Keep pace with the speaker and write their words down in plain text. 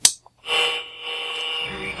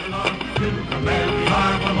Hey,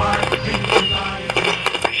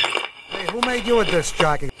 who made you a disc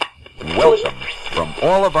jockey? Welcome from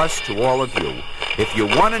all of us to all of you. If you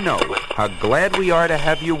want to know how glad we are to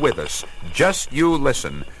have you with us, just you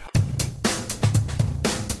listen.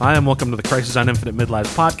 Hi, and welcome to the Crisis on Infinite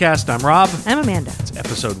Midlives podcast. I'm Rob. I'm Amanda. It's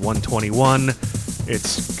episode 121.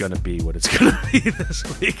 It's going to be what it's going to be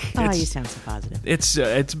this week. Oh, you sound so positive.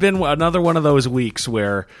 It's been another one of those weeks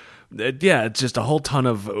where, it's just a whole ton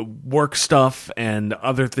of work stuff and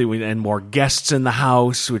other things, and more guests in the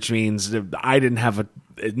house, which means that I didn't have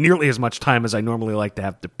nearly as much time as I normally like to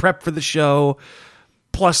have to prep for the show.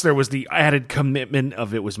 Plus, there was the added commitment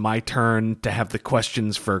of it was my turn to have the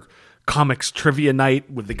questions for comics trivia night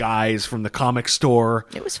with the guys from the comic store.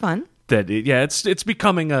 It was fun. It's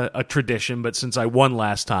becoming a tradition, but since I won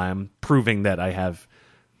last time, proving that I have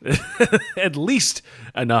at least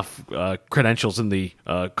enough credentials in the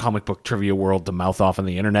comic book trivia world to mouth off on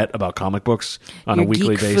the internet about comic books on a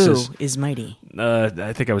weekly basis. Foo is mighty.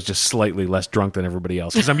 I think I was just slightly less drunk than everybody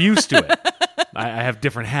else because I'm used to it. I have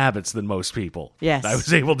different habits than most people. Yes. I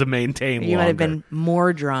was able to maintain You might have been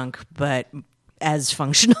more drunk, but as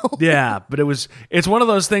functional. Yeah, but it's one of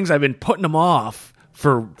those things I've been putting them off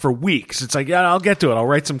for weeks. It's like, yeah, I'll get to it. I'll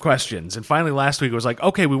write some questions. And finally last week it was like,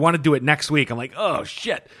 okay, we want to do it next week. I'm like, oh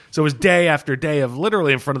shit. So it was day after day of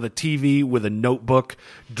literally in front of the TV with a notebook,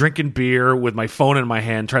 drinking beer with my phone in my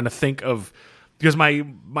hand, trying to think of, because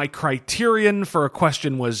my criterion for a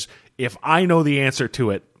question was, if I know the answer to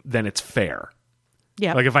it, then it's fair.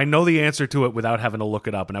 Yeah. Like if I know the answer to it without having to look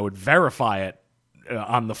it up, and I would verify it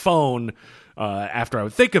on the phone after I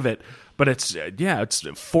would think of it. But it's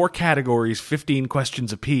 4 categories, 15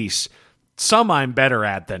 questions apiece. Some I'm better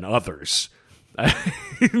at than others.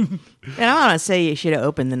 And I want to say you should have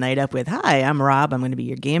opened the night up with, "Hi, I'm Rob. I'm going to be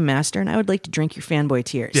your game master, and I would like to drink your fanboy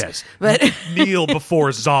tears." Yes. But Kneel before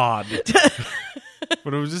Zod.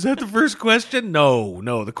 But is that the first question?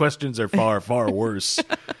 No, the questions are far, far worse.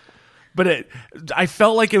 But I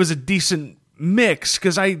felt like it was a decent mix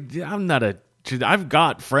because I've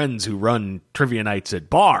got friends who run trivia nights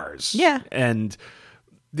at bars. Yeah. And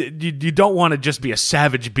you don't want to just be a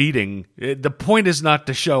savage beating. The point is not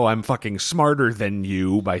to show I'm fucking smarter than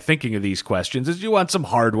you by thinking of these questions. Is you want some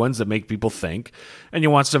hard ones that make people think. And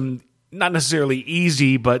you want some not necessarily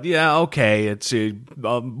easy, but yeah, okay. It's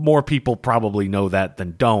more people probably know that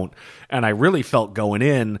than don't. And I really felt going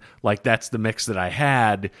in like that's the mix that I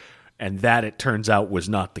had. And that, it turns out, was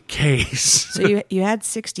not the case. So you had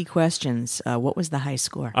 60 questions. What was the high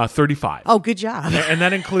score? 35. Oh, good job. And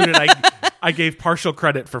that included, I gave partial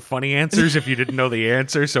credit for funny answers if you didn't know the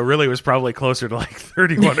answer. So really it was probably closer to like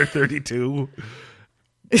 31 or 32.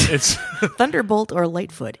 It's Thunderbolt or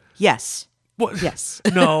Lightfoot? Yes. What? Yes.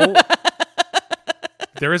 No.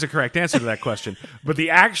 There is a correct answer to that question. But the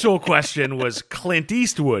actual question was Clint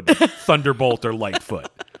Eastwood, Thunderbolt or Lightfoot,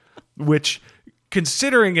 which,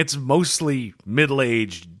 considering it's mostly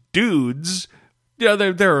middle-aged dudes,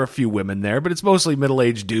 there are a few women there, but it's mostly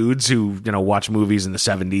middle-aged dudes who, watch movies in the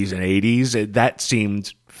 70s and 80s. That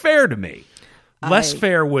seemed fair to me. Less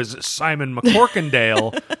fair was Simon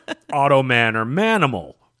McCorkindale, Automan or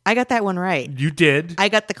Manimal. I got that one right. You did? I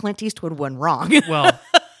got the Clint Eastwood one wrong. Well,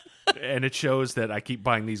 and it shows that I keep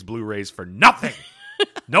buying these Blu-rays for nothing.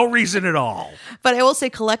 No reason at all. But I will say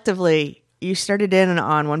collectively, you started in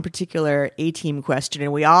on one particular A-team question,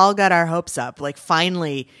 and we all got our hopes up. Like,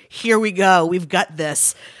 finally, here we go. We've got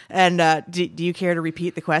this. And do you care to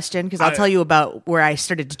repeat the question? Because I'll tell you about where I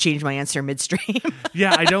started to change my answer midstream.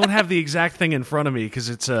 Yeah, I don't have the exact thing in front of me because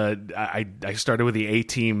it's I started with the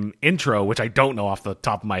A-team intro, which I don't know off the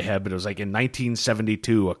top of my head, but it was like in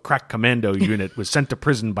 1972, a crack commando unit was sent to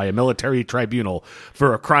prison by a military tribunal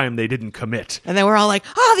for a crime they didn't commit. And then we're all like,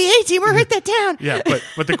 oh, the A-team, we're write that down. Yeah,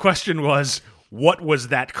 but the question was, what was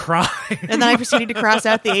that crime? And then I proceeded to cross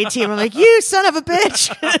out the A-team. I'm like, you son of a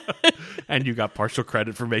bitch. And you got partial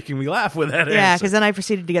credit for making me laugh with that answer. Yeah, because then I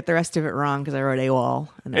proceeded to get the rest of it wrong because I wrote AWOL,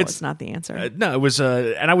 and that was not the answer. No, it was,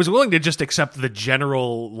 and I was willing to just accept the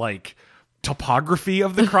general, topography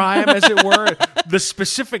of the crime, as it were. The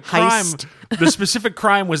specific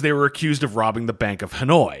crime was they were accused of robbing the Bank of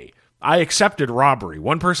Hanoi. I accepted robbery.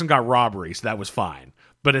 One person got robbery, so that was fine.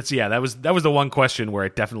 But that was the one question where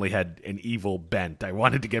it definitely had an evil bent. I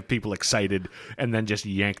wanted to get people excited and then just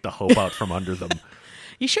yank the hope out from under them.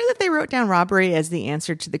 You sure that they wrote down robbery as the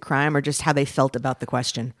answer to the crime, or just how they felt about the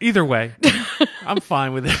question? Either way. I'm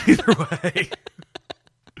fine with it either way.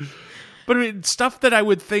 But I mean, stuff that I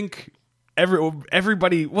would think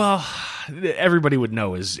everybody would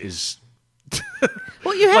know is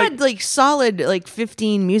Well, you had like solid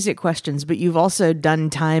 15 music questions, but you've also done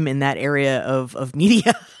time in that area of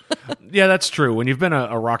media. Yeah, that's true. When you've been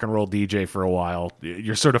a rock and roll DJ for a while,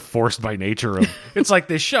 you're sort of forced by nature of it's like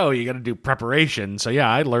this show, you got to do preparation. So yeah,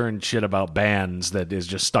 I learned shit about bands that is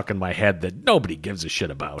just stuck in my head that nobody gives a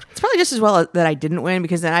shit about. It's probably just as well that I didn't win,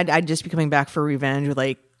 because then I'd just be coming back for revenge with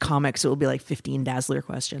like comics. It will be like 15 Dazzler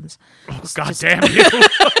questions. Oh, God damn you.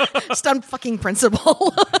 Just on fucking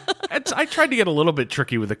principle. I tried to get a little bit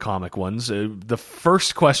tricky with the comic ones. The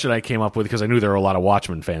first question I came up with, because I knew there were a lot of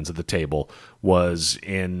Watchmen fans at the table, was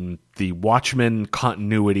in the Watchmen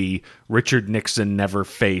continuity, Richard Nixon never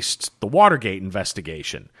faced the Watergate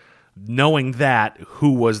investigation. Knowing that,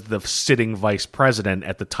 who was the sitting vice president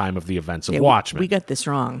at the time of the events of Watchmen? We got this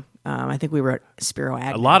wrong. I think we wrote Spiro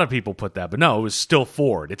Agnew. A lot of people put that, but no, it was still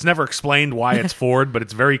Ford. It's never explained why it's Ford, but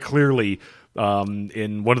it's very clearly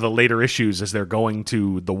in one of the later issues as they're going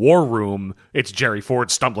to the war room, it's Jerry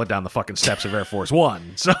Ford stumbling down the fucking steps of Air Force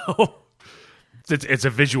One. So it's a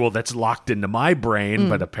visual that's locked into my brain,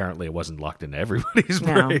 but apparently it wasn't locked into everybody's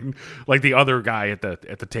brain. Like the other guy at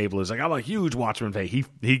the table is like, I'm a huge Watchmen fan.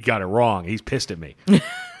 He got it wrong. He's pissed at me.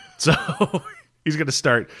 So he's going to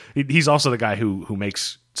start. He's also the guy who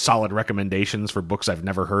makes solid recommendations for books I've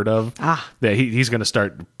never heard of. Yeah, he's going to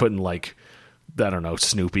start putting like, I don't know,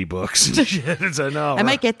 Snoopy books and shit. So, no, I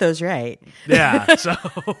might get those right. Yeah. So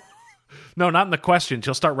no, not in the question.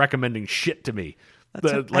 She'll start recommending shit to me.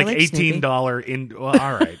 Like $18 in. Well,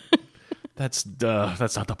 all right. That's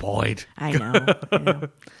not the point. I know.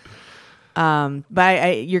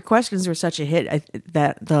 But your questions were such a hit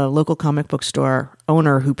that the local comic book store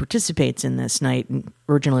owner who participates in this night and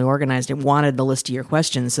originally organized it wanted the list of your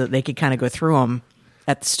questions so that they could kind of go through them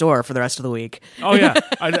at the store for the rest of the week. Oh yeah,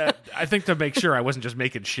 I think to make sure I wasn't just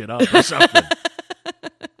making shit up or something.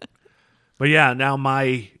 But yeah, now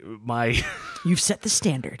my you've set the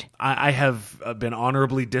standard. I have been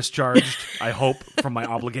honorably discharged. I hope from my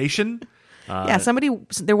obligation.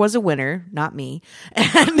 There was a winner, not me.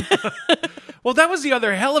 Well, that was the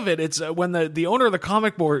other hell of it. It's when the owner of the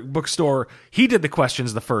comic book store, he did the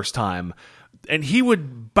questions the first time, and he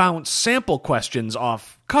would bounce sample questions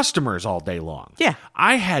off customers all day long. Yeah.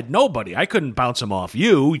 I had nobody. I couldn't bounce them off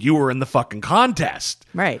you. You were in the fucking contest.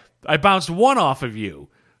 Right. I bounced one off of you,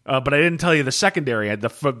 but I didn't tell you the secondary.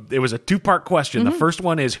 It was a two-part question. The first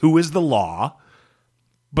one is, who is the law?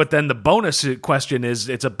 But then the bonus question is,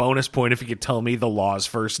 it's a bonus point if you could tell me the law's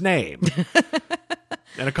first name.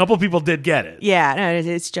 And a couple people did get it. Yeah,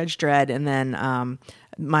 no, it's Judge Dredd. And then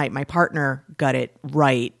my partner got it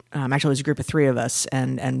right. Actually, it was a group of three of us,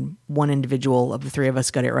 and one individual of the three of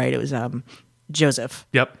us got it right. It was Joseph.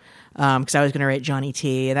 Yep. Because I was going to write Johnny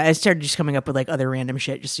T, and I started just coming up with like other random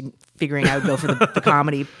shit, just figuring I would go for the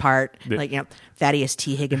comedy part, like Thaddeus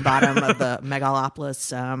T. Higginbottom of the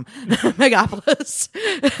Megalopolis, Megapolis,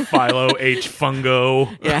 Philo H.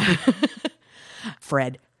 Fungo, yeah,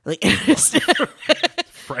 Fred, like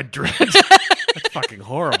Fred Dredd. That's fucking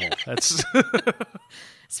horrible. That's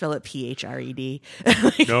spell it Phred.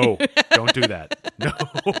 No, don't do that. No.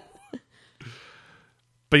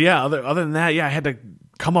 But yeah, other than that, yeah, I had to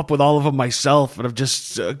come up with all of them myself, and I'm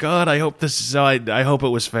just, God, I hope I hope it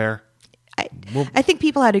was fair. I think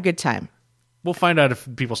people had a good time. We'll find out if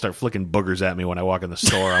people start flicking boogers at me when I walk in the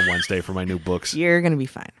store on Wednesday for my new books. You're gonna be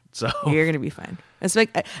fine. So you're gonna be fine. It's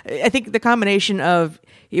like I think the combination of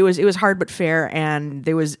it was hard but fair, and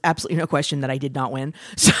there was absolutely no question that I did not win.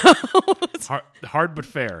 So hard but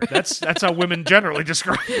fair. That's how women generally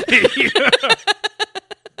describe me.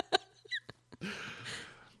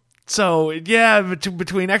 So, yeah,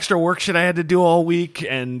 between extra work shit I had to do all week,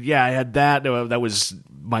 and yeah, I had that. That was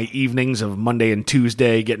my evenings of Monday and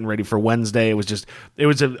Tuesday, getting ready for Wednesday. It was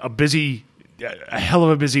a hell of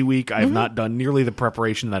a busy week. I have not done nearly the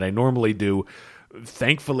preparation that I normally do.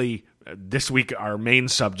 Thankfully, this week our main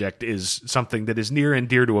subject is something that is near and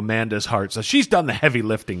dear to Amanda's heart. So she's done the heavy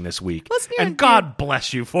lifting this week. Well, and God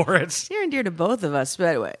bless you for it. It's near and dear to both of us.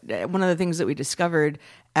 But one of the things that we discovered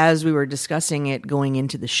as we were discussing it going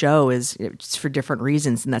into the show is it's for different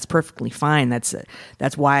reasons, and that's perfectly fine. That's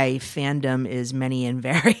why fandom is many and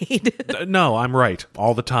varied. No, I'm right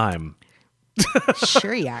all the time.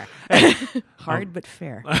 Sure you are. Hard but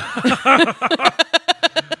fair.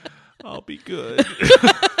 I'll be good.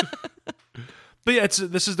 But yeah,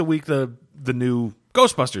 this is the week the new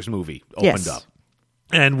Ghostbusters movie opened up.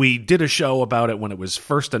 And we did a show about it when it was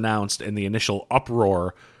first announced and the initial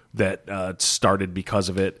uproar that started because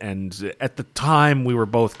of it. And at the time, we were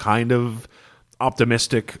both kind of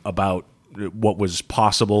optimistic about what was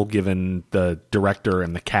possible given the director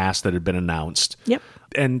and the cast that had been announced. Yep.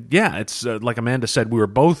 And yeah, it's like Amanda said, we were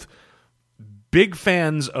both big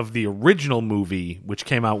fans of the original movie, which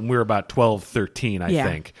came out when we were about 12, 13, I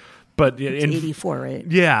think. But It's 84, right?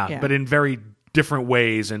 Yeah, but in very different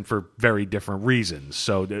ways and for very different reasons.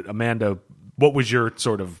 So, Amanda, what was your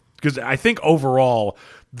sort of... Because I think overall,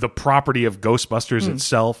 the property of Ghostbusters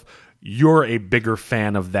itself, you're a bigger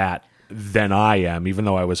fan of that than I am, even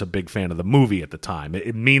though I was a big fan of the movie at the time.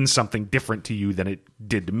 It means something different to you than it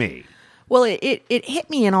did to me. Well, it hit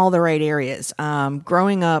me in all the right areas.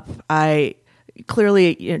 Growing up, I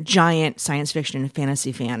clearly a giant science fiction and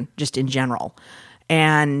fantasy fan, just in general.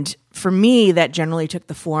 And for me, that generally took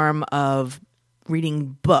the form of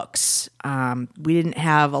reading books. We didn't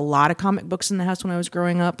have a lot of comic books in the house when I was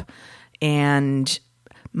growing up, and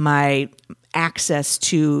my access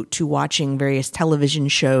to watching various television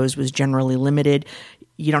shows was generally limited.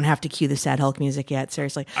 You don't have to cue the Sad Hulk music yet,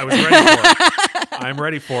 seriously. I was ready for it. I'm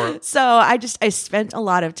ready for it. So I spent a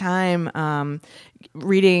lot of time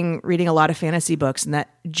reading a lot of fantasy books, and that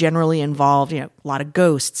generally involved, a lot of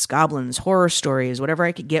ghosts, goblins, horror stories, whatever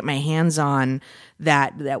I could get my hands on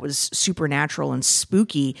that was supernatural and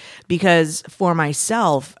spooky. Because for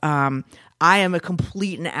myself, I am a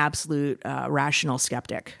complete and absolute rational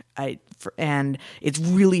skeptic. And it's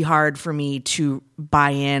really hard for me to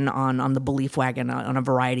buy in on the belief wagon on a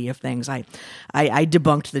variety of things. I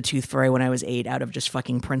debunked the Tooth Fairy when I was 8 out of just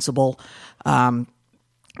fucking principle.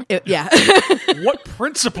 Yeah. What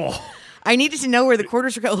principle? I needed to know where the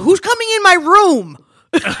quarters were going. Who's coming in my room?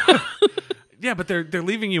 Yeah, but they're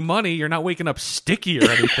leaving you money. You're not waking up sticky or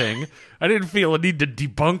anything. I didn't feel a need to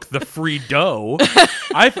debunk the free dough.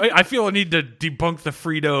 I feel a need to debunk the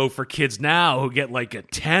free dough for kids now who get like a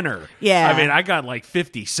tenner. Yeah. I mean, I got like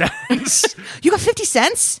 50 cents. You got 50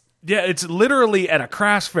 cents? Yeah, it's literally at a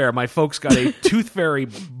craft fair. My folks got a Tooth Fairy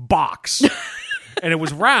box. And it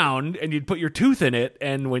was round, and you'd put your tooth in it,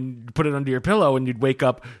 and when you put it under your pillow and you'd wake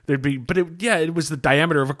up, there'd be... But it was the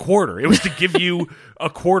diameter of a quarter. It was to give you a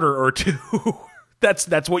quarter or two.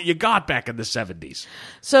 That's what you got back in the 70s.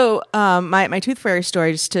 So my Tooth Fairy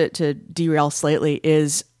story, just to derail slightly,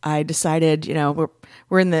 is I decided,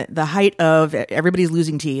 we're in the height of everybody's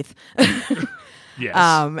losing teeth. Yes.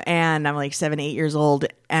 And I'm like 7, 8 years old,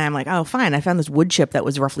 and I'm like, oh, fine. I found this wood chip that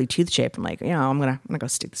was roughly tooth-shaped. I'm like, I'm gonna go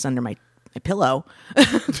stick this under my pillow.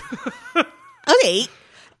 Okay.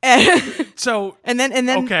 So and then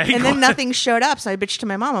nothing showed up. So I bitched to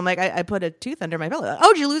my mom. I'm like, I put a tooth under my pillow.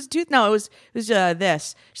 Oh, did you lose a tooth? No, it was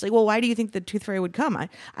this. She's like, well, why do you think the Tooth Fairy would come?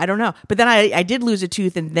 I don't know. But then I did lose a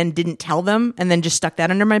tooth and then didn't tell them and then just stuck that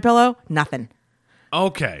under my pillow. Nothing.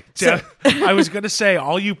 Okay. So, I was going to say,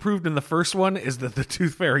 all you proved in the first one is that the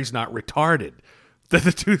Tooth Fairy's not retarded. That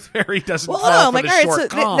the Tooth Fairy doesn't fall for the short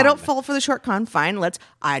con. They don't fall for the short con. Fine.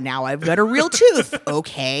 Now I've got a real tooth.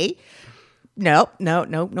 Okay. No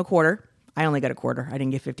quarter. I only got a quarter. I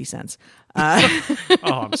didn't get 50 cents. Oh,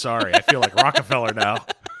 I'm sorry. I feel like Rockefeller now.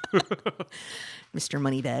 Mr.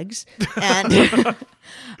 Moneybags. And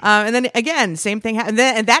and then again, same thing happened.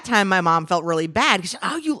 And that time my mom felt really bad because,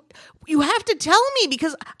 you have to tell me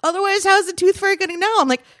because otherwise how's the Tooth Fairy going to know? I'm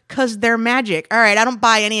like, because they're magic. All right, I don't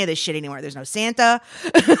buy any of this shit anymore. There's no Santa.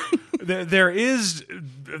 There's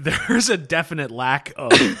a definite lack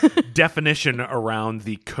of definition around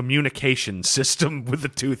the communication system with the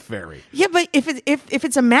Tooth Fairy. Yeah, but if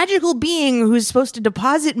it's a magical being who's supposed to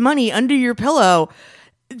deposit money under your pillow,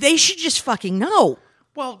 they should just fucking know.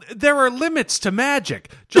 Well, there are limits to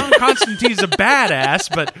magic. John Constantine's a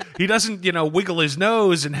badass, but he doesn't, wiggle his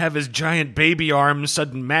nose and have his giant baby arms,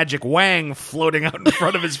 sudden magic wang floating out in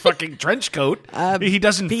front of his fucking trench coat. He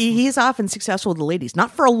doesn't... He's often successful with the ladies.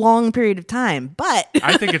 Not for a long period of time, but...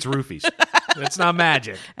 I think it's roofies. That's not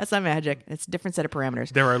magic. That's not magic. It's a different set of parameters.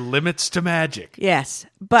 There are limits to magic. Yes,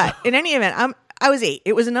 but in any event, I was 8.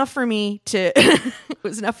 It was enough for me to...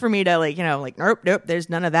 nope, there's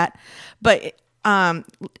none of that. But...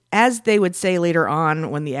 as they would say later on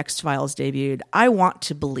when the X-Files debuted, I want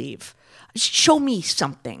to believe. Show me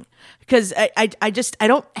something. Because I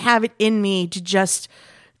don't have it in me to just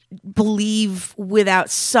believe without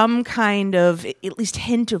some kind of, at least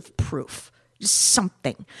hint of proof. Just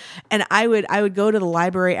something. And I would go to the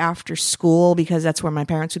library after school because that's where my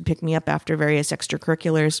parents would pick me up after various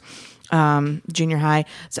extracurriculars, junior high.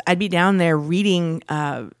 So I'd be down there reading,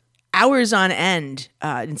 hours on end,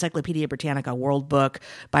 Encyclopedia Britannica, World Book,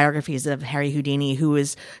 biographies of Harry Houdini, who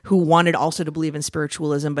wanted also to believe in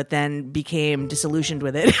spiritualism, but then became disillusioned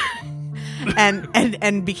with it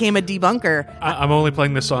and became a debunker. I'm only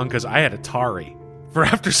playing this song because I had Atari for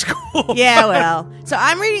after school. Yeah, well, so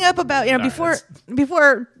I'm reading up about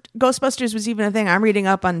before Ghostbusters was even a thing. I'm reading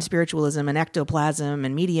up on spiritualism and ectoplasm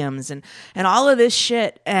and mediums and all of this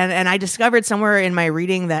shit, and I discovered somewhere in my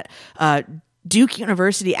reading that Duke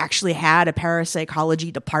University actually had a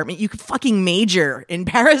parapsychology department. You could fucking major in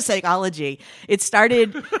parapsychology. It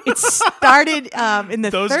started in the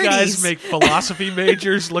Those 30s. guys make philosophy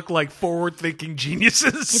majors look like forward-thinking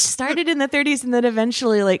geniuses. It started in the 30s and then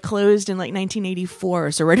eventually like closed in like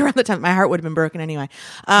 1984. So right around the time my heart would have been broken anyway.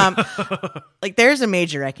 Like there's a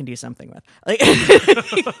major I can do something with. Like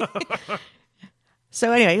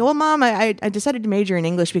So anyway, well, Mom, I decided to major in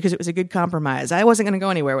English because it was a good compromise. I wasn't going to go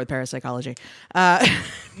anywhere with parapsychology.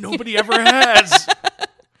 Nobody ever has.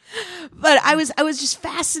 But I was just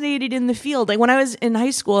fascinated in the field. Like when I was in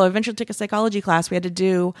high school, I eventually took a psychology class. We had to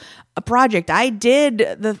do a project. I did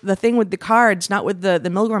the thing with the cards, not with the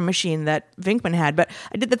Milgram machine that Vinkman had, but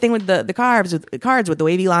I did the thing with the cards with the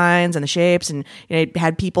wavy lines and the shapes, and it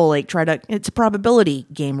had people like try to. It's a probability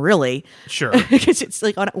game, really. Sure. Because it's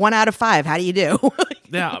like 1 out of 5. How do you do?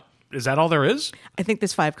 Yeah. Is that all there is? I think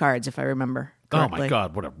there's 5 cards, if I remember Oh correctly. my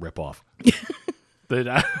God, what a ripoff.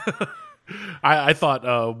 I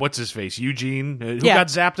thought, what's his face? Eugene, who Yeah. got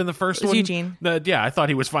zapped in the first It was one? Eugene. Yeah, I thought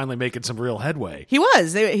he was finally making some real headway. He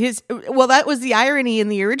was. Well, that was the irony in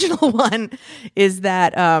the original one, is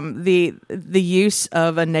that the use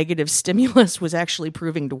of a negative stimulus was actually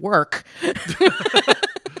proving to work.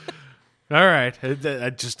 All right.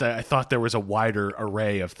 I thought there was a wider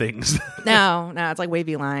array of things. No, it's like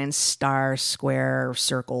wavy lines, star, square,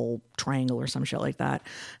 circle, triangle, or some shit like that.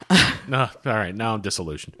 No, all right. Now I'm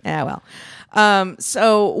disillusioned. Yeah, well.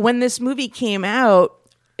 So when this movie came out,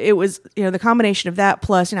 it was, the combination of that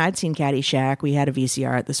plus, I'd seen Caddyshack. We had a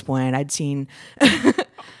VCR at this point. I'd seen...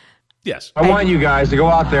 Yes. I want you guys to go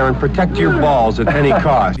out there and protect your balls at any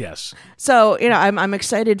cost. Yes. So, I'm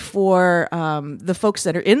excited for the folks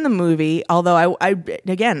that are in the movie, although I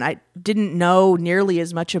didn't know nearly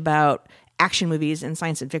as much about action movies and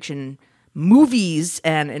science fiction movies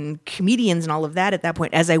and comedians and all of that at that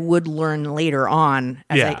point as I would learn later on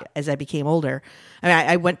as I became older. I mean,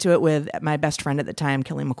 I went to it with my best friend at the time,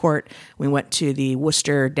 Kelly McCourt. We went to the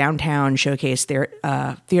Worcester Downtown Showcase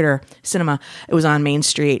Theater Cinema. It was on Main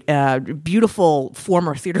Street, beautiful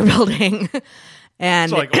former theater building.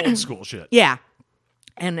 And It's like old school shit. yeah.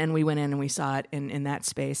 And we went in and we saw it in that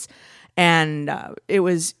space. And it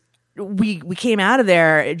was, we came out of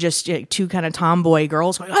there just two kind of tomboy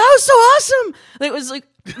girls going, oh, so awesome. It was like,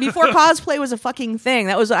 before cosplay was a fucking thing.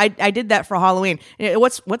 That was, I did that for Halloween.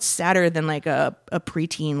 What's sadder than like a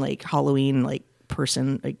preteen, like Halloween, like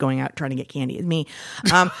person like going out trying to get candy is me.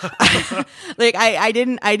 Like I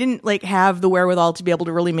didn't like have the wherewithal to be able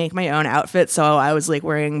to really make my own outfit, so I was like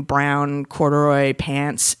wearing brown corduroy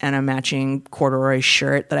pants and a matching corduroy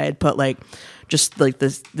shirt that I had put like just like the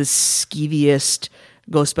skeeviest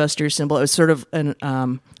Ghostbusters symbol. It was sort of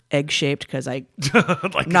an egg shaped because I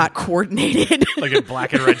Like not coordinated. like a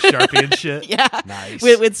black and red Sharpie and shit. Yeah, Nice.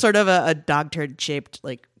 with sort of a dog turd shaped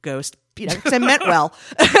like ghost. Because I meant well.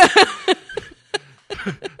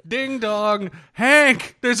 Ding dong.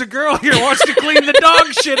 Hank, there's a girl here who wants to clean the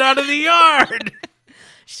dog shit out of the yard.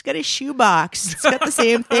 She's got a shoebox. It's got the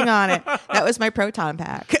same thing on it. That was my proton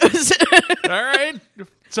pack. All right.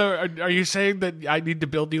 So are you saying that I need to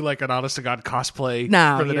build you like an honest to God cosplay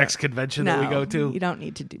No, for the you next don't. convention No, that we go to? you don't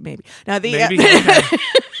need to do maybe. Now the Maybe. Okay.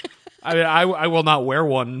 I mean, I will not wear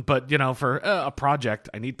one, but for a project,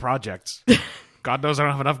 I need projects. God knows I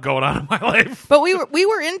don't have enough going on in my life. but we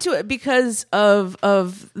were into it because of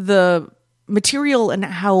the material and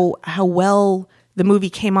how well the movie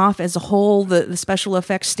came off as a whole, the special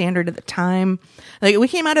effects standard at the time. Like we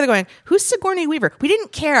came out of there going, "Who's Sigourney Weaver?" We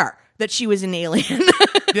didn't care that she was an alien.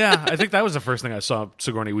 Yeah, I think that was the first thing I saw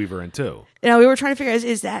Sigourney Weaver in too. We were trying to figure out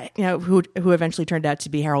is that who eventually turned out to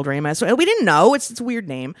be Harold Ramis. So we didn't know. It's a weird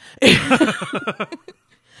name. But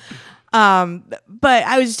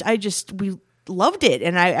we loved it,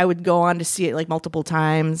 and I would go on to see it like multiple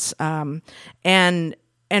times.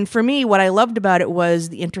 And for me, what I loved about it was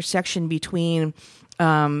the intersection between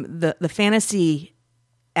the fantasy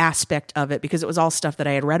aspect of it, because it was all stuff that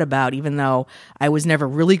I had read about, even though I was never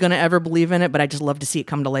really going to ever believe in it, but I just loved to see it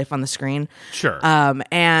come to life on the screen. Sure.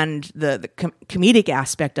 And the comedic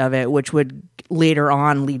aspect of it, which would later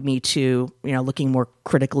on lead me to looking more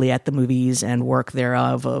critically at the movies and work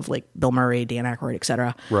thereof of like Bill Murray, Dan Aykroyd,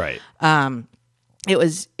 etc. Right.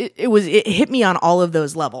 It hit me on all of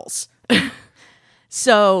those levels.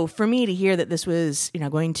 So for me to hear that this was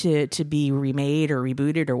going to be remade or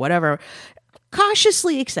rebooted or whatever,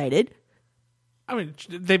 cautiously excited. I mean,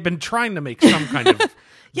 they've been trying to make some kind of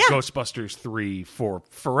Yeah. Ghostbusters 3 for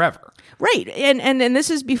forever. Right. And this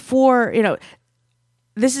is before,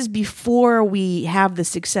 this is before we have the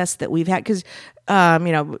success that we've had. Because,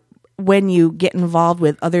 when you get involved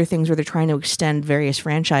with other things where they're trying to extend various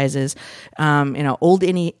franchises, old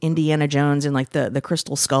Indiana Jones and like the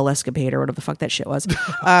Crystal Skull escapade or whatever the fuck that shit was.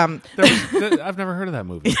 I've never heard of that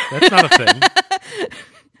movie. That's not a thing.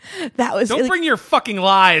 That was Don't bring your fucking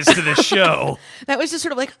lies to the show. That was just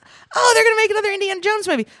sort of like, oh, they're gonna make another Indiana Jones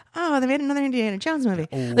movie. Oh, they made another Indiana Jones movie.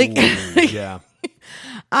 Yeah.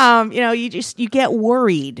 You get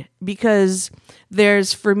worried because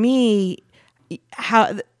there's, for me,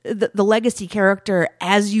 how the legacy character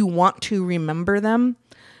as you want to remember them,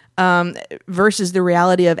 versus the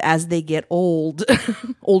reality of as they get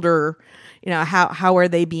older, how are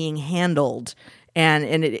they being handled,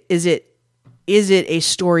 and is it a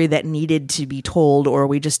story that needed to be told, or are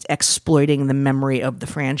we just exploiting the memory of the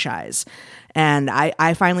franchise? And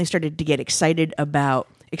I finally started to get excited about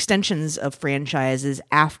extensions of franchises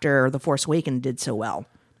after The Force Awakens did so well.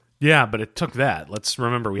 Yeah, but it took that. Let's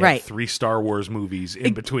remember we had Right. 3 Star Wars movies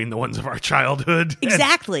in between the ones of our childhood.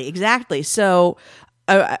 Exactly. So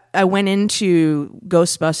I went into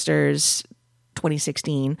Ghostbusters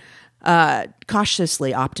 2016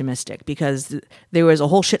 cautiously optimistic, because there was a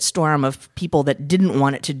whole shitstorm of people that didn't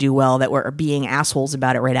want it to do well, that were being assholes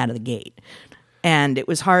about it right out of the gate. And it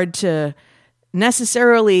was hard to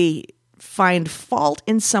necessarily find fault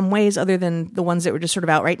in some ways, other than the ones that were just sort of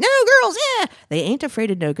outright, no girls, yeah. They ain't afraid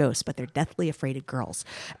of no ghosts, but they're deathly afraid of girls.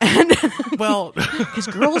 And Well, because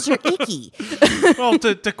girls are icky. well,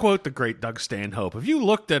 to quote the great Doug Stanhope, if you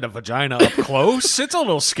looked at a vagina up close, it's a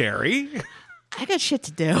little scary. I got shit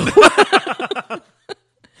to do.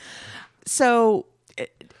 So,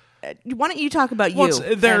 why don't you talk about you?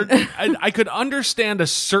 I could understand a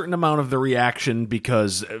certain amount of the reaction,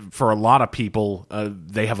 because for a lot of people,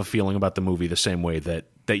 they have a feeling about the movie the same way that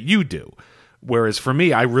you do. Whereas for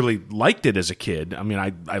me, I really liked it as a kid. I mean,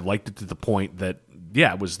 I liked it to the point that,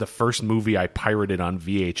 yeah, it was the first movie I pirated on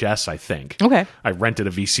VHS, I think. Okay. I rented a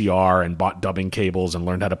VCR and bought dubbing cables and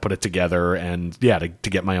learned how to put it together, and yeah, to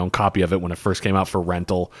get my own copy of it when it first came out for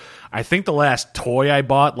rental. I think the last toy I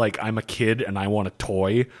bought, like I'm a kid and I want a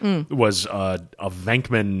toy, was a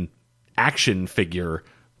Venkman action figure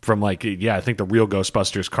from I think the Real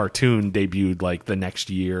Ghostbusters cartoon debuted like the next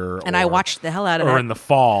year. And I watched the hell out of or it. in the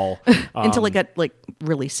fall. Until it got like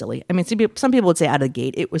really silly. I mean, some people would say out of the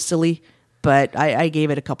gate it was silly, but I gave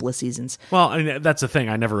it a couple of seasons. Well, I mean, that's the thing.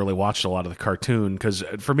 I never really watched a lot of the cartoon, because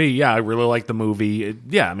for me, yeah, I really like the movie.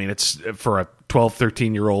 I mean, it's for a 12,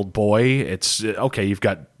 13-year-old boy. It's okay. You've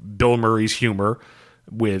got Bill Murray's humor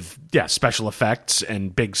with, special effects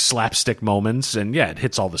and big slapstick moments. And it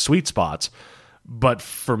hits all the sweet spots. But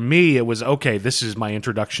for me, it was, okay, this is my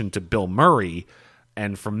introduction to Bill Murray.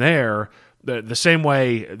 And from there, the same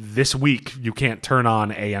way this week you can't turn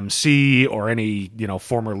on AMC or any,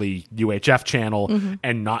 formerly UHF channel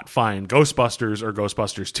and not find Ghostbusters or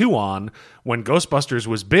Ghostbusters 2 on. When Ghostbusters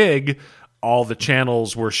was big, all the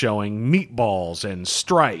channels were showing Meatballs and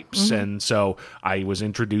Stripes. And so I was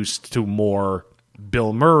introduced to more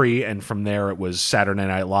Bill Murray, and from there it was Saturday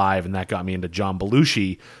Night Live, and that got me into John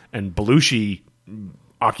Belushi. And Belushi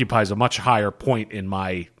occupies a much higher point in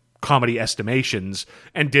my comedy estimations,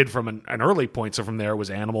 and did from an early point. So from there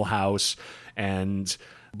was Animal House and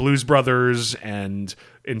Blues Brothers, and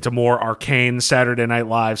into more arcane Saturday Night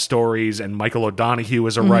Live stories, and Michael O'Donoghue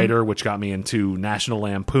as a writer, which got me into National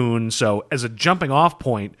Lampoon. So as a jumping off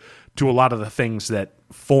point to a lot of the things that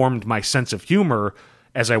formed my sense of humor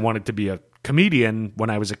as I wanted to be a comedian when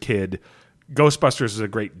I was a kid, Ghostbusters is a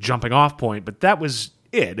great jumping off point, but that was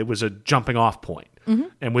it. It was a jumping off point.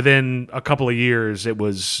 And within a couple of years, it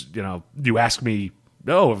was, you ask me,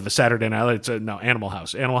 of the Saturday Night, it's Animal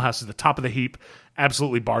House. Animal House is the top of the heap,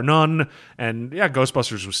 absolutely bar none. And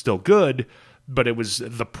Ghostbusters was still good, but it was,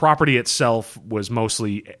 the property itself was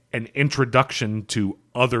mostly an introduction to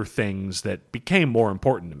other things that became more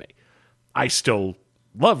important to me. I still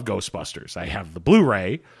love Ghostbusters. I have the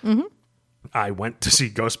Blu-ray. I went to see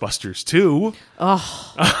Ghostbusters 2 when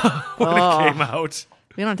it came out.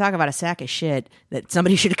 We don't talk about a sack of shit that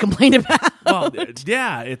somebody should have complained about. Well,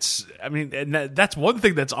 and that's one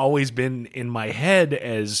thing that's always been in my head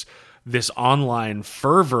as this online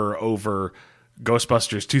fervor over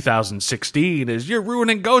Ghostbusters 2016 is, you're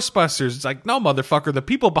ruining Ghostbusters. It's like, no, motherfucker, the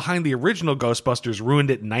people behind the original Ghostbusters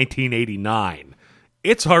ruined it in 1989.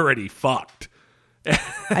 It's already fucked.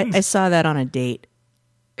 I saw that on a date.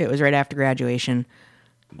 It was right after graduation.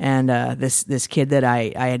 And this kid that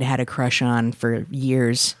I had a crush on for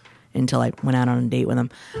years until I went out on a date with him.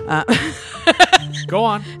 Go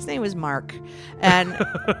on. His name was Mark. And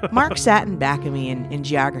Mark sat in back of me in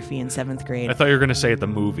geography in 7th grade. I thought you were going to say at the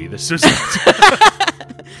movie. This is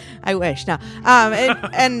I wish. No.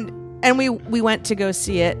 And And we went to go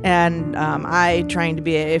see it, and I, trying to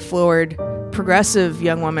be a forward, progressive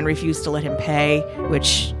young woman, refused to let him pay,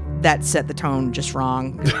 which that set the tone just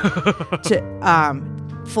wrong.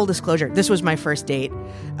 Full disclosure, this was my first date.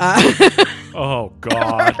 Oh,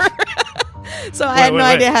 God. So I had no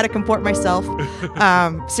idea how to comport myself.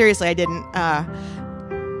 Seriously, I didn't.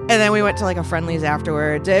 And then we went to like a Friendly's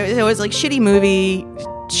afterwards. It was like shitty movie,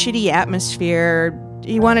 shitty atmosphere.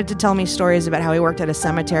 He wanted to tell me stories about how he worked at a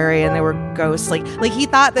cemetery and there were ghosts. Like he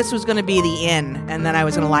thought this was going to be the inn, and then I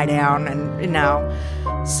was going to lie down, and no.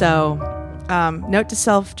 So, note to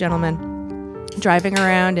self, gentlemen, driving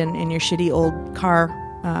around in your shitty old car,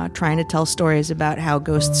 trying to tell stories about how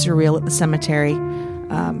ghosts are real at the cemetery,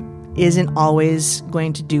 isn't always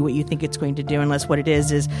going to do what you think it's going to do, unless what it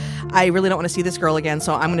is I really don't want to see this girl again,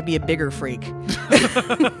 so I'm going to be a bigger freak.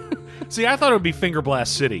 See, I thought it would be Finger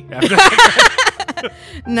Blast City.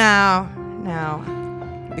 No.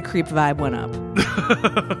 The creep vibe went up.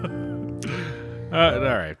 All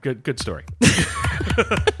right, good story.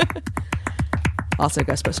 Also,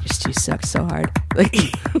 Ghostbusters 2 sucks so hard.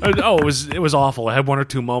 It was awful. I had one or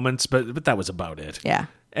two moments, but that was about it. Yeah.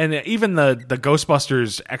 And even the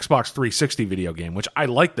Ghostbusters Xbox 360 video game, which I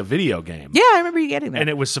liked the video game. Yeah, I remember you getting that. And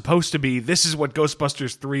it was supposed to be, this is what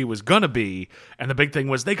Ghostbusters 3 was going to be. And the big thing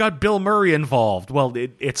was they got Bill Murray involved. Well,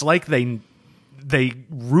 it's like they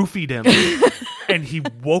roofied him and he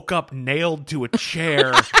woke up nailed to a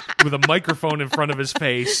chair with a microphone in front of his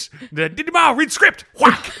face. Read the script.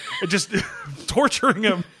 Whack! And just torturing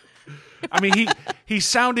him. I mean, he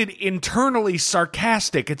sounded internally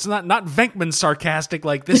sarcastic. It's not Venkman sarcastic,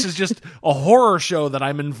 like this is just a horror show that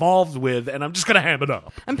I'm involved with, and I'm just going to ham it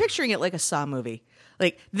up. I'm picturing it like a Saw movie.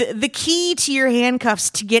 Like, the key to your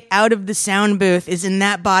handcuffs to get out of the sound booth is in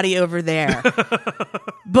that body over there.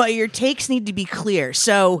 But your takes need to be clear.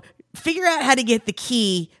 So figure out how to get the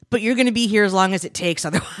key, but you're going to be here as long as it takes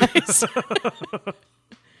otherwise.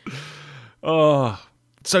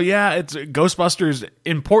 So yeah, it's Ghostbusters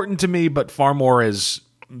important to me, but far more as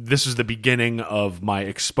this is the beginning of my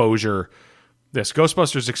exposure. This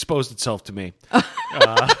Ghostbusters exposed itself to me.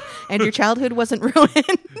 And your childhood wasn't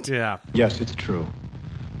ruined. Yeah. Yes, it's true.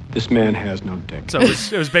 This man has no dick. So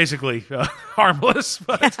it was basically harmless,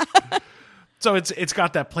 but so it's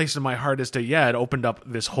got that place in my heart as to it opened up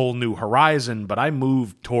this whole new horizon, but I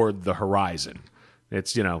moved toward the horizon.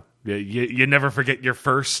 It's you never forget your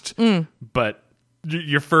first, but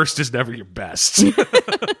your first is never your best.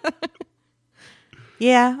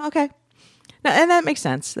 Yeah, okay. No, and that makes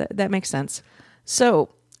sense. That makes sense. So,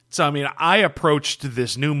 I mean, I approached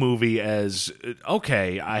this new movie as,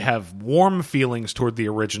 okay, I have warm feelings toward the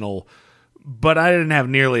original, but I didn't have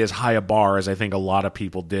nearly as high a bar as I think a lot of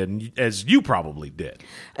people did, and as you probably did.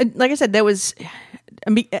 Like I said, that was...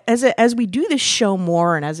 As we do this show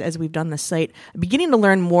more, and as we've done the site, I'm beginning to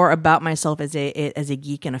learn more about myself as a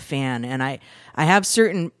geek and a fan, and I have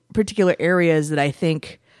certain particular areas that I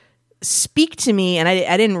think speak to me, and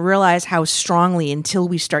I didn't realize how strongly until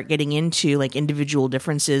we start getting into like individual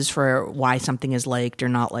differences for why something is liked or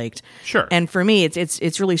not liked. Sure. And for me,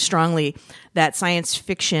 it's really strongly that science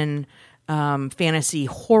fiction, fantasy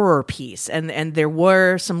horror piece, and there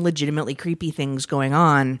were some legitimately creepy things going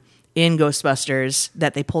on in Ghostbusters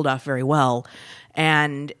that they pulled off very well,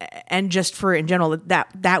 and just for in general,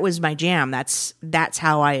 that was my jam. That's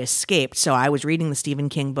how I escaped. So I was reading the Stephen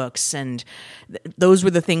King books, and those were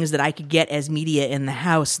the things that I could get as media in the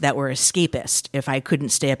house that were escapist. If I couldn't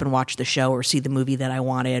stay up and watch the show or see the movie that I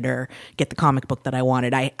wanted or get the comic book that I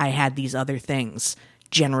wanted, I had these other things,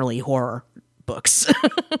 generally horror books.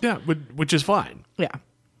 Yeah, which is fine. Yeah.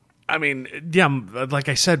 I mean, like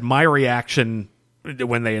I said, my reaction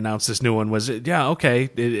when they announced this new one was, okay,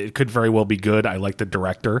 it could very well be good. I like the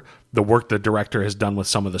director. The work the director has done with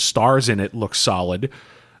some of the stars in it looks solid.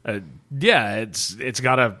 It's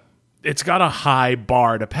got a high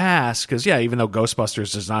bar to pass because even though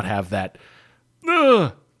Ghostbusters does not have that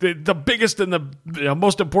the biggest and the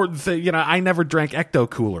most important thing, I never drank Ecto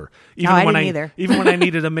Cooler, even I when didn't either. even when I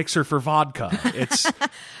needed a mixer for vodka. It's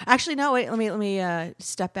Actually, no. Wait. Let me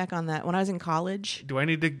step back on that. When I was in college, do I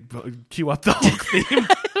need to cue up the Hulk theme?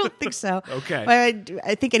 I don't think so. Okay.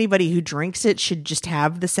 I think anybody who drinks it should just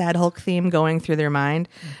have the sad Hulk theme going through their mind.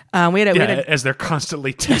 As they're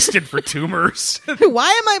constantly tested for tumors. Why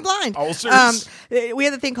am I blind? Ulcers. We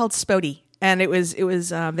had the thing called Spody, and it was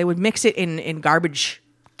they would mix it in garbage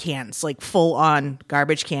cans, like full on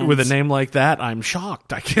garbage cans. With a name like that, I'm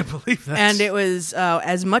shocked. I can't believe that. And it was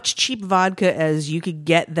as much cheap vodka as you could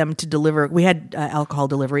get them to deliver. We had alcohol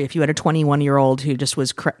delivery. If you had a 21-year-old who just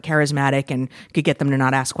was charismatic and could get them to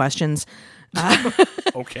not ask questions,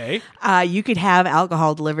 Okay. You could have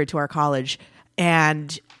alcohol delivered to our college,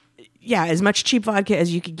 and yeah, as much cheap vodka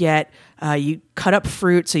as you could get. You cut up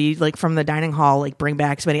fruit, so you like from the dining hall, like bring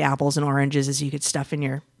back as many apples and oranges as you could stuff in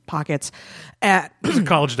your pockets. It was a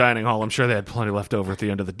college dining hall. I'm sure they had plenty left over at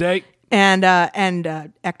the end of the day. And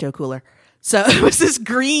Ecto Cooler. So it was this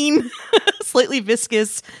green, slightly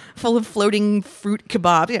viscous, full of floating fruit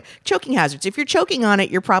kebab. Yeah, choking hazards. If you're choking on it,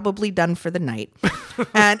 you're probably done for the night.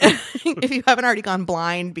 And if you haven't already gone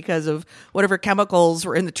blind because of whatever chemicals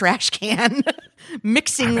were in the trash can,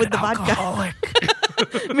 mixing with the vodka.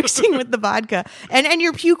 Mixing with the vodka. And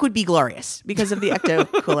your puke would be glorious because of the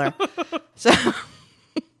Ecto Cooler. So...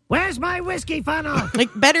 Where's my whiskey funnel? Like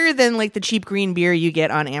better than like the cheap green beer you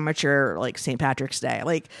get on amateur like St. Patrick's Day.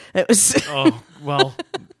 Like it was. Oh well,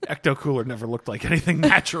 Ecto Cooler never looked like anything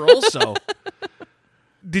natural. So,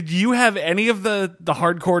 did you have any of the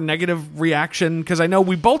hardcore negative reaction? Because I know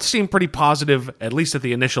we both seemed pretty positive, at least at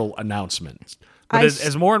the initial announcement. But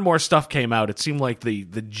as more and more stuff came out, it seemed like the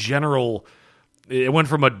general. It went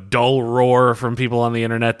from a dull roar from people on the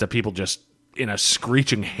internet to people just in a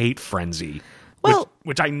screeching hate frenzy. Well,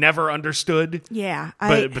 which I never understood. Yeah,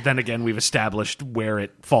 but then again, we've established where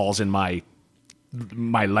it falls in my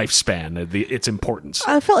lifespan, its importance.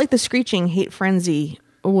 I felt like the screeching hate frenzy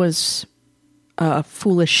was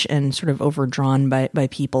foolish and sort of overdrawn by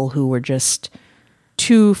people who were just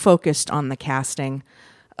too focused on the casting.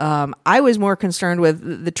 I was more concerned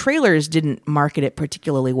with the trailers didn't market it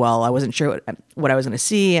particularly well. I wasn't sure what I was going to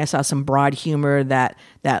see. I saw some broad humor that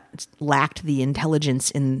lacked the intelligence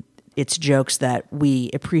in its jokes that we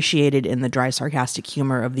appreciated in the dry, sarcastic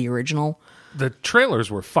humor of the original. The trailers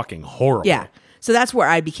were fucking horrible. Yeah. So that's where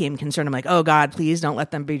I became concerned. I'm like, oh God, please don't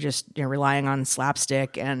let them be just relying on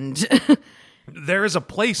slapstick. And there is a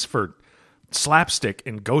place for slapstick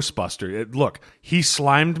in Ghostbuster. Look, he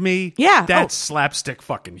slimed me. Yeah. That's slapstick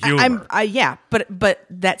fucking humor. Yeah. But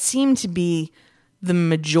that seemed to be the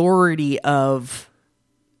majority of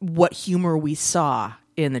what humor we saw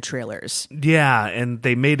in the trailers. Yeah, and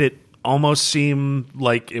they made it almost seem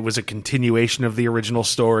like it was a continuation of the original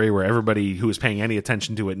story where everybody who was paying any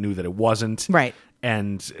attention to it knew that it wasn't. Right.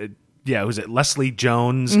 And was it Leslie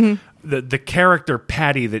Jones? Mm-hmm. The character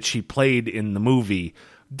Patty that she played in the movie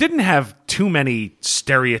didn't have too many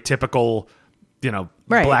stereotypical,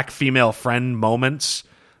 Right. black female friend moments,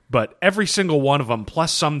 but every single one of them,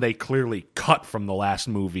 plus some they clearly cut from the last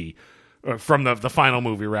movie, from the final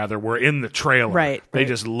movie rather, were in the trailer. Right. They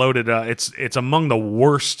just loaded it's among the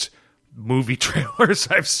worst movie trailers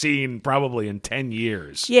I've seen probably in 10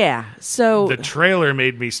 years. Yeah. So the trailer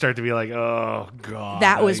made me start to be like, oh God.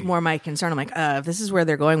 that was more my concern. I'm like, if this is where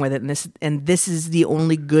they're going with it, and this is the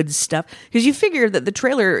only good stuff, because you figure that the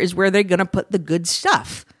trailer is where they're going to put the good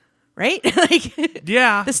stuff, right? Like,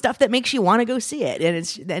 yeah, the stuff that makes you want to go see it,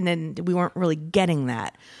 and then we weren't really getting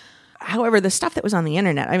that. However, the stuff that was on the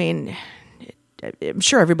internet, I mean, I'm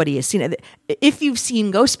sure everybody has seen it. If you've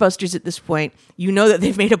seen Ghostbusters at this point, you know that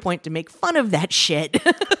they've made a point to make fun of that shit.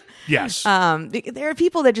 yes. There are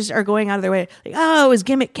people that just are going out of their way, like, oh, it was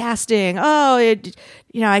gimmick casting. Oh,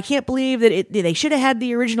 I can't believe that they should have had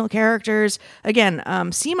the original characters. Again,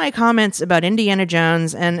 see my comments about Indiana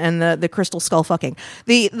Jones and the crystal skull fucking.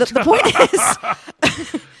 The point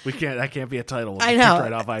is, that can't be a title. I know.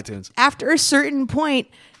 Right off iTunes. After a certain point,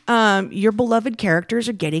 your beloved characters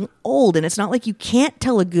are getting old, and it's not like you can't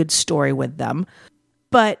tell a good story with them,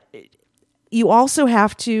 but you also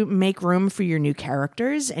have to make room for your new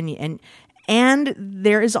characters, and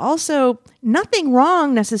there is also nothing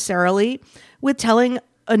wrong necessarily with telling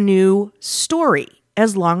a new story,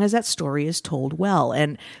 as long as that story is told well.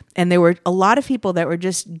 And there were a lot of people that were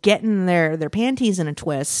just getting their panties in a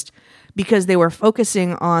twist because they were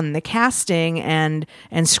focusing on the casting and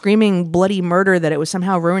screaming bloody murder that it was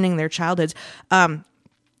somehow ruining their childhoods.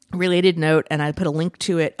 Related note, and I put a link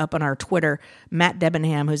to it up on our Twitter, Matt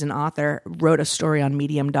Debenham, who's an author, wrote a story on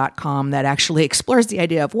Medium.com that actually explores the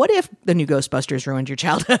idea of what if the new Ghostbusters ruined your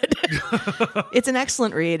childhood? It's an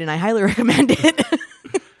excellent read, and I highly recommend it.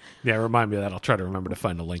 Yeah, remind me of that. I'll try to remember to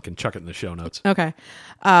find a link and chuck it in the show notes. Okay.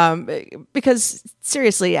 Because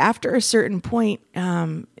seriously, after a certain point,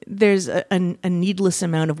 there's a needless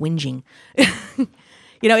amount of whinging.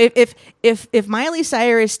 You know, if Miley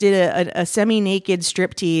Cyrus did a semi-naked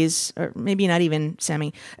striptease, or maybe not even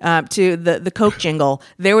semi, to the Coke jingle,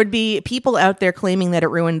 there would be people out there claiming that it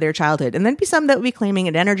ruined their childhood, and then be some that would be claiming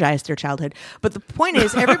it energized their childhood. But the point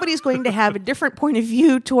is, everybody's going to have a different point of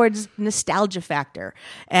view towards nostalgia factor,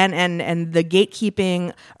 and the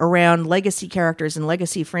gatekeeping around legacy characters and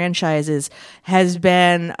legacy franchises has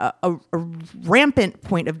been a rampant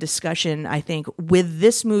point of discussion, I think, with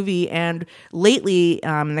this movie and lately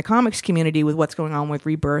in the comics community with what's going on with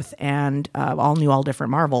Rebirth and All New, All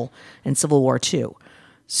Different Marvel and Civil War 2.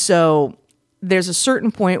 So there's a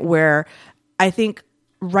certain point where I think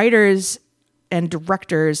writers and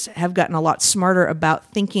directors have gotten a lot smarter about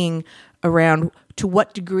thinking around to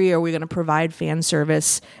what degree are we going to provide fan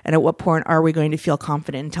service, and at what point are we going to feel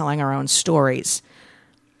confident in telling our own stories.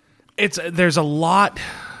 There's a lot,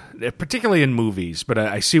 particularly in movies, but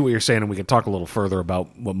I see what you're saying, and we can talk a little further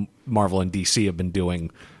about what Marvel and DC have been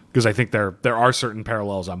doing, because I think there are certain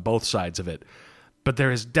parallels on both sides of it. But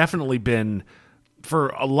there has definitely been, for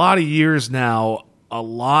a lot of years now, a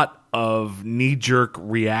lot of knee-jerk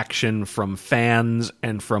reaction from fans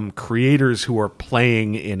and from creators who are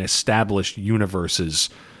playing in established universes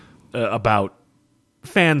about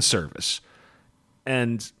fan service.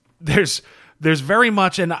 And there's very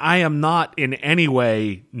much, and I am not in any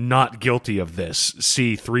way not guilty of this.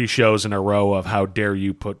 See 3 shows in a row of how dare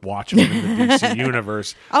you put Watchmen in the DC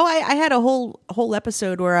universe. Oh, I had a whole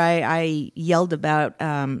episode where I yelled about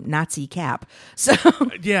Nazi Cap. So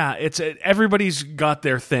yeah, everybody's got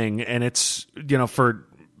their thing, and it's, you know, for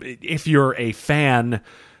if you're a fan,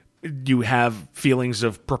 you have feelings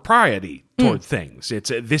of propriety toward things.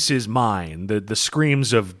 It's this is mine. The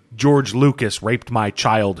screams of George Lucas raped my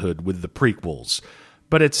childhood with the prequels.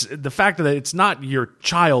 But it's the fact that it's not your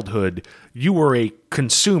childhood. You were a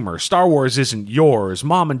consumer. Star Wars isn't yours.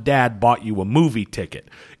 Mom and dad bought you a movie ticket.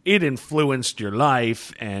 It influenced your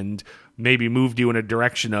life and maybe moved you in a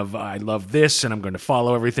direction of, I love this, and I'm going to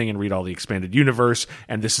follow everything and read all the expanded universe,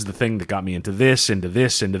 and this is the thing that got me into this, into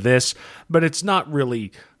this, into this. But it's not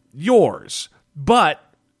really yours. But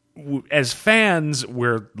as fans,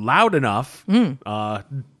 we're loud enough.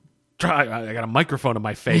 I got a microphone in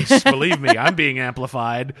my face. Believe me, I'm being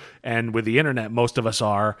amplified. And with the internet, most of us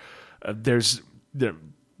are. This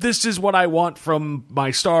is what I want from my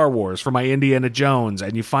Star Wars, from my Indiana Jones.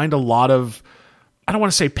 And you find a lot of, I don't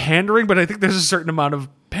want to say pandering, but I think there's a certain amount of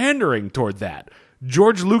pandering toward that.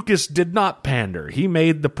 George Lucas did not pander. He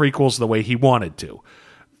made the prequels the way he wanted to.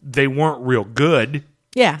 They weren't real good.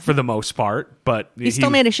 yeah, For the most part, but he still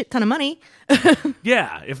made a shit ton of money.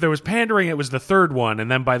 Yeah, if there was pandering, it was the third one,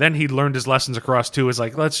 and then by then he'd learned his lessons across too. Is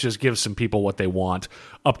like, let's just give some people what they want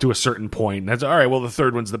up to a certain point. And that's all right. Well, the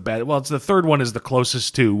third one's the best. Well, it's the third one is the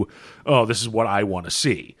closest to, oh, this is what I want to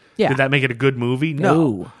see. Yeah. Did that make it a good movie?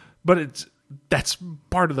 No. But that's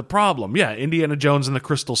part of the problem. Yeah, Indiana Jones and the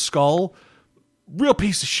Crystal Skull, real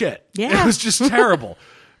piece of shit. Yeah. It was just terrible.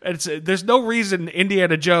 There's no reason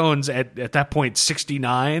Indiana Jones at that point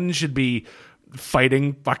 69 should be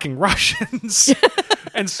fighting fucking Russians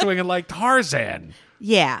and swinging like Tarzan.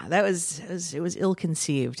 Yeah, it was ill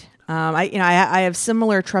conceived. I have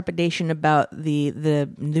similar trepidation about the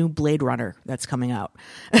new Blade Runner that's coming out.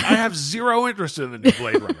 I have zero interest in the new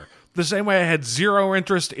Blade Runner. The same way I had zero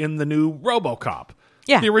interest in the new RoboCop.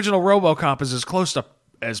 Yeah. The original RoboCop is as close to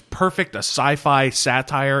as perfect a sci-fi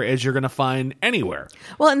satire as you're going to find anywhere.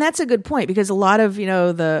 Well, and that's a good point, because a lot of,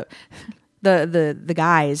 the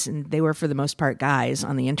guys, and they were for the most part guys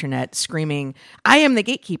on the internet, screaming, "I am the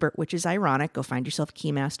gatekeeper," which is ironic. Go find yourself a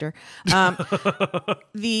keymaster.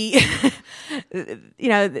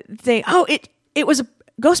 Saying, "Oh, it was a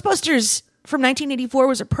Ghostbusters from 1984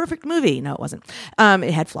 was a perfect movie." No, it wasn't.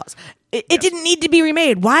 It had flaws. It didn't need to be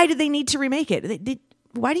remade. Why did they need to remake it?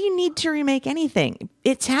 Why do you need to remake anything?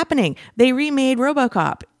 It's happening. They remade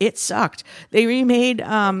RoboCop. It sucked. They remade...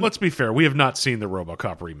 Let's be fair. We have not seen the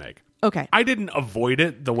RoboCop remake. Okay. I didn't avoid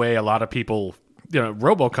it the way a lot of people...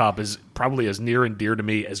 RoboCop is probably as near and dear to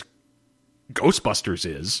me as Ghostbusters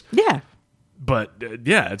is. Yeah. But,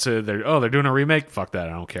 yeah, they're doing a remake? Fuck that.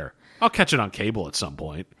 I don't care. I'll catch it on cable at some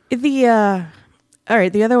point. All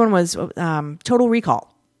right, the other one was Total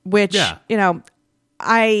Recall, which,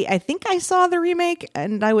 I think I saw the remake,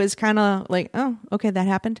 and I was kind of like, oh, okay, that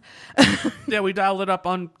happened. Yeah, we dialed it up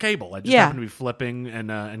on cable. I just happened to be flipping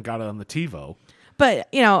and got it on the TiVo.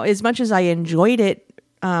 But, as much as I enjoyed it,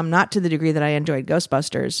 not to the degree that I enjoyed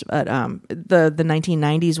Ghostbusters, but the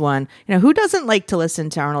 1990s one, who doesn't like to listen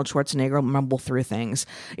to Arnold Schwarzenegger mumble through things?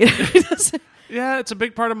 Yeah, it's a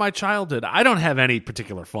big part of my childhood. I don't have any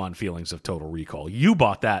particular fond feelings of Total Recall. You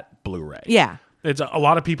bought that Blu-ray. Yeah. It's a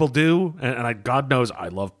lot of people do, and God knows I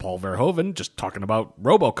love Paul Verhoeven. Just talking about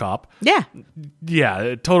RoboCop. Yeah.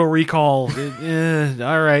 Yeah, Total Recall.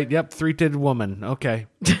 All right, yep, three-titted woman. Okay.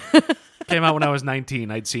 Came out when I was 19.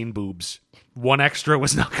 I'd seen boobs. One extra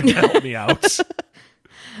was not going to help me out.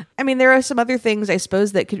 I mean, there are some other things, I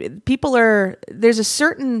suppose, that there's a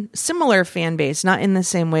certain similar fan base, not in the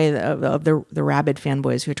same way of the rabid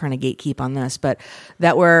fanboys who are trying to gatekeep on this, but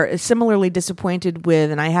that were similarly disappointed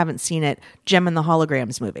with, and I haven't seen it, Gem and the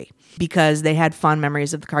Holograms movie, because they had fond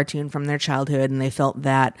memories of the cartoon from their childhood, and they felt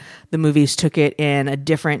that the movies took it in a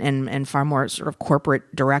different and far more sort of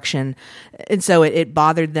corporate direction. And so it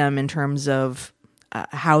bothered them in terms of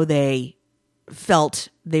how they felt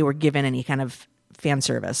they were given any kind of fan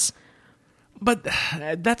service. But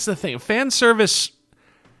that's the thing. Fan service,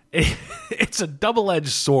 it's a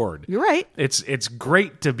double-edged sword. You're right. It's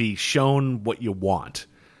great to be shown what you want.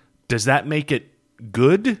 Does that make it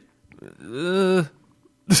good? Well,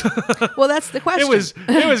 that's the question.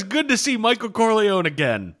 It was good to see Michael Corleone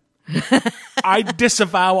again. I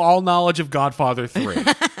disavow all knowledge of Godfather 3.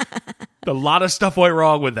 A lot of stuff went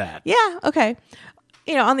wrong with that. Yeah, okay.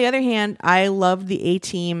 On the other hand, I loved the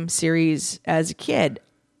A-Team series as a kid.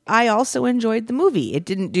 I also enjoyed the movie. It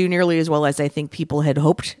didn't do nearly as well as I think people had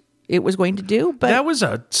hoped it was going to do. But that was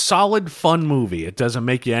a solid, fun movie. It doesn't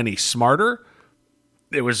make you any smarter.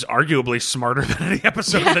 It was arguably smarter than any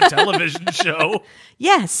episode of the television show.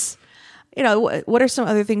 Yes. What are some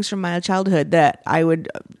other things from my childhood that I would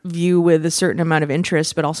view with a certain amount of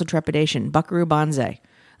interest, but also trepidation? Buckaroo Banzai.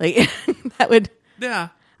 Like, that would... Yeah.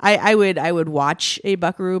 I would watch a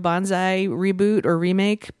Buckaroo Banzai reboot or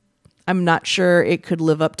remake. I'm not sure it could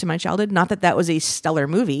live up to my childhood. Not that was a stellar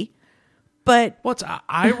movie, but...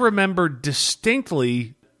 I remember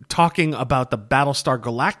distinctly talking about the Battlestar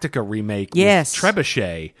Galactica remake yes. with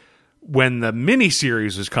Trebuchet when the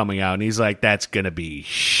miniseries was coming out, and he's like, that's going to be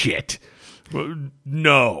shit.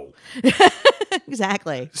 No.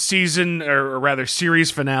 Exactly. Season, or rather series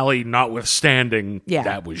finale notwithstanding, yeah.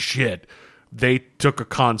 That was shit. They took a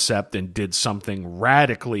concept and did something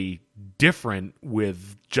radically different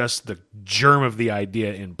with just the germ of the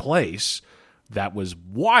idea in place that was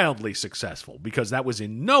wildly successful because that was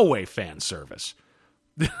in no way fan service.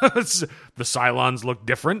 The Cylons look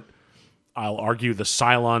different. I'll argue the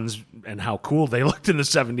Cylons and how cool they looked in the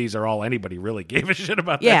 70s are all anybody really gave a shit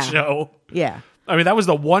about that show. Yeah. I mean, that was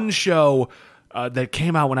the one show that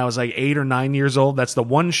came out when I was like 8 or 9 years old. That's the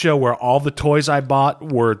one show where all the toys I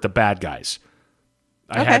bought were the bad guys.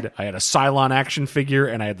 I had a Cylon action figure,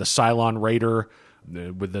 and I had the Cylon Raider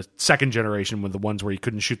with the second generation, with the ones where you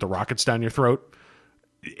couldn't shoot the rockets down your throat.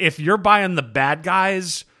 If you're buying the bad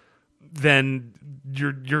guys, then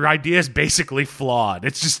your idea is basically flawed.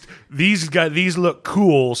 It's just these look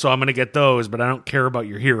cool, so I'm going to get those, but I don't care about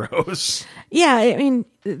your heroes. Yeah, I mean,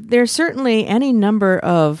 there's certainly any number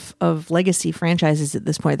of legacy franchises at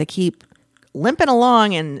this point that keep limping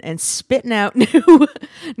along and spitting out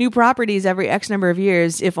new properties every X number of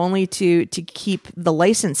years, if only to keep the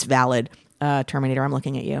license valid. Terminator, I'm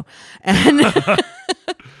looking at you. And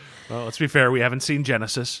well, let's be fair, we haven't seen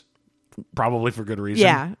Genesis, probably for good reason.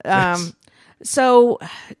 Yeah. So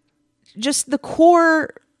just the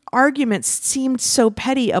core arguments seemed so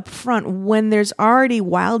petty up front when there's already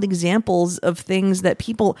wild examples of things that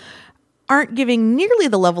people aren't giving nearly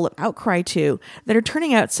the level of outcry to, that are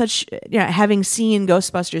turning out such, having seen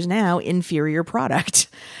Ghostbusters now, inferior product.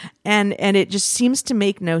 And it just seems to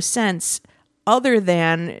make no sense other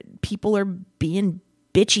than people are being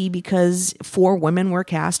bitchy because 4 women were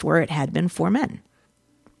cast where it had been 4 men.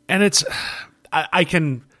 And it's, I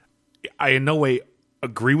in no way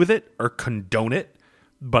agree with it or condone it,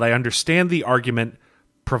 but I understand the argument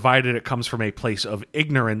provided it comes from a place of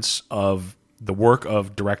ignorance of the work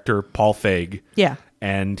of director Paul Feig. Yeah.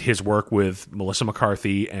 And his work with Melissa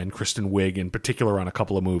McCarthy and Kristen Wiig in particular on a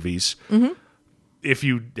couple of movies. Mm-hmm. If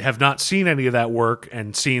you have not seen any of that work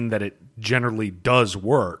and seen that it generally does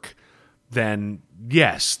work, then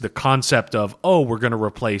yes, the concept of, we're going to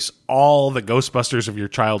replace all the Ghostbusters of your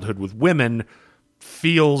childhood with women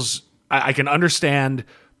feels... I can understand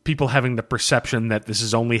people having the perception that this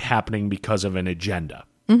is only happening because of an agenda.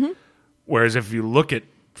 Mm-hmm. Whereas if you look at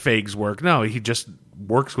Feig's work, no, he just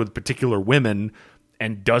works with particular women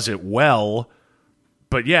and does it well.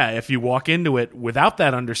 But yeah, if you walk into it without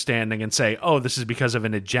that understanding and say, this is because of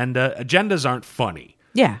an agenda, agendas aren't funny.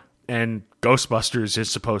 Yeah. And Ghostbusters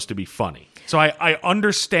is supposed to be funny. So I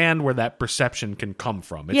understand where that perception can come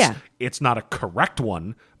from. It's not a correct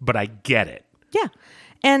one, but I get it. Yeah.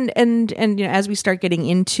 And as we start getting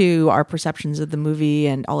into our perceptions of the movie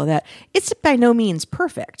and all of that, it's by no means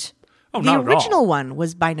perfect. Oh, The not at all. original one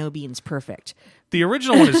was by no means perfect. The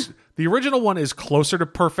original one is closer to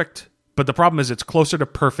perfect, but the problem is it's closer to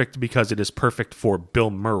perfect because it is perfect for Bill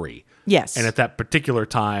Murray. Yes. And at that particular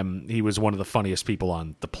time, he was one of the funniest people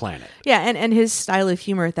on the planet. Yeah, and his style of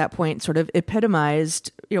humor at that point sort of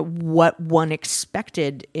epitomized, what one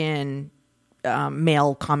expected in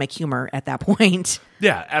male comic humor at that point.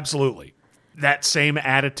 Yeah, absolutely. That same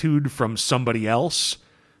attitude from somebody else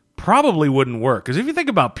probably wouldn't work. Because if you think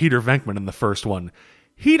about Peter Venkman in the first one,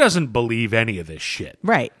 he doesn't believe any of this shit.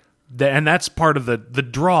 Right. And that's part of the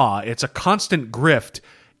draw. It's a constant grift.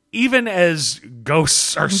 Even as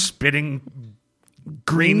ghosts are spitting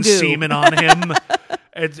green Goo. semen on him,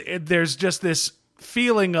 there's just this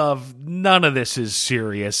feeling of none of this is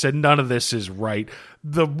serious and none of this is right.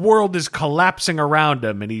 The world is collapsing around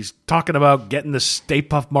him, and he's talking about getting the Stay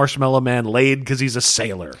Puft Marshmallow Man laid because he's a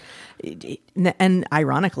sailor. And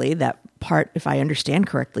ironically, that part, if I understand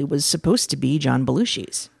correctly, was supposed to be John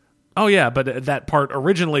Belushi's. Oh, yeah, but that part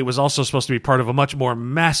originally was also supposed to be part of a much more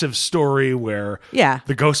massive story where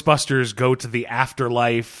the Ghostbusters go to the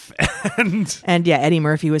afterlife. And yeah, Eddie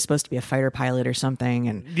Murphy was supposed to be a fighter pilot or something.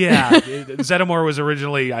 And yeah, Zeddemore was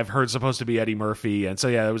originally, I've heard, supposed to be Eddie Murphy. And so,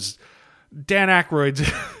 yeah, it was Dan Aykroyd's...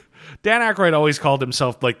 Dan Aykroyd always called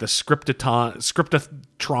himself like the Scriptatron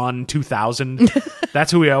 2000.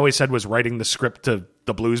 That's who he always said was writing the script to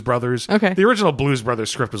the Blues Brothers. Okay. The original Blues Brothers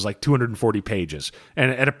script was like 240 pages. And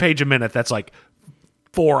at a page a minute, that's like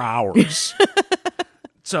 4 hours.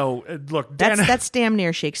 So, look, that's damn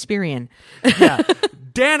near Shakespearean. yeah,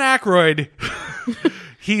 Dan Aykroyd,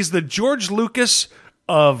 he's the George Lucas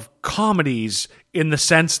of comedies in the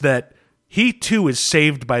sense that he too is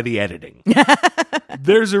saved by the editing.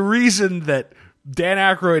 There's a reason that Dan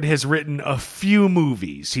Aykroyd has written a few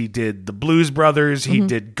movies. He did The Blues Brothers, he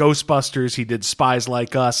did Ghostbusters, he did Spies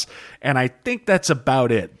Like Us, and I think that's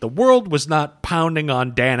about it. The world was not pounding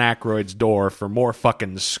on Dan Aykroyd's door for more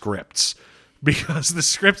fucking scripts, because the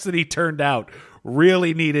scripts that he turned out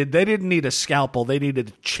really they didn't need a scalpel, they needed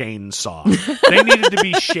a chainsaw. They needed to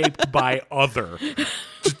be shaped by other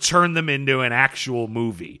to turn them into an actual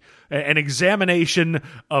movie. An examination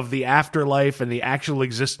of the afterlife and the actual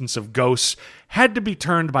existence of ghosts had to be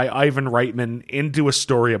turned by Ivan Reitman into a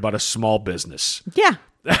story about a small business. Yeah.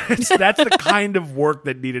 That's the kind of work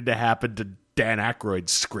that needed to happen to Dan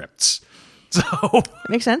Aykroyd's scripts. So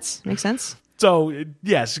Makes sense. Makes sense. So,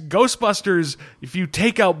 yes, Ghostbusters, if you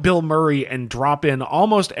take out Bill Murray and drop in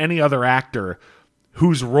almost any other actor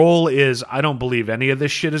whose role is, I don't believe any of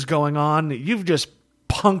this shit is going on, you've just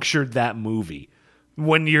punctured that movie.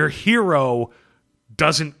 When your hero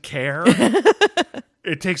doesn't care,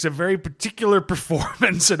 it takes a very particular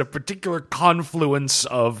performance and a particular confluence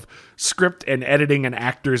of script and editing and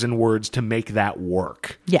actors and words to make that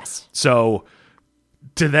work. Yes. So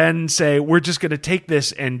to then say, we're just going to take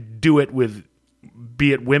this and do it with,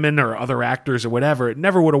 be it women or other actors or whatever, it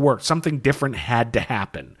never would have worked. Something different had to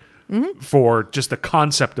happen for just the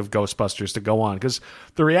concept of Ghostbusters to go on. Because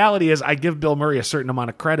the reality is, I give Bill Murray a certain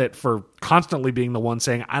amount of credit for constantly being the one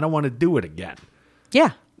saying, I don't want to do it again.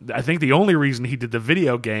 Yeah. I think the only reason he did the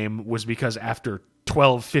video game was because after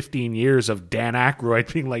 12, 15 years of Dan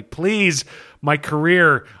Aykroyd being like, please, my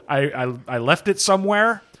career, I left it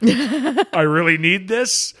somewhere. I really need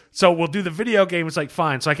this. So we'll do the video game. It's like,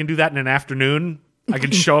 fine. So I can do that in an afternoon. I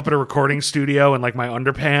can show up at a recording studio in like my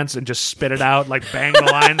underpants and just spit it out, like bang the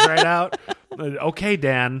lines right out. Okay,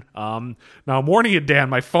 Dan. Now I'm warning you, Dan,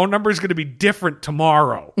 my phone number is going to be different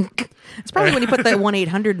tomorrow. It's probably when you put the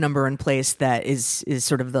 1-800 number in place that is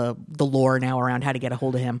sort of the lore now around how to get a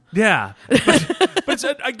hold of him. Yeah.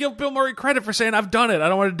 But I give Bill Murray credit for saying, I've done it. I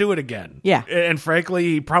don't want to do it again. Yeah. And frankly,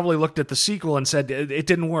 he probably looked at the sequel and said, it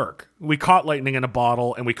didn't work. We caught lightning in a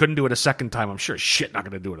bottle and we couldn't do it a second time. I'm sure shit not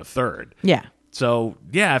going to do it a third. Yeah. So,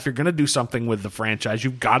 yeah, if you're going to do something with the franchise,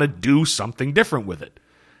 you've got to do something different with it.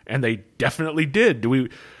 And they definitely did. We're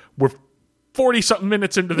 40-something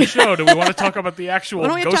minutes into the show. Do we want to talk about the actual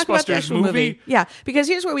Ghostbusters movie? Yeah, because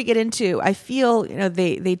here's where we get into, I feel,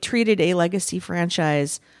 they treated a legacy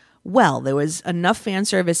franchise well. There was enough fan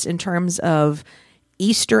service in terms of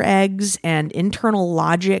Easter eggs and internal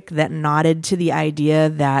logic that nodded to the idea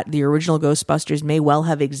that the original Ghostbusters may well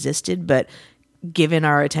have existed, but given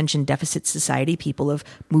our attention deficit society, people have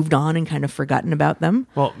moved on and kind of forgotten about them.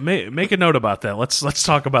 Well, make a note about that. Let's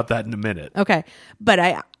talk about that in a minute. Okay.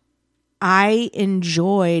 But I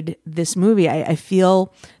enjoyed this movie. I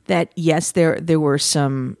feel that, yes, there were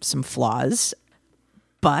some flaws,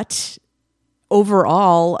 but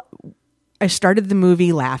overall, I started the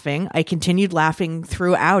movie laughing. I continued laughing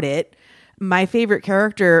throughout it. My favorite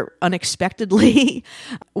character, unexpectedly,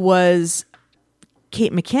 was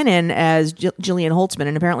Kate McKinnon as Gillian Holtzman,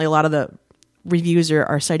 and apparently a lot of the reviews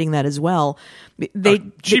are citing that as well.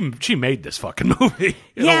 She made this fucking movie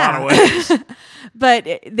in a lot of ways. But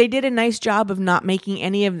they did a nice job of not making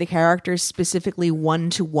any of the characters specifically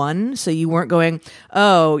one-to-one, so you weren't going,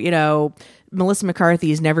 oh, Melissa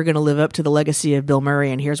McCarthy is never going to live up to the legacy of Bill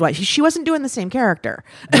Murray, and here's why. She wasn't doing the same character.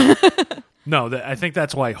 No, I think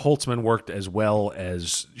that's why Holtzman worked as well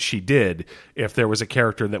as she did. If there was a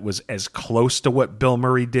character that was as close to what Bill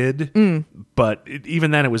Murray did, but even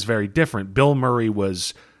then it was very different. Bill Murray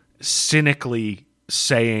was cynically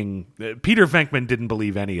saying Peter Venkman didn't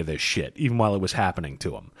believe any of this shit, even while it was happening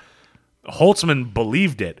to him. Holtzman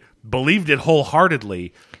believed it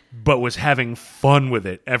wholeheartedly, but was having fun with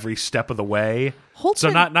it every step of the way.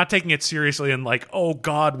 So not taking it seriously and like, oh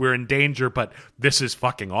God, we're in danger, but this is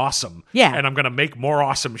fucking awesome. Yeah. And I'm going to make more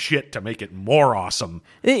awesome shit to make it more awesome.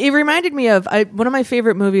 It reminded me of one of my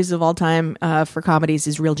favorite movies of all time for comedies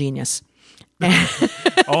is Real Genius.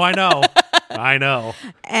 Oh, I know. I know.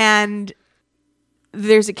 And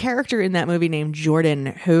there's a character in that movie named Jordan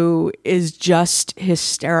who is just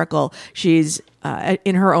hysterical. She's,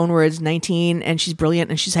 in her own words, 19, and she's brilliant,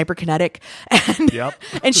 and she's hyperkinetic. And,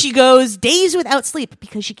 and she goes days without sleep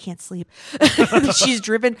because she can't sleep. She's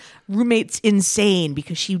driven roommates insane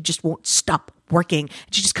because she just won't stop working.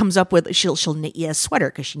 She just comes up with, she'll knit you a sweater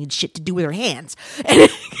because she needs shit to do with her hands.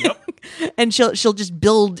 And she'll just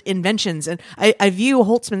build inventions. And I view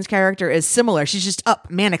Holtzman's character as similar. She's just up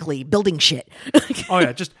manically building shit. Oh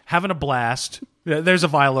yeah, just having a blast. There's a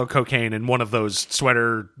vial of cocaine in one of those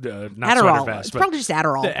sweater, not Adderall. Sweater vests. It's probably just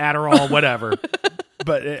Adderall. The Adderall, whatever.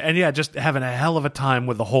 And yeah, just having a hell of a time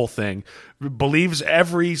with the whole thing. Believes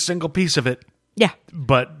every single piece of it. Yeah.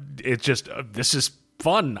 But it just, this is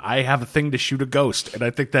fun. I have a thing to shoot a ghost, and I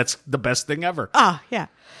think that's the best thing ever. Yeah.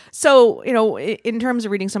 So, in terms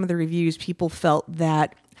of reading some of the reviews, people felt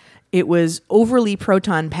that it was overly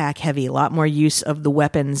proton pack heavy, a lot more use of the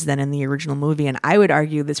weapons than in the original movie. And I would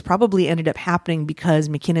argue this probably ended up happening because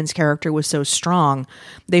McKinnon's character was so strong.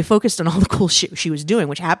 They focused on all the cool shit she was doing,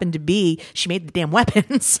 which happened to be she made the damn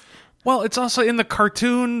weapons. Well, it's also in the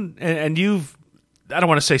cartoon, and you've, I don't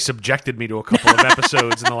want to say subjected me to a couple of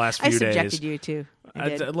episodes in the last few days. I subjected you too.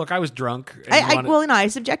 Look, I was drunk. I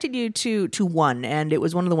subjected you to one, and it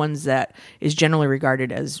was one of the ones that is generally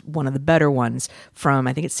regarded as one of the better ones from,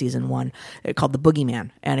 I think it's season 1, called The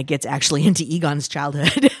Boogeyman, and it gets actually into Egon's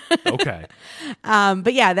childhood. Okay.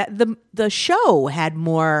 But yeah, the show had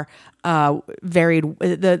more varied,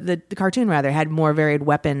 the cartoon rather had more varied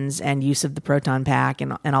weapons and use of the proton pack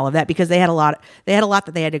and all of that, because they had a lot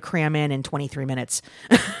that they had to cram in 23 minutes.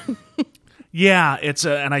 Yeah, it's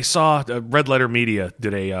and I saw Red Letter Media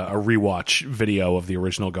did a rewatch video of the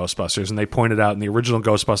original Ghostbusters, and they pointed out in the original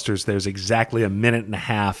Ghostbusters there's exactly 1.5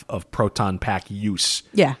 minutes of proton pack use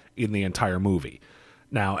in the entire movie.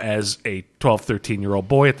 Now, as a 12, 13-year-old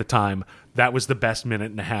boy at the time, that was the best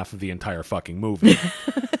 1.5 minutes of the entire fucking movie.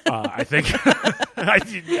 I think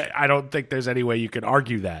I don't think there's any way you could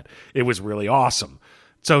argue that. It was really awesome.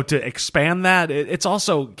 So to expand that, it's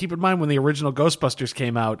also, keep in mind when the original Ghostbusters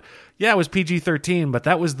came out, it was PG-13, but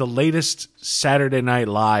that was the latest Saturday Night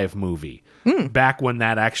Live movie. Back when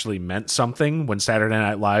that actually meant something, when Saturday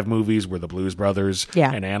Night Live movies were the Blues Brothers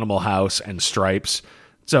and Animal House and Stripes.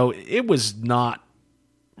 So it was not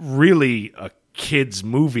really a kids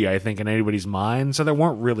movie, I think, in anybody's mind. So there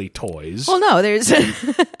weren't really toys. Well, no,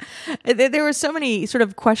 there were so many sort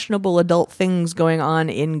of questionable adult things going on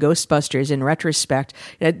in Ghostbusters in retrospect.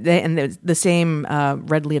 And the same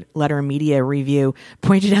Red Letter Media review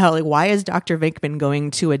pointed out, like, why is Dr. Venkman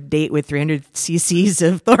going to a date with 300 cc's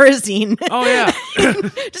of Thorazine? Oh, yeah.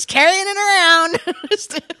 Just carrying it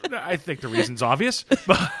around. I think the reason's obvious.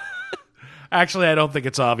 But actually, I don't think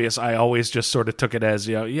it's obvious. I always just sort of took it as,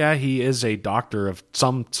 he is a doctor of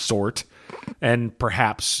some sort, and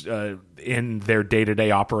perhaps in their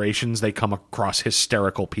day-to-day operations, they come across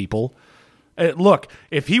hysterical people. Look,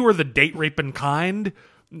 if he were the date-raping kind,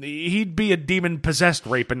 he'd be a demon-possessed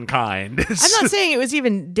raping kind. I'm not saying it was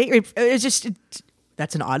even date rape. It's just...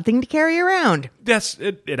 That's an odd thing to carry around. Yes,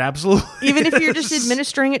 it absolutely Even if you're is. just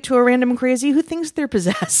administering it to a random crazy who thinks they're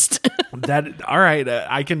possessed. All right,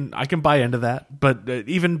 I can buy into that. But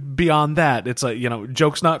even beyond that, it's like,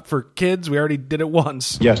 joke's not for kids. We already did it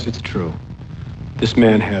once. Yes, it's true. This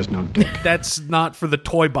man has no dick. That's not for the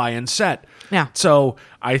toy buy-in set. Yeah. So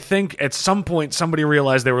I think at some point somebody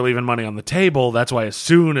realized they were leaving money on the table. That's why as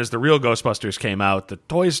soon as the real Ghostbusters came out, the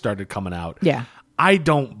toys started coming out. Yeah. I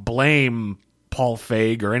don't blame Paul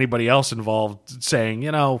Feig or anybody else involved saying,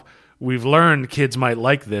 we've learned kids might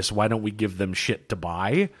like this. Why don't we give them shit to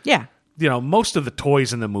buy? Yeah. Most of the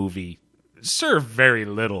toys in the movie, serve very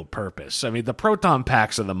little purpose. I mean, the proton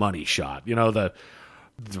packs are the money shot. You know, the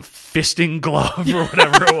fisting glove or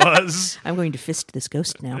whatever it was. I'm going to fist this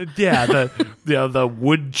ghost now. Yeah, the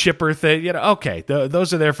wood chipper thing. You know, okay,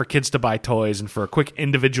 those are there for kids to buy toys and for a quick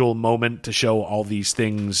individual moment to show all these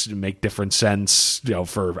things make different sense. You know,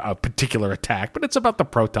 for a particular attack, but it's about the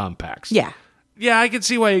proton packs. Yeah. Yeah, I can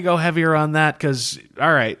see why you go heavier on that because,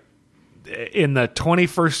 all right, in the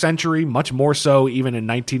 21st century, much more so even in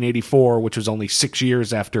 1984, which was only 6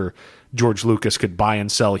 years after George Lucas could buy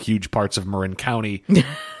and sell huge parts of Marin County,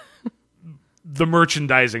 the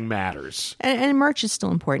merchandising matters. And merch is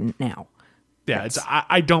still important now. Yeah,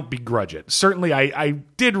 I don't begrudge it. Certainly, I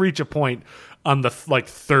did reach a point on the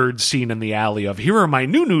third scene in the alley of, here are my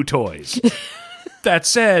new toys. That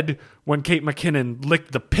said, when Kate McKinnon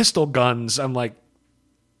licked the pistol guns, I'm like,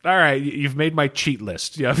 all right, you've made my cheat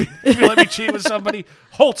list. Yeah, if you let me cheat with somebody,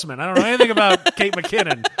 Holtzman. I don't know anything about Kate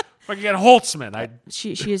McKinnon. If I can get Holtzman,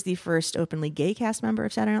 She is the first openly gay cast member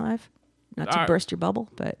of Saturday Night Live. Not to burst your bubble,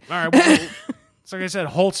 but all right. Well, it's like I said,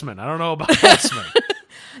 Holtzman. I don't know about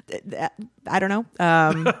Holtzman. I don't know.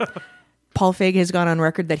 Paul Feig has gone on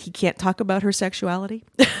record that he can't talk about her sexuality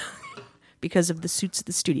because of the suits at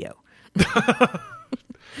the studio.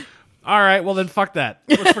 All right, well then fuck that.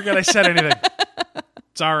 Let's forget I said anything.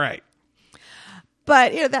 It's all right.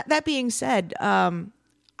 But you know, that being said,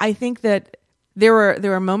 I think that there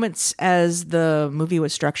were moments as the movie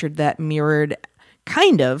was structured that mirrored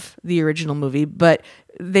kind of the original movie, but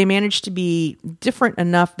they managed to be different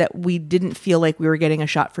enough that we didn't feel like we were getting a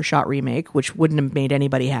shot-for-shot remake, which wouldn't have made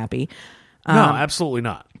anybody happy. No, absolutely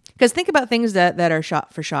not. Because think about things that are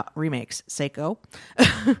shot-for-shot remakes. Seiko,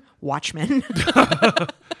 Watchmen.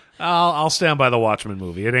 I'll stand by the Watchmen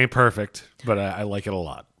movie. It ain't perfect, but I like it a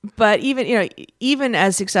lot. But even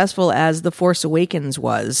as successful as The Force Awakens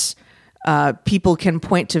was, people can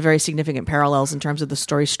point to very significant parallels in terms of the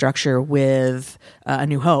story structure with A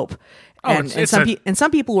New Hope. And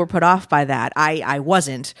some people were put off by that. I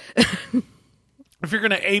wasn't. If you're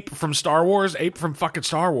going to ape from Star Wars, ape from fucking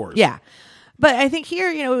Star Wars. Yeah. But I think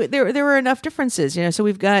here, there were enough differences. So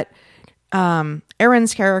we've got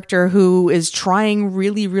Aaron's character who is trying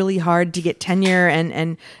really, really hard to get tenure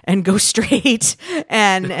and go straight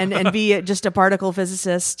and be just a particle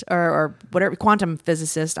physicist or whatever, quantum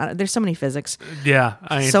physicist. There's so many physics. Yeah.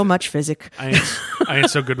 So much physics. I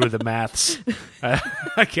ain't so good with the maths.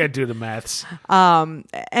 I can't do the maths.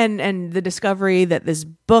 And the discovery that this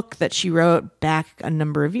book that she wrote back a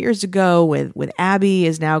number of years ago with Abby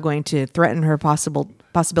is now going to threaten her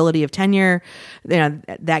possibility of tenure.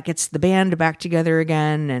 That gets the band back together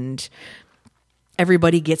again, and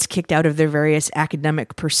everybody gets kicked out of their various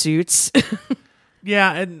academic pursuits.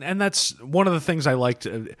 Yeah, and that's one of the things I liked.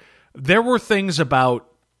 There were things about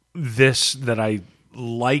this that I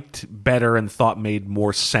liked better and thought made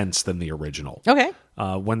more sense than the original. Okay.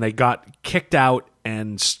 When they got kicked out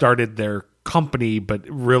and started their company, but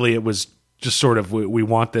really it was just sort of, we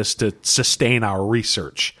want this to sustain our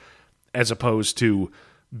research, as opposed to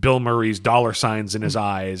Bill Murray's dollar signs in his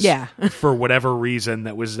eyes. Yeah. For whatever reason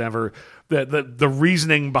that was never the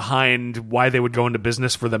reasoning behind why they would go into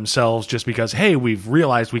business for themselves just because, hey, we've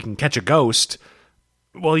realized we can catch a ghost.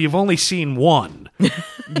 Well, you've only seen one.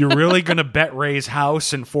 You're really going to bet Ray's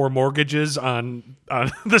house and 4 mortgages on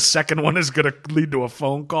the second one is going to lead to a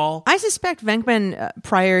phone call? I suspect Venkman,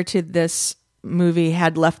 prior to this movie,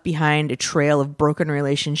 had left behind a trail of broken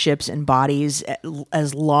relationships and bodies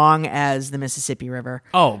as long as the Mississippi River.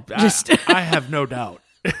 Oh, I have no doubt.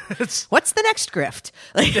 What's the next grift?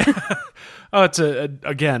 It's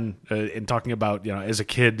again, in talking about, as a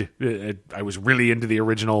kid, I was really into the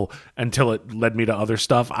original until it led me to other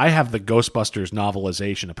stuff. I have the Ghostbusters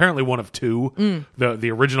novelization, apparently one of 2.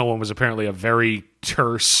 The original one was apparently a very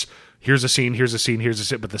terse, here's a scene, here's a scene, here's a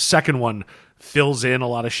scene. But the second one fills in a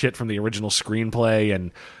lot of shit from the original screenplay.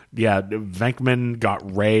 And yeah, Venkman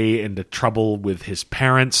got Ray into trouble with his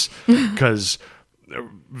parents because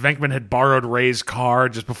Venkman had borrowed Ray's car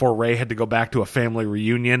just before Ray had to go back to a family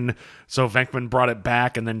reunion. So Venkman brought it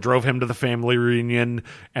back and then drove him to the family reunion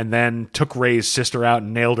and then took Ray's sister out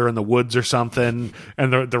and nailed her in the woods or something.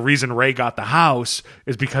 And the reason Ray got the house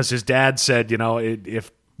is because his dad said,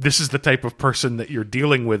 if this is the type of person that you're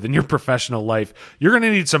dealing with in your professional life, you're going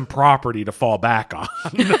to need some property to fall back on.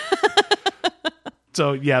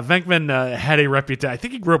 So yeah, Venkman had a reputation. I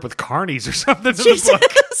think he grew up with carnies or something in the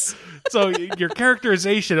book. So your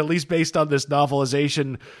characterization, at least based on this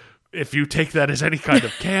novelization, if you take that as any kind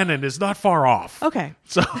of canon, is not far off. Okay.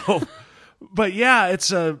 So, but yeah, it's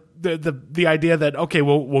the idea that, okay,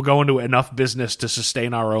 we'll go into enough business to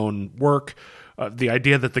sustain our own work. the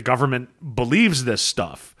idea that the government believes this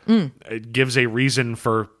stuff. It gives a reason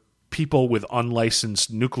for people with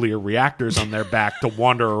unlicensed nuclear reactors on their back to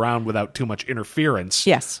wander around without too much interference.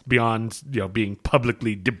 Yes. Beyond, being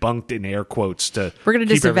publicly debunked in air quotes to We're going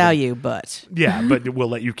to keep disavow everything- you, but Yeah, but we'll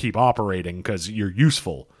let you keep operating because you're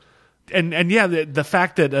useful. And yeah, the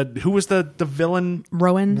fact that who was the villain?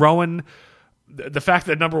 Rowan. The fact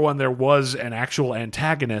that, number one, there was an actual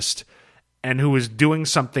antagonist and who was doing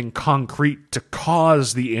something concrete to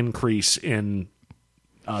cause the increase in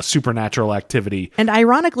supernatural activity. And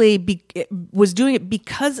ironically, was doing it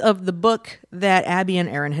because of the book that Abby and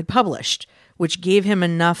Aaron had published, which gave him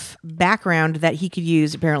enough background that he could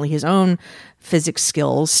use apparently his own physics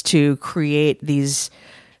skills to create these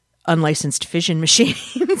unlicensed fission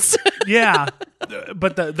machines. Yeah,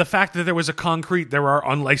 but the fact that there are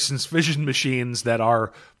unlicensed fission machines that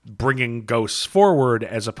are bringing ghosts forward,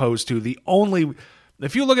 as opposed to the only.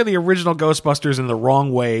 If you look at the original Ghostbusters in the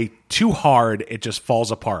wrong way, too hard, it just falls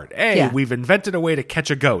apart. Hey, Yeah. we've invented a way to catch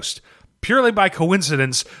a ghost. Purely by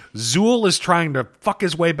coincidence, Zool is trying to fuck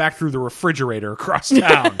his way back through the refrigerator across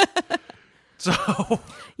town. So,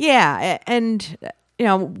 Yeah, and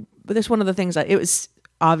but that's one of the things that it was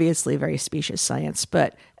obviously very specious science,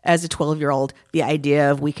 but as a 12-year-old, the idea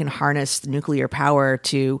of we can harness the nuclear power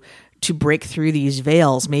to break through these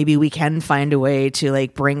veils, maybe we can find a way to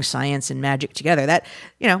like bring science and magic together. That,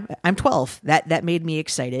 I'm 12. That made me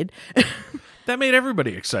excited. that made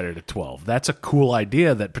everybody excited at 12. That's a cool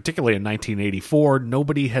idea that, particularly in 1984,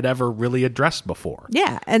 nobody had ever really addressed before.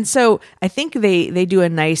 Yeah, and so I think they do a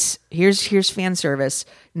nice here's fan service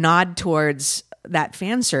nod towards that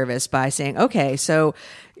fan service by saying, okay, so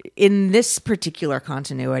in this particular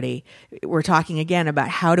continuity, we're talking again about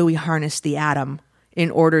how do we harness the atom in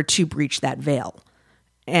order to breach that veil,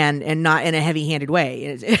 and not in a heavy-handed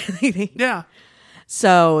way. Yeah.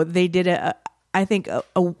 So they did I think a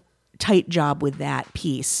tight job with that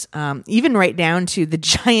piece, even right down to the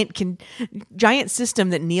giant system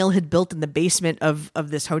that Neil had built in the basement of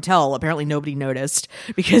this hotel. Apparently nobody noticed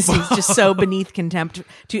because he's just so beneath contempt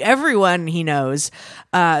to everyone he knows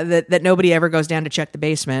that nobody ever goes down to check the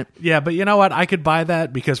basement. Yeah, but you know what? I could buy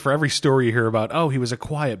that because for every story you hear about, he was a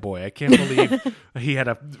quiet boy. I can't believe he had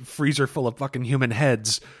a freezer full of fucking human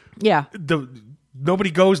heads. Yeah.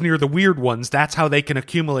 Nobody goes near the weird ones. That's how they can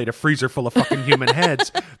accumulate a freezer full of fucking human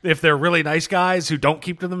heads. If they're really nice guys who don't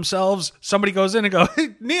keep to themselves, somebody goes in and goes, "Hey,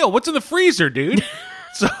 Neil, what's in the freezer, dude?"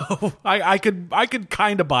 So I could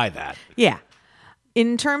kind of buy that. Yeah.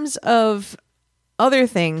 In terms of other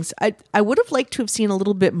things, I would have liked to have seen a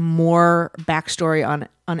little bit more backstory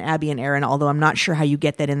on Abby and Aaron, although I'm not sure how you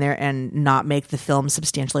get that in there and not make the film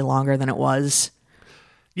substantially longer than it was.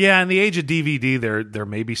 Yeah, in the age of DVD, there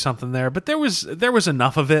may be something there, but there was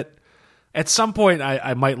enough of it. At some point,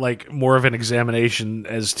 I might like more of an examination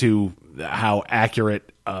as to how accurate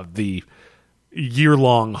the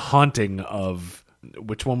year-long haunting of,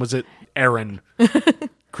 which one was it? Aaron,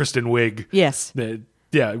 Kristen Wiig. Yes.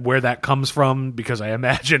 Where that comes from, because I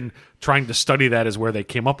imagine trying to study that is where they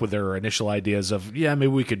came up with their initial ideas of, maybe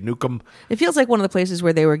we could nuke them. It feels like one of the places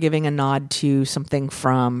where they were giving a nod to something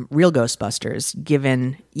from Real Ghostbusters,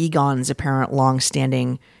 given Egon's apparent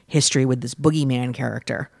long-standing history with this boogeyman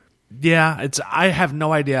character. Yeah, I have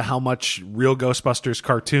no idea how much Real Ghostbusters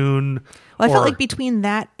cartoon. Well, I felt like between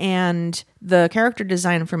that and the character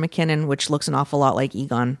design for McKinnon, which looks an awful lot like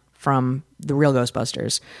Egon from the Real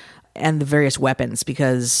Ghostbusters, and the various weapons,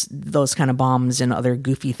 because those kind of bombs and other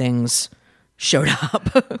goofy things showed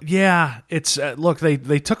up. Yeah, it's look, they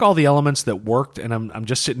took all the elements that worked, and I'm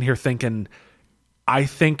just sitting here thinking, I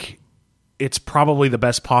think it's probably the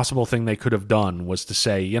best possible thing they could have done was to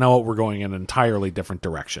say, you know what, we're going in an entirely different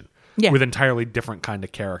direction. Yeah. With entirely different kind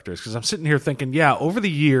of characters. Because I'm sitting here thinking, over the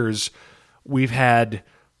years, we've had,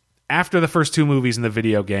 after the first two movies in the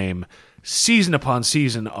video game, season upon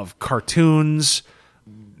season of cartoons.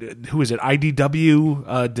 Who is it?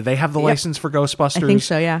 IDW? Do they have the license for Ghostbusters? I think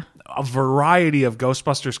so, yeah. A variety of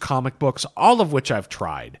Ghostbusters comic books, all of which I've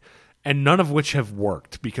tried, and none of which have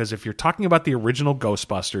worked. Because if you're talking about the original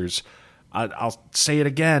Ghostbusters, I'll say it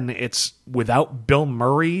again, it's without Bill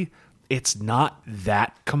Murray, it's not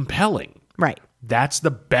that compelling. Right. That's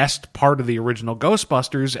the best part of the original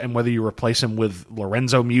Ghostbusters, and whether you replace him with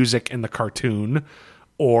Lorenzo Music in the cartoon,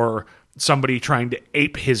 or somebody trying to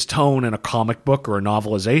ape his tone in a comic book or a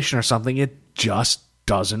novelization or something, it just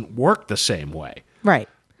doesn't work the same way. Right.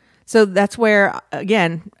 So that's where,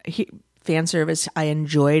 again, fan service, I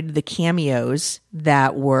enjoyed the cameos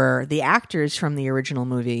that were the actors from the original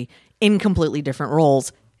movie in completely different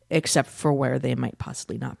roles, except for where they might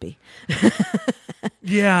possibly not be.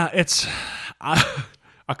 Yeah, it's...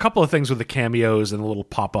 I a couple of things with the cameos and the little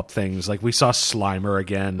pop-up things. Like we saw Slimer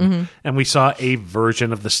again, and we saw a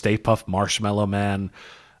version of the Stay Puft Marshmallow Man.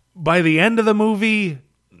 By the end of the movie,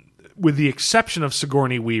 with the exception of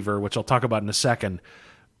Sigourney Weaver, which I'll talk about in a second,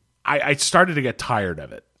 I started to get tired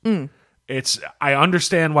of it. I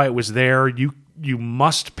understand why it was there. You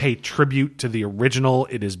must pay tribute to the original.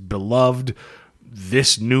 It is beloved.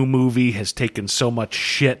 This new movie has taken so much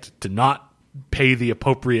shit to not pay the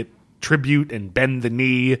appropriate tribute and bend the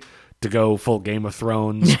knee to go full Game of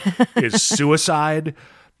Thrones is suicide.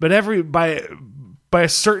 But by a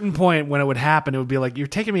certain point when it would happen, it would be like, you're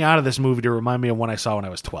taking me out of this movie to remind me of one I saw when I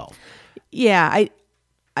was 12. Yeah,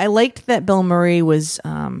 I liked that Bill Murray was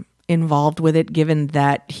involved with it, given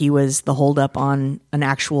that he was the holdup on an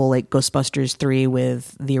actual like Ghostbusters 3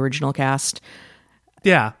 with the original cast.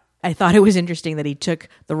 Yeah. I thought it was interesting that he took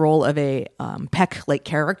the role of a Peck-like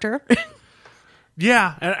character.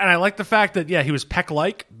 Yeah, and I like the fact that, he was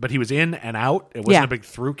Peck-like, but he was in and out. It wasn't a big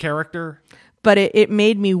through character. But it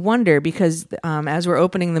made me wonder, because as we're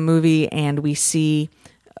opening the movie and we see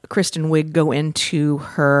Kristen Wiig go into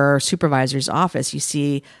her supervisor's office, you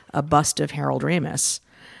see a bust of Harold Ramis.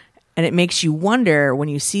 And it makes you wonder, when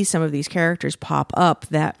you see some of these characters pop up,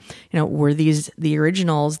 that, were these the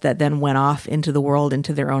originals that then went off into the world,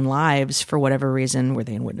 into their own lives for whatever reason? Were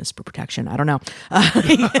they in witness protection? I don't know.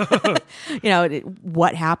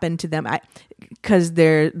 What happened to them? Because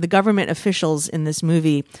the government officials in this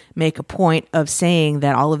movie make a point of saying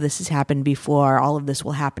that all of this has happened before, all of this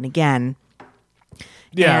will happen again.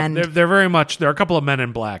 Yeah, And- they're very much. There are a couple of men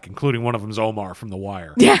in black, including one of them's Omar from The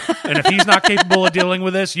Wire. Yeah, and if he's not capable of dealing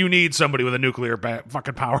with this, you need somebody with a nuclear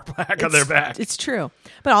fucking power pack on their back. It's true,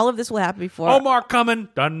 but all of this will happen before. Omar coming,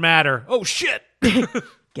 doesn't matter. Oh shit!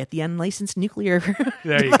 Get the unlicensed nuclear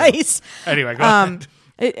There you device. go. Anyway, go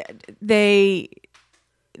ahead.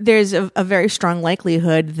 There's a very strong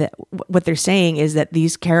likelihood that what they're saying is that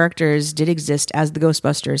these characters did exist as the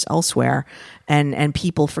Ghostbusters elsewhere, and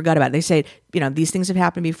people forgot about it. They say, these things have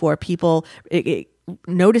happened before. People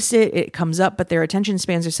notice it comes up, but their attention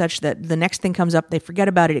spans are such that the next thing comes up, they forget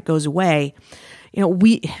about it, it goes away.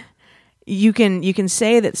 You can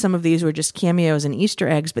say that some of these were just cameos and Easter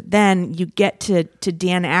eggs, but then you get to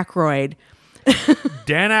Dan Aykroyd.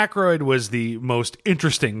 Dan Aykroyd was the most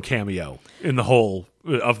interesting cameo in the whole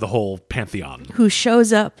pantheon. Who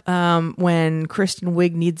shows up when Kristen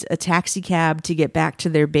Wiig needs a taxi cab to get back to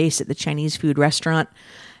their base at the Chinese food restaurant.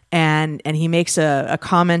 And he makes a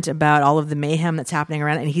comment about all of the mayhem that's happening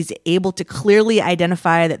around it. And he's able to clearly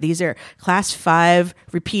identify that these are class 5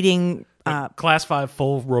 repeating... Class 5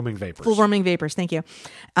 full roaming vapors. Full roaming vapors, thank you.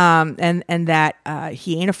 And that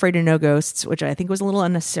he ain't afraid of no ghosts, which I think was a little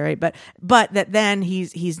unnecessary. But that then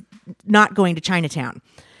he's not going to Chinatown.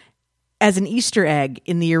 As an Easter egg,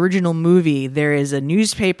 in the original movie, there is a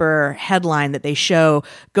newspaper headline that they show,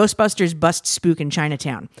 Ghostbusters bust spook in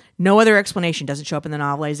Chinatown. No other explanation. Doesn't show up in the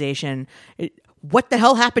novelization. What the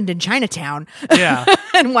hell happened in Chinatown? Yeah.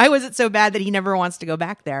 And why was it so bad that he never wants to go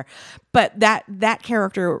back there? But that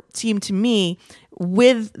character seemed to me,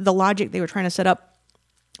 with the logic they were trying to set up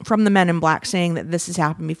from the Men in Black, saying that this has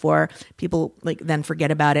happened before, people then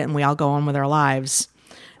forget about it and we all go on with our lives,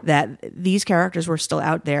 that these characters were still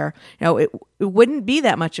out there. It wouldn't be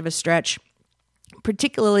that much of a stretch,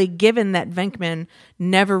 particularly given that Venkman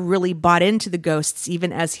never really bought into the ghosts,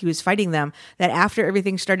 even as he was fighting them, that after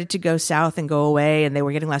everything started to go south and go away and they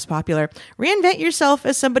were getting less popular, reinvent yourself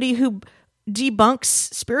as somebody who debunks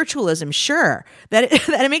spiritualism. Sure, that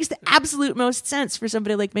it makes the absolute most sense for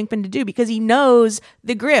somebody like Venkman to do, because he knows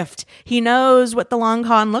the grift. He knows what the long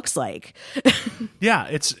con looks like.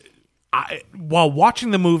 Yeah, while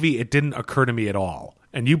watching the movie, it didn't occur to me at all.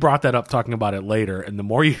 And you brought that up talking about it later. And the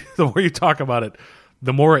more you talk about it,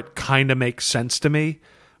 the more it kind of makes sense to me.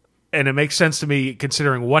 And it makes sense to me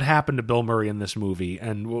considering what happened to Bill Murray in this movie.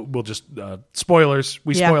 And we'll just, spoilers.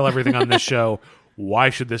 We spoil everything on this show. Why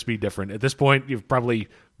should this be different? At this point, you've probably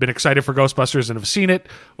been excited for Ghostbusters and have seen it.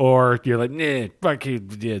 Or you're like, nah, fuck you.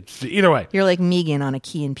 Either way. You're like Megan on a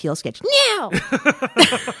Key and Peele sketch. No!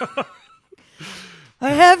 I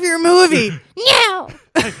have your movie. No!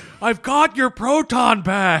 I've got your proton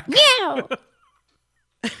pack. No!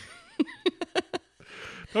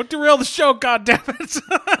 Don't derail the show, goddammit.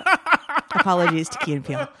 Apologies to Key and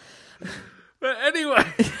Peele. But anyway,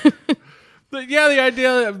 the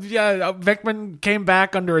idea Venkman came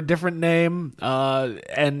back under a different name,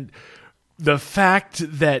 and the fact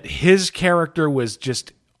that his character was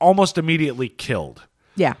just almost immediately killed.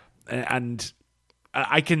 Yeah. And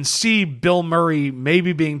I can see Bill Murray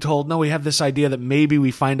maybe being told, no, we have this idea that maybe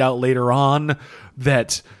we find out later on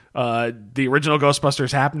that the original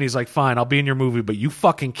Ghostbusters happened. He's like, fine, I'll be in your movie, but you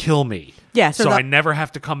fucking kill me. Yeah, So so I never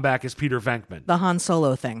have to come back as Peter Venkman. the Han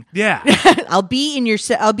Solo thing. Yeah. I'll be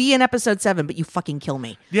in episode 7, but you fucking kill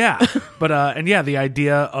me. Yeah. But, and yeah, the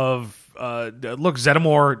idea of, look,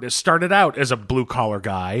 Zeddemore started out as a blue-collar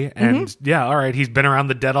guy, and yeah, all right, he's been around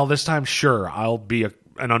the dead all this time. Sure, I'll be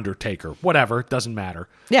an Undertaker. Whatever, doesn't matter.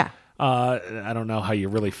 Yeah. I don't know how you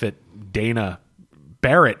really fit Dana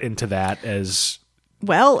Barrett into that as...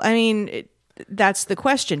 Well, I mean, that's the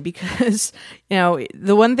question, because,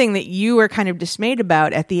 the one thing that you were kind of dismayed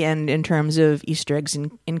about at the end in terms of Easter eggs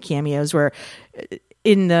and cameos, where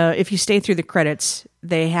if you stay through the credits,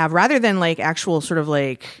 they have, rather than like actual sort of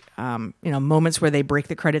like, moments where they break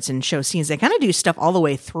the credits and show scenes, they kind of do stuff all the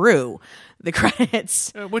way through the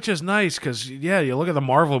credits. Which is nice because, yeah, you look at the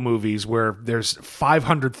Marvel movies where there's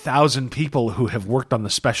 500,000 people who have worked on the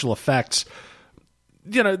special effects.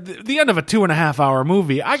 The end of a 2.5 hour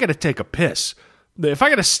movie, I got to take a piss. If I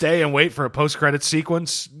got to stay and wait for a post-credit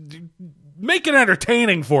sequence, make it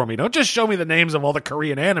entertaining for me. Don't just show me the names of all the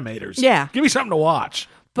Korean animators. Yeah. Give me something to watch.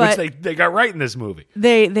 But which they got right in this movie.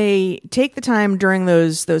 They take the time during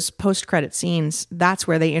those post-credit scenes. That's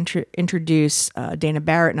where they introduce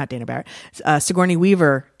Sigourney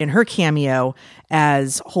Weaver in her cameo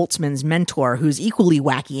as Holtzman's mentor, who's equally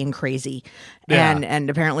wacky and crazy, and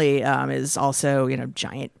apparently is also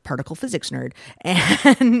giant particle physics nerd,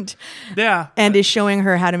 and is showing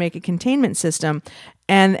her how to make a containment system.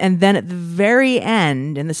 And then at the very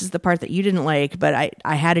end, and this is the part that you didn't like, but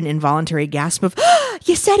I had an involuntary gasp of,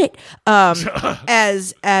 you said it!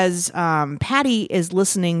 As Patty is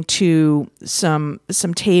listening to some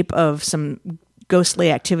tape of some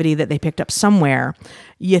ghostly activity that they picked up somewhere,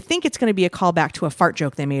 you think it's going to be a callback to a fart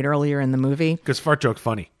joke they made earlier in the movie. Because fart joke's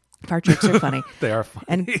funny. Fart jokes are funny. They are funny.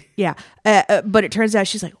 And yeah, but it turns out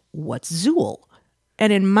she's like, what's Zool?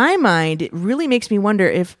 And in my mind, it really makes me wonder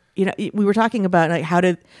if, we were talking about like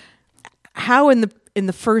how in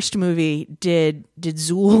the first movie did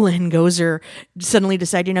Zool and Gozer suddenly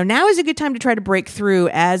decide, now is a good time to try to break through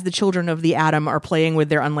as the children of the atom are playing with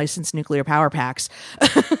their unlicensed nuclear power packs.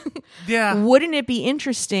 Yeah. Wouldn't it be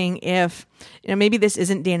interesting if, maybe this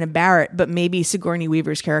isn't Dana Barrett, but maybe Sigourney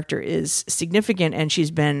Weaver's character is significant and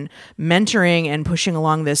she's been mentoring and pushing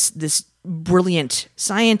along this brilliant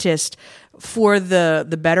scientist for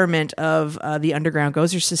the betterment of the Underground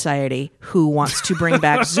Gozer Society, who wants to bring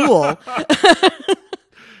back Zool.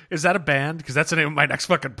 Is that a band? Because that's the name of my next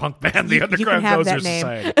fucking punk band, the Underground have Gozer that name.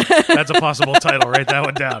 Society. That's a possible title. Write that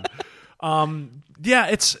one down. Yeah,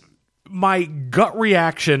 it's my gut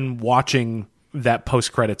reaction watching that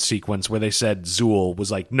post-credits sequence where they said Zool was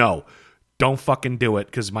like, no, don't fucking do it.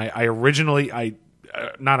 Because I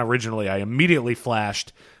immediately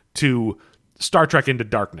flashed to Star Trek Into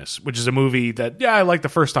Darkness, which is a movie that, I like the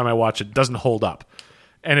first time I watched it, doesn't hold up.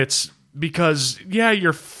 And it's because,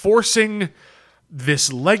 you're forcing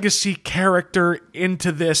this legacy character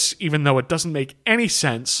into this, even though it doesn't make any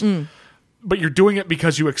sense. But you're doing it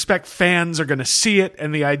because you expect fans are going to see it,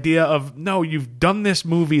 and the idea of, no, you've done this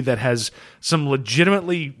movie that has some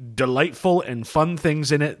legitimately delightful and fun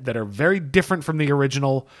things in it that are very different from the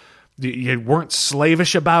original. You weren't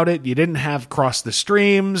slavish about it. You didn't have Cross the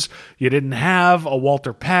Streams. You didn't have a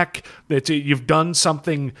Walter Peck. You've done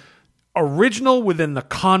something original within the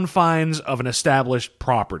confines of an established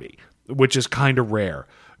property, which is kind of rare.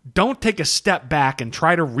 Don't take a step back and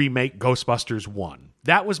try to remake Ghostbusters 1.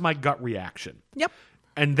 That was my gut reaction. Yep.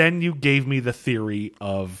 And then you gave me the theory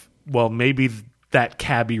of, well, maybe that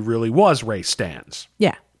cabbie really was Ray Stantz.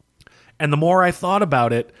 Yeah. And the more I thought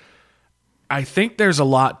about it, I think there's a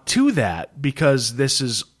lot to that, because this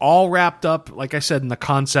is all wrapped up, like I said, in the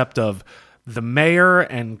concept of the mayor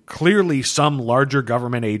and clearly some larger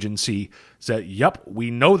government agency said, yep,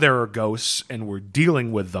 we know there are ghosts and we're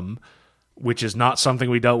dealing with them, which is not something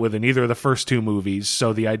we dealt with in either of the first two movies.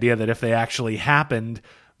 So the idea that if they actually happened,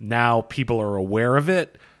 now people are aware of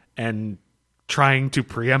it and trying to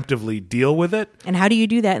preemptively deal with it. And how do you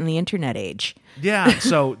do that in the internet age? Yeah,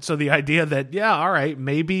 so the idea that, all right,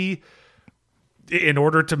 maybe in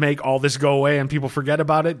order to make all this go away and people forget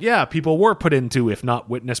about it, people were put into, if not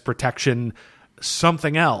witness protection,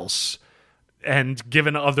 something else, and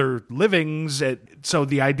given other livings. So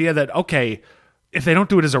the idea that, okay, if they don't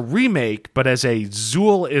do it as a remake, but as a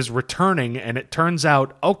Zool is returning, and it turns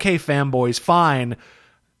out, okay, fanboys, fine,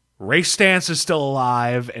 Ray Stantz is still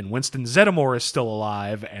alive, and Winston Zeddemore is still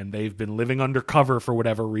alive, and they've been living undercover for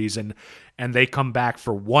whatever reason, and they come back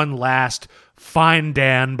for one last, fine,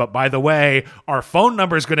 Dan, but by the way, our phone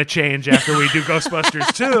number is going to change after we do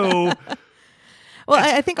Ghostbusters 2. Well,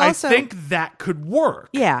 I think also... I think that could work.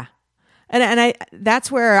 Yeah. And that's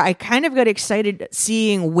where I kind of got excited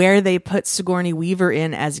seeing where they put Sigourney Weaver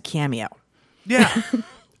in as a cameo. Yeah.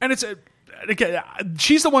 And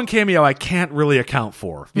she's the one cameo I can't really account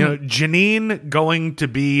for. You know, Janine going to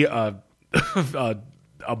be a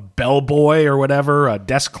bellboy or whatever, a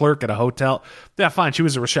desk clerk at a hotel. Yeah, fine. She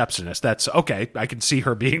was a receptionist. That's okay. I can see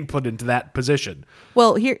her being put into that position.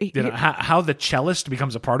 Well, here, How the cellist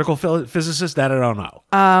becomes a particle physicist, that I don't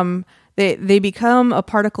know. They become a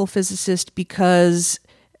particle physicist because,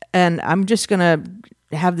 and I'm just going to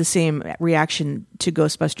have the same reaction to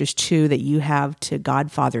Ghostbusters 2 that you have to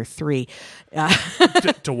Godfather 3.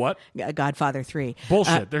 To what? Godfather 3.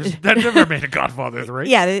 Bullshit. That never made a Godfather 3.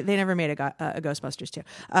 Yeah, they never made a Ghostbusters 2.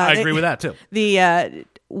 I agree with that, too.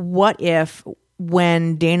 What if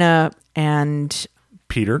when Dana and...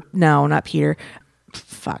 Peter? No, not Peter.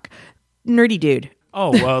 Fuck. Nerdy dude.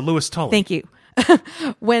 Oh, Louis Tully. Thank you.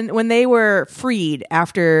 When they were freed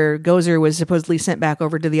after Gozer was supposedly sent back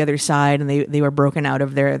over to the other side and they were broken out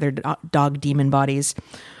of their dog demon bodies,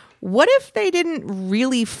 what if they didn't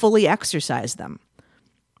really fully exorcise them?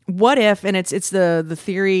 What if, and it's the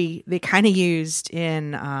theory they kind of used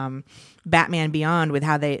in Batman Beyond with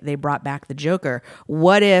how they brought back the Joker.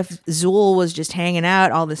 What if Zuul was just hanging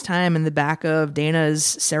out all this time in the back of Dana's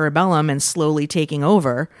cerebellum and slowly taking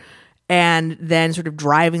over? And then sort of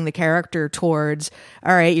driving the character towards,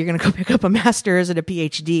 all right, you're going to go pick up a master's and a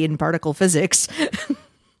PhD in particle physics.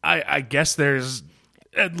 I guess there's...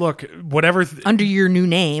 Look, whatever... under your new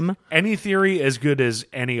name. Any theory as good as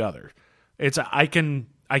any other. I can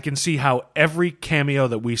see how every cameo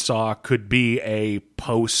that we saw could be a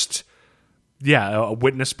a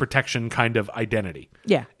witness protection kind of identity.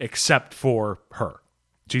 Yeah. Except for her.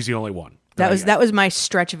 She's the only one. That was my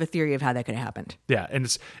stretch of a theory of how that could have happened. Yeah,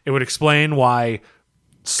 and it would explain why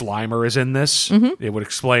Slimer is in this. Mm-hmm. It would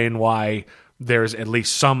explain why there's at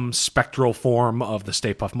least some spectral form of the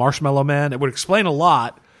Stay Puft Marshmallow Man. It would explain a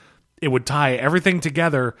lot. It would tie everything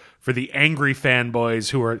together for the angry fanboys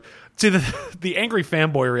who are... See, the angry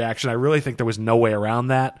fanboy reaction, I really think there was no way around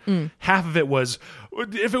that. Half of it was,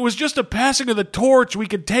 if it was just a passing of the torch, we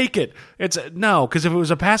could take it. No, because if it was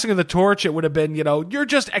a passing of the torch, it would have been, you're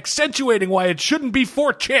just accentuating why it shouldn't be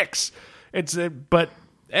 4 chicks. But,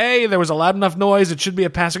 hey, there was a loud enough noise, it should be a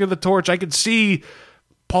passing of the torch. I could see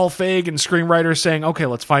Paul Feig and screenwriters saying, okay,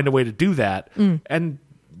 let's find a way to do that. And,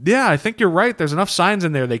 yeah, I think you're right. There's enough signs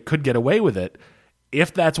in there they could get away with it.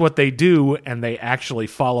 If that's what they do and they actually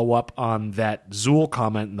follow up on that Zuul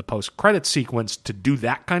comment in the post-credit sequence to do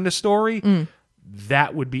that kind of story,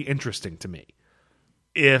 that would be interesting to me.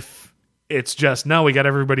 If it's just, no, we got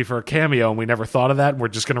everybody for a cameo and we never thought of that and we're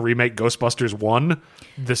just going to remake Ghostbusters 1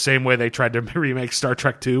 the same way they tried to remake Star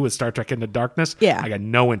Trek 2 with Star Trek Into Darkness, I got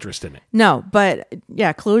no interest in it. No, but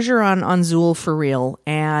yeah, closure on Zuul for real,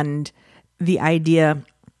 and the idea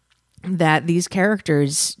that these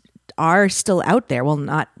characters are still out there. Well,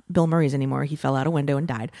 not Bill Murray's anymore. He fell out a window and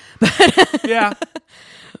died. Yeah.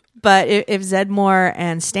 But if Zedmore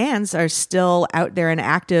and Stans are still out there and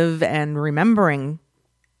active and remembering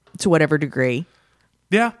to whatever degree,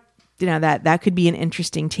 that could be an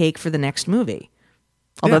interesting take for the next movie.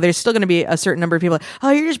 Although there's still going to be a certain number of people like, oh,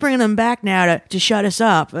 you're just bringing them back now to shut us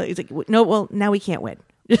up. It's like, no, well, now we can't win.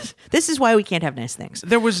 This is why we can't have nice things.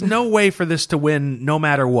 There was no way for this to win no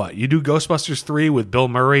matter what. You do Ghostbusters 3 with Bill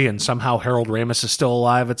Murray and somehow Harold Ramis is still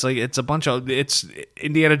alive. It's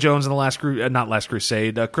Indiana Jones and not Last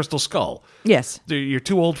Crusade, Crystal Skull. Yes. You're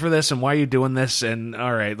too old for this and why are you doing this? And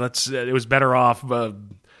all right, it was better off.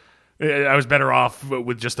 I was better off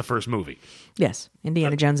with just the first movie. Yes.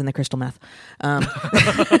 Indiana Jones and the Crystal Meth.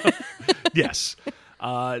 Yes.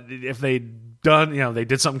 If they'd done, they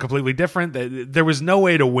did something completely different. There was no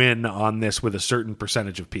way to win on this with a certain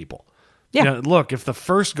percentage of people. Yeah. Look, if the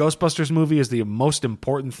first Ghostbusters movie is the most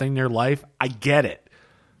important thing in your life, I get it.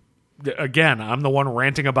 Again, I'm the one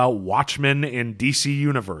ranting about Watchmen in DC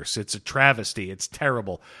Universe. It's a travesty. It's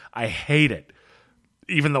terrible. I hate it.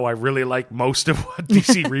 Even though I really like most of what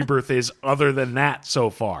DC Rebirth is other than that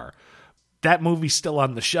so far. That movie's still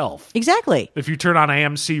on the shelf. Exactly. If you turn on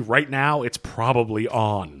AMC right now, it's probably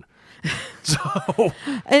on. So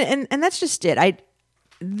and that's just it.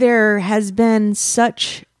 There has been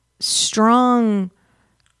such strong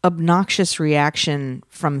obnoxious reaction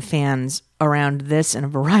from fans around this and a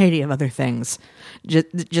variety of other things.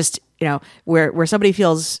 Just where somebody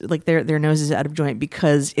feels like their nose is out of joint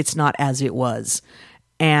because it's not as it was.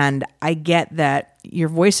 And I get that your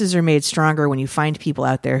voices are made stronger when you find people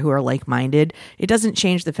out there who are like-minded. It doesn't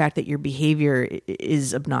change the fact that your behavior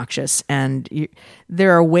is obnoxious. And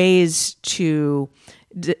there are ways to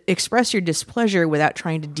express your displeasure without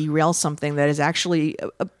trying to derail something that is actually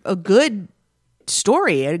a good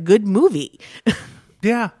story, a good movie.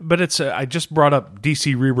 Yeah, but it's I just brought up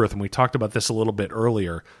DC Rebirth, and we talked about this a little bit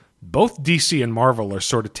earlier. Both DC and Marvel are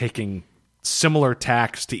sort of taking similar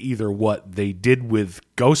tacks to either what they did with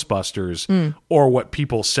Ghostbusters or what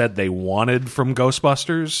people said they wanted from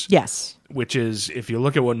Ghostbusters. Yes. Which is, if you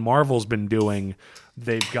look at what Marvel's been doing,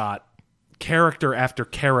 they've got character after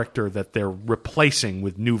character that they're replacing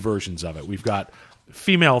with new versions of it. We've got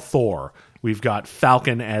female Thor. We've got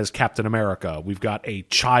Falcon as Captain America. We've got a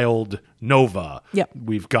child Nova. Yep.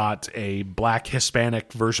 We've got a black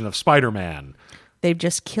Hispanic version of Spider-Man. They've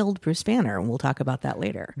just killed Bruce Banner, and we'll talk about that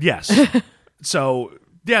later. Yes. So,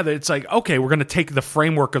 yeah, it's like, okay, we're going to take the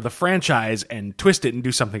framework of the franchise and twist it and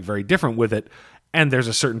do something very different with it. And there's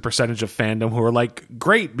a certain percentage of fandom who are like,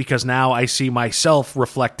 great, because now I see myself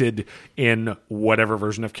reflected in whatever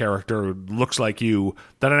version of character looks like you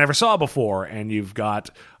that I never saw before. And you've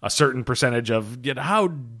got a certain percentage of, you know, how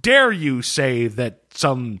dare you say that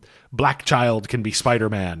some black child can be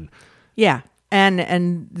Spider-Man? Yeah.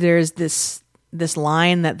 And there's this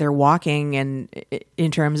line that they're walking, and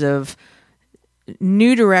in terms of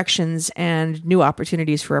new directions and new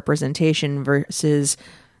opportunities for representation versus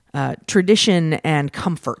tradition and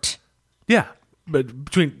comfort. Yeah, but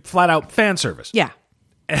between flat out fan service. Yeah.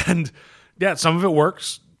 And yeah, some of it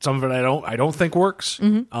works. Some of it I don't think works.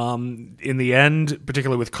 In the end,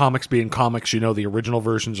 particularly with comics being comics, you know, the original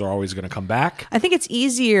versions are always going to come back. I think it's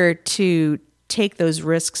easier to take those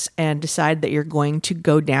risks and decide that you're going to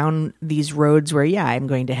go down these roads where, yeah, I'm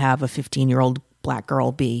going to have a 15-year-old black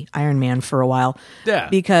girl be Iron Man for a while. Yeah.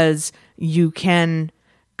 Because you can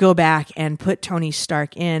go back and put Tony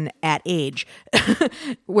Stark in at age,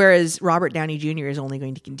 whereas Robert Downey Jr. is only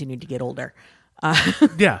going to continue to get older.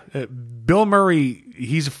 Bill Murray,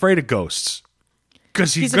 he's afraid of ghosts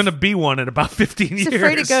because he's going to be one in about 15 years. He's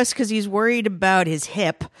afraid of ghosts because he's worried about his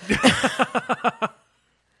hip.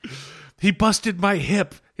 He busted my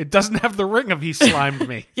hip. It doesn't have the ring of he slimed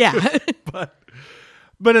me. Yeah.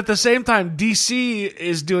 But at the same time, DC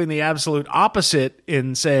is doing the absolute opposite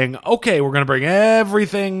in saying, okay, we're going to bring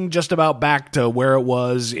everything just about back to where it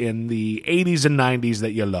was in the 80s and 90s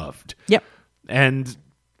that you loved. Yep. And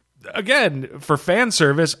again, for fan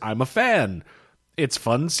service, I'm a fan. It's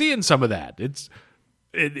fun seeing some of that. It's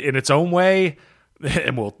in its own way,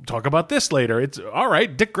 and we'll talk about this later. It's all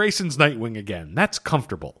right, Dick Grayson's Nightwing again. That's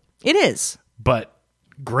comfortable. It is. But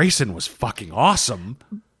Grayson was fucking awesome.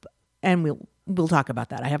 And we'll talk about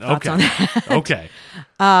that. I have thoughts on that. Okay.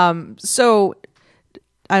 So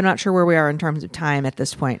I'm not sure where we are in terms of time at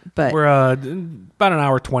this point, but We're about an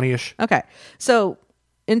hour 20-ish. okay. So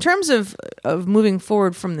in terms of moving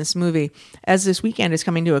forward from this movie, as this weekend is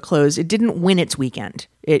coming to a close, it didn't win its weekend.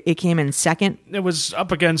 It came in second. It was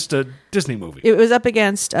up against a Disney movie. It was up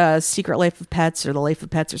against Secret Life of Pets or The Life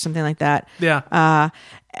of Pets or something like that. Yeah.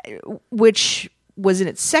 Which was in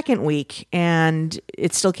its second week, and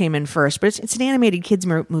it still came in first. But it's an animated kids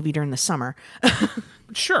movie during the summer.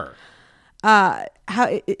 Sure.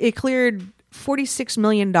 It cleared $46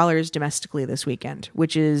 million domestically this weekend,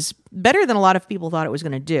 which is better than a lot of people thought it was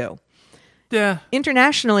going to do. Yeah.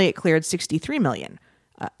 Internationally, it cleared $63 million.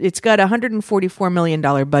 It's got a $144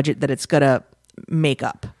 million budget that it's got to make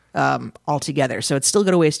up altogether. So it's still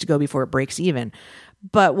got a ways to go before it breaks even.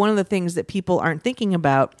 But one of the things that people aren't thinking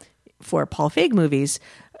about for Paul Feig movies,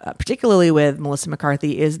 particularly with Melissa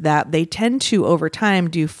McCarthy, is that they tend to, over time,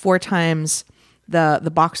 do 4 times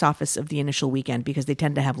the box office of the initial weekend because they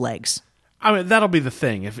tend to have legs. I mean, that'll be the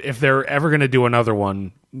thing. If they're ever going to do another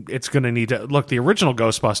one, it's going to need to... Look, the original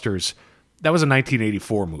Ghostbusters, that was a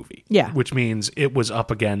 1984 movie. Yeah. Which means it was up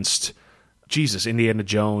against, Indiana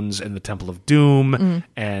Jones and the Temple of Doom,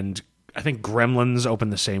 and I think Gremlins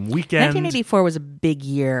opened the same weekend. 1984 was a big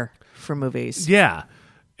year for movies. Yeah.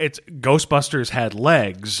 Ghostbusters had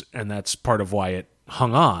legs, and that's part of why it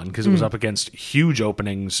hung on, because it was up against huge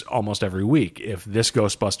openings almost every week. If this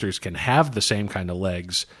Ghostbusters can have the same kind of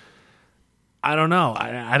legs, I don't know.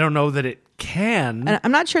 I don't know that it can. And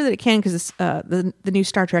I'm not sure that it can because the new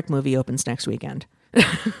Star Trek movie opens next weekend.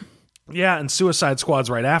 Yeah, and Suicide Squad's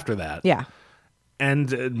right after that. Yeah.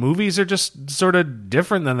 And movies are just sort of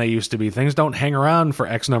different than they used to be. Things don't hang around for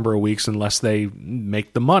X number of weeks unless they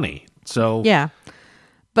make the money. So Yeah.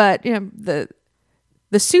 But the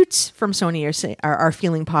suits from Sony are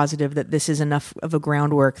feeling positive that this is enough of a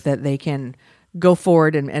groundwork that they can go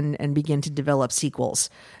forward and begin to develop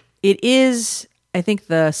sequels. It is, I think,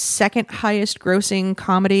 the second highest grossing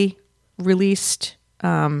comedy released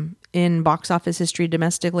in box office history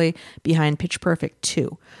domestically, behind Pitch Perfect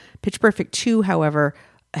 2. Pitch Perfect 2, however,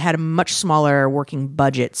 had a much smaller working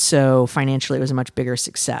budget, so financially it was a much bigger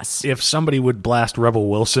success. If somebody would blast Rebel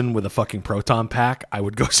Wilson with a fucking proton pack, I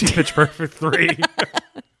would go see Pitch Perfect 3.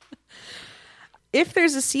 If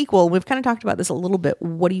there's a sequel, we've kind of talked about this a little bit.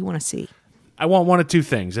 What do you want to see? I want one of two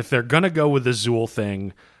things. If they're going to go with the Zool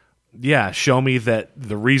thing, yeah, show me that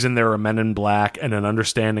the reason there are men in black and an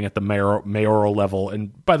understanding at the mayoral level.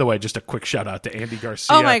 And by the way, just a quick shout out to Andy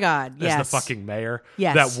Garcia. Oh my God, as yes. the fucking mayor.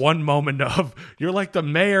 Yes. That one moment of, you're like the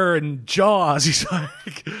mayor in Jaws. He's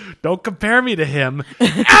like, don't compare me to him.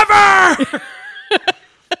 Ever!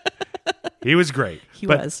 He was great. He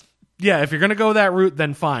was. Yeah, if you're going to go that route,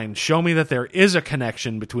 then fine. Show me that there is a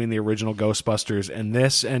connection between the original Ghostbusters and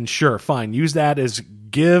this, and sure, fine. Use that as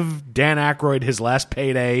give Dan Aykroyd his last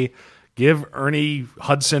payday, give Ernie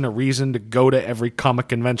Hudson a reason to go to every comic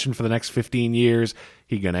convention for the next 15 years.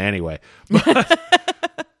 He gonna anyway. But,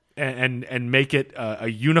 and make it a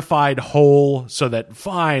unified whole so that,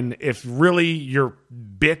 fine, if really your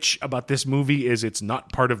bitch about this movie is it's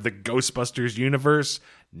not part of the Ghostbusters universe,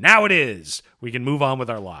 now it is. We can move on with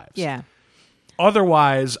our lives. Yeah.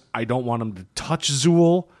 Otherwise, I don't want them to touch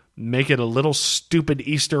Zool, make it a little stupid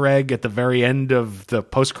Easter egg at the very end of the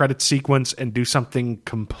post-credit sequence, and do something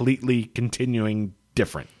completely continuing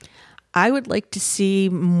different. I would like to see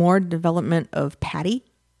more development of Patty,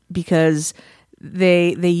 because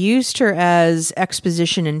they used her as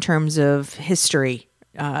exposition in terms of history,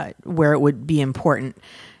 where it would be important.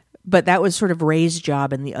 But that was sort of Ray's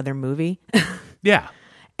job in the other movie. Yeah.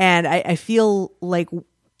 And I feel like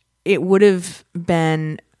it would have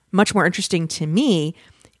been much more interesting to me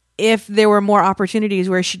if there were more opportunities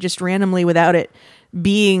where she just randomly, without it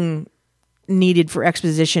being needed for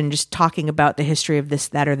exposition, just talking about the history of this,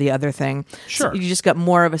 that, or the other thing. Sure. So you just got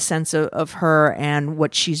more of a sense of her and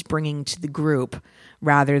what she's bringing to the group,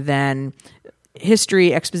 rather than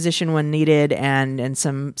history exposition when needed and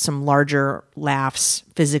some larger laughs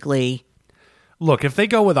physically. Look, if they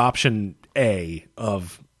go with option A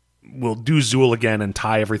of we'll do Zool again and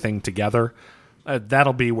tie everything together,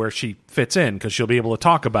 that'll be where she fits in, because she'll be able to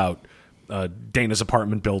talk about Dana's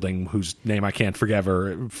apartment building, whose name I can't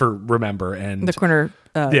remember, and The corner.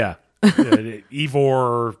 Ivor,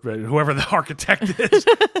 whoever the architect is.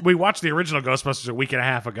 We watched the original Ghostbusters a week and a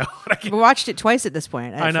half ago. We watched it twice at this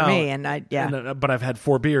point. I know, for me, but I've had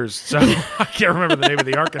 4 beers, so I can't remember the name of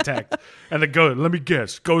the architect. And let me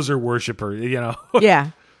guess, Gozer worshiper.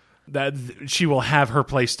 yeah. That she will have her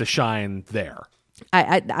place to shine there.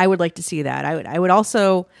 I would like to see that. I would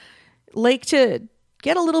also like to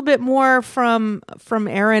get a little bit more from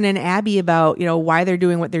Aaron and Abby about why they're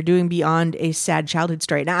doing what they're doing beyond a sad childhood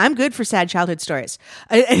story. Now, I'm good for sad childhood stories.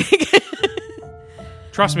 I think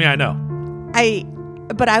Trust me, I know.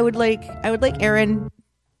 But I would like Aaron.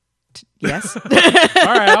 Yes. All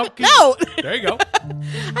right. No. There you go.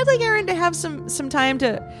 I'd like Aaron to have some time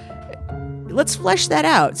to. Let's flesh that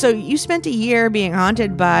out. So you spent a year being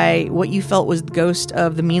haunted by what you felt was the ghost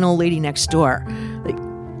of the mean old lady next door. Like,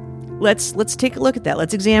 let's take a look at that.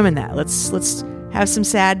 Let's examine that. Let's have some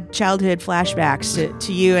sad childhood flashbacks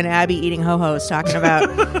to you and Abby eating ho-hos, talking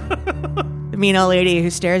about the mean old lady who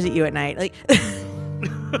stares at you at night. Like,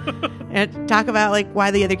 and talk about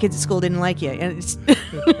why the other kids at school didn't like you. And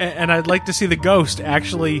and I'd like to see the ghost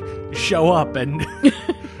actually show up and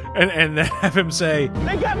and then have him say,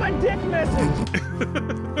 "They got my dick message."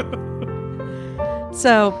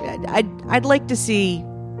 So I'd like to see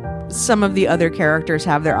some of the other characters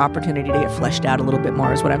have their opportunity to get fleshed out a little bit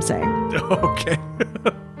more, is what I'm saying. Okay.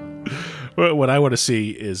 What I want to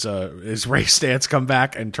see is Ray Stantz come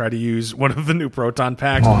back and try to use one of the new proton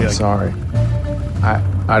packs. Oh, and be I'm like, sorry.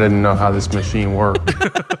 I didn't know how this machine worked.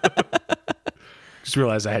 Just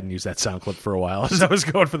realized I hadn't used that sound clip for a while as I was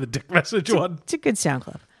going for the dick message one. It's a good sound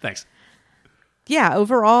clip. Thanks. Yeah,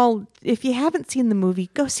 overall, if you haven't seen the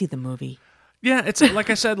movie, go see the movie. Yeah, it's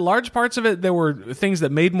like I said, large parts of it, there were things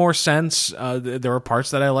that made more sense. There were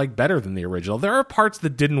parts that I liked better than the original. There are parts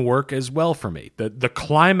that didn't work as well for me. The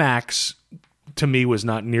climax, to me, was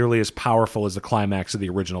not nearly as powerful as the climax of the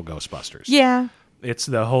original Ghostbusters. Yeah. It's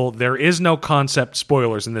the whole, there is no concept,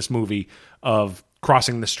 spoilers in this movie, of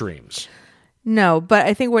crossing the streams. No, but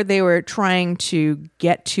I think what they were trying to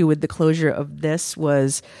get to with the closure of this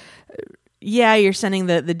was, yeah, you're sending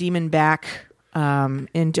the demon back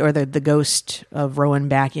into, or the ghost of Rowan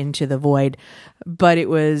back into the void, but it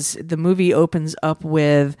was, the movie opens up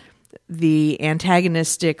with the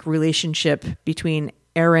antagonistic relationship between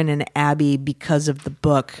Aaron and Abby because of the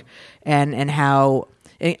book, and how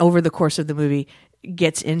over the course of the movie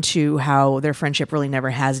gets into how their friendship really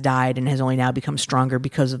never has died and has only now become stronger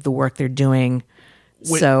because of the work they're doing.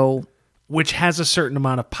 Which has a certain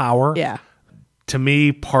amount of power. Yeah. to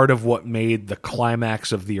me, part of what made the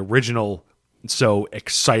climax of the original so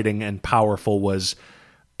exciting and powerful was,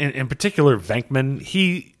 in particular, Venkman.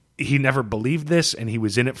 He never believed this, and he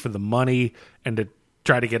was in it for the money and to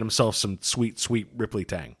try to get himself some sweet Ripley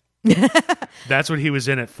Tang. That's what he was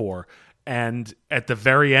in it for. And at the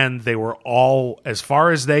very end, they were all, as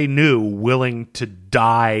far as they knew, willing to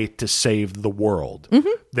die to save the world.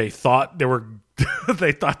 They thought they were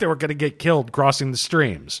going to get killed crossing the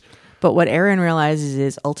streams. But what Aaron realizes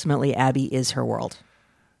is ultimately Abby is her world.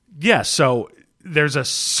 Yeah, so there's a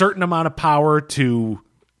certain amount of power to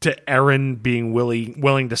Erin being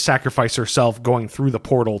willing to sacrifice herself going through the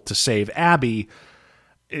portal to save Abby.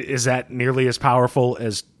 Is that nearly as powerful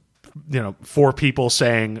as, 4 people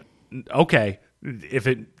saying, okay, if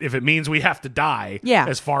it means we have to die, Yeah.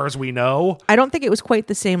 as far as we know? I don't think it was quite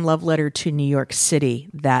the same love letter to New York City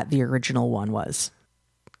that the original one was.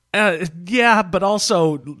 Yeah, but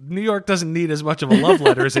also New York doesn't need as much of a love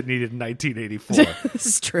letter as it needed in 1984. This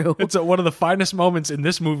is true. It's one of the finest moments in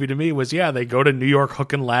this movie to me was, they go to New York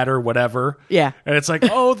hook and ladder, whatever. Yeah. And it's like,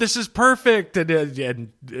 oh, this is perfect. And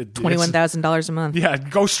 $21,000 a month. Yeah,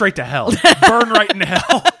 go straight to hell. Burn right in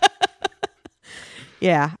hell.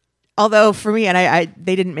 Yeah. Although for me, and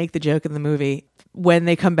they didn't make the joke in the movie, when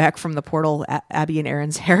they come back from the portal, Abby and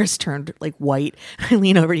Aaron's hair has turned like white. I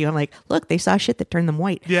lean over to you. I'm like, look, they saw shit that turned them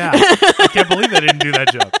white. Yeah. I can't believe they didn't do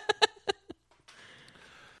that joke.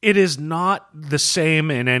 It is not the same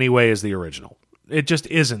in any way as the original. It just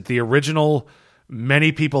isn't. The original,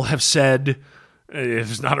 many people have said,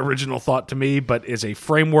 it's not original thought to me, but is a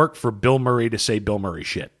framework for Bill Murray to say Bill Murray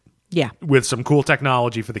shit. Yeah. With some cool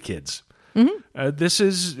technology for the kids.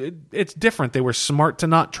 It's different. They were smart to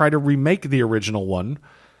not try to remake the original one.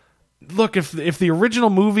 Look, if the original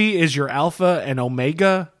movie is your alpha and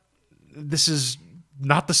omega, this is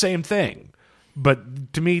not the same thing.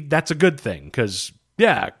 But to me, that's a good thing because,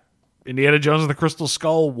 Indiana Jones and the Crystal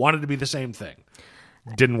Skull wanted to be the same thing.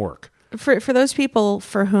 Didn't work. For those people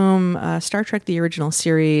for whom Star Trek, the original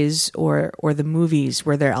series, or the movies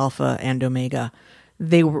were their alpha and omega,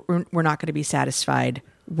 they were not going to be satisfied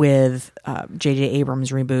with J.J.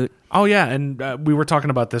 Abrams' reboot. Oh, yeah, and we were talking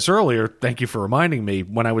about this earlier. Thank you for reminding me.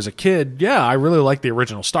 When I was a kid, I really liked the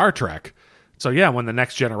original Star Trek. So, when the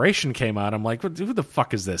Next Generation came out, I'm like, who the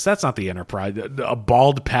fuck is this? That's not the Enterprise. A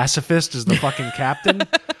bald pacifist is the fucking captain?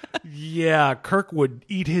 Yeah, Kirk would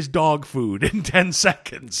eat his dog food in 10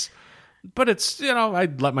 seconds. But it's,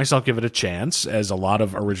 I'd let myself give it a chance, as a lot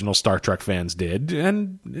of original Star Trek fans did,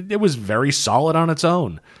 and it was very solid on its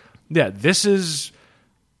own. Yeah, this is,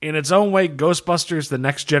 in its own way, Ghostbusters The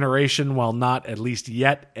Next Generation, while not, at least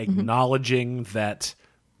yet, acknowledging that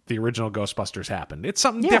the original Ghostbusters happened. It's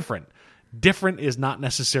something different. Different is not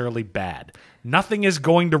necessarily bad. Nothing is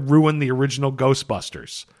going to ruin the original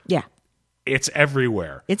Ghostbusters. Yeah. It's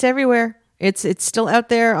everywhere. It's everywhere. It's still out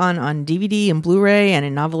there on DVD and Blu-ray and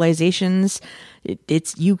in novelizations.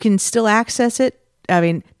 You can still access it. I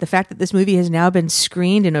mean, the fact that this movie has now been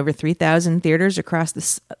screened in over 3,000 theaters across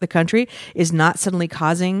the country is not suddenly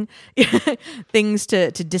causing things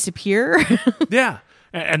to disappear. Yeah.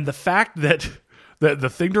 And the fact that the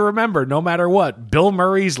thing to remember, no matter what, Bill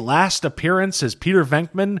Murray's last appearance as Peter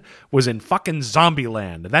Venkman was in fucking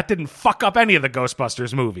Zombieland. That didn't fuck up any of the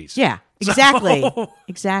Ghostbusters movies. Yeah, exactly.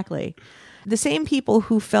 Exactly. The same people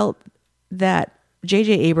who felt that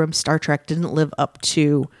J.J. Abrams' Star Trek didn't live up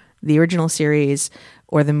to the original series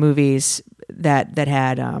or the movies that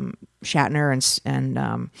had Shatner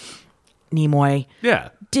and Nimoy,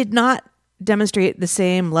 did not demonstrate the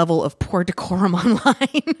same level of poor decorum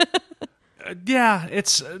online.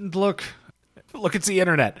 It's look, it's the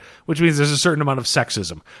internet, which means there's a certain amount of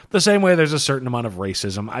sexism. The same way there's a certain amount of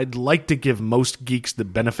racism. I'd like to give most geeks the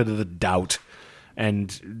benefit of the doubt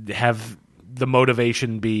and have the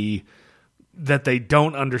motivation be that they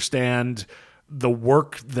don't understand the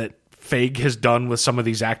work that Feig has done with some of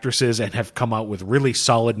these actresses and have come out with really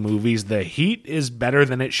solid movies. The Heat is better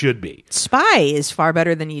than it should be. Spy is far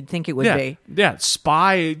better than you'd think it would be. Yeah,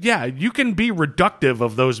 Spy, you can be reductive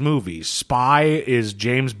of those movies. Spy is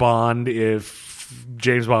James Bond if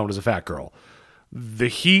James Bond was a fat girl. The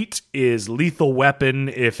Heat is Lethal Weapon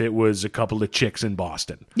if it was a couple of chicks in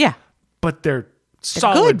Boston. Yeah. But they're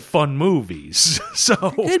solid, good. Fun movies. So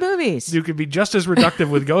good movies. You could be just as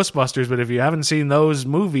reductive with Ghostbusters, but if you haven't seen those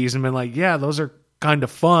movies and been like, those are kind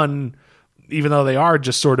of fun, even though they are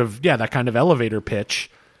just sort of, that kind of elevator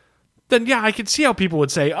pitch, then I could see how people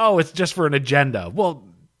would say, oh, it's just for an agenda. Well,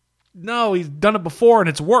 no, he's done it before and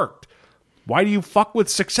it's worked. Why do you fuck with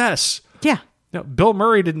success? Yeah. Bill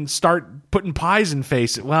Murray didn't start putting pies in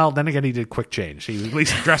face. Well, then again, he did Quick Change. He at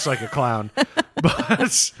least dressed like a clown.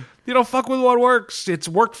 But fuck with what works. It's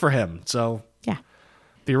worked for him. So Yeah,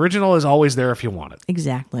 the original is always there if you want it.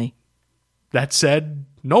 exactly. That said,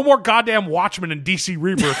 no more goddamn Watchmen and DC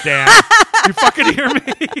Rebirth, Dan. You fucking hear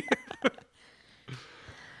me?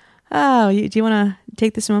 Oh, do you want to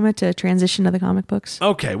take this moment to transition to the comic books?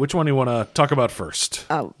 Okay, which one do you want to talk about first?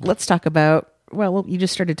 Let's talk about. Well, you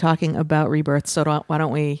just started talking about Rebirth, so why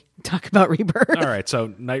don't we talk about Rebirth? All right, so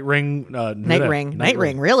Nightwing.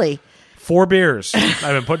 Nightwing, really? 4 beers. I've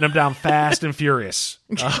been putting them down fast and furious.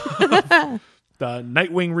 The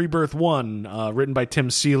Nightwing Rebirth 1, written by Tim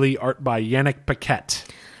Seeley, art by Yannick Paquette.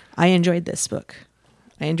 I enjoyed this book.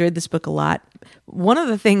 I enjoyed this book a lot. One of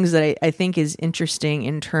the things that I think is interesting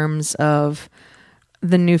in terms of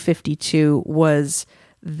the New 52 was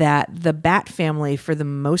that the Bat family, for the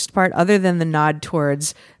most part, other than the nod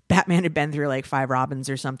towards Batman had been through like 5 Robins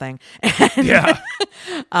or something, Yeah.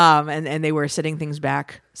 and they were setting things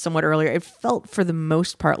back somewhat earlier, it felt for the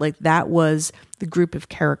most part like that was the group of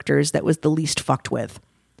characters that was the least fucked with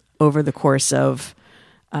over the course of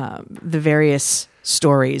the various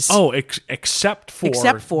stories. Oh, except for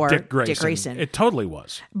Dick Grayson. Dick Grayson. It totally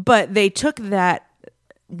was. But they took that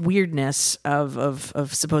weirdness of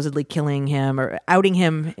supposedly killing him or outing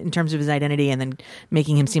him in terms of his identity and then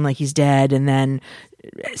making him seem like he's dead and then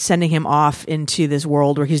sending him off into this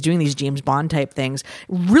world where he's doing these James Bond type things,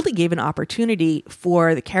 really gave an opportunity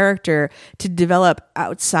for the character to develop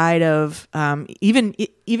outside of even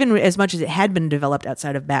as much as it had been developed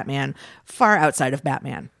outside of Batman, far outside of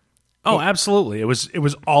Batman. Oh, absolutely. It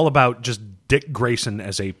was all about just Dick Grayson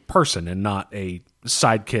as a person and not a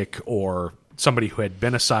sidekick or somebody who had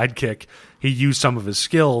been a sidekick. He used some of his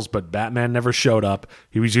skills, but Batman never showed up.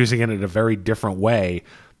 He was using it in a very different way.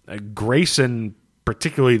 Grayson,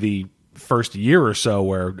 particularly the first year or so,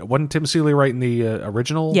 where wasn't Tim Seeley writing the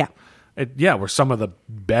original? Yeah. Were some of the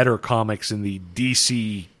better comics in the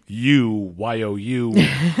DCU, YOU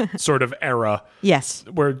sort of era. Yes.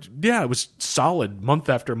 Where, it was solid month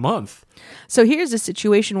after month. So here's a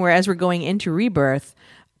situation where, as we're going into Rebirth,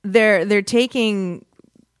 they're taking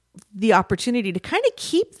the opportunity to kind of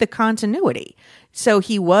keep the continuity. So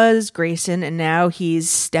he was Grayson, and now he's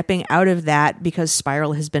stepping out of that because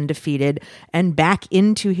Spiral has been defeated and back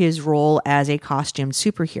into his role as a costumed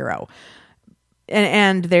superhero.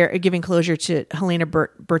 And they're giving closure to Helena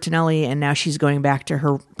Bertinelli, and now she's going back to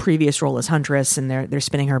her previous role as Huntress, and they're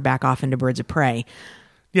spinning her back off into Birds of Prey.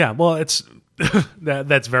 Yeah, well, it's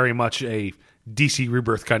that's very much a DC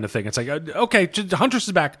Rebirth kind of thing. It's like, okay, Huntress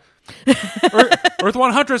is back. Earth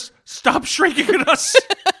One Huntress, stop shrinking at us.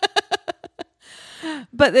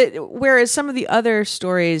 But whereas some of the other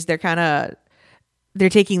stories, they're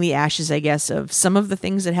taking the ashes, I guess, of some of the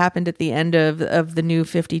things that happened at the end of the New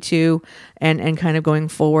 52 and kind of going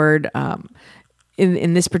forward.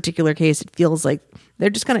 In this particular case, it feels like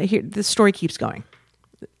they're just going to the story keeps going.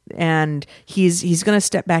 And he's going to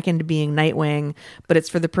step back into being Nightwing, but it's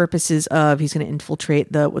for the purposes of he's going to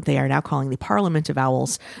infiltrate what they are now calling the Parliament of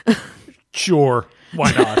Owls. Sure,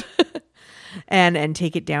 why not? and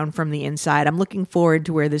take it down from the inside. I'm looking forward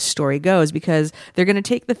to where this story goes because they're going to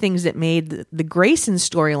take the things that made the Grayson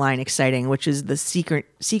storyline exciting, which is the secret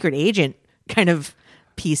agent kind of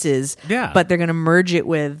pieces. Yeah. But they're going to merge it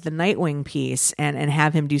with the Nightwing piece and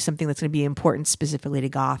have him do something that's going to be important specifically to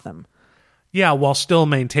Gotham. Yeah, while still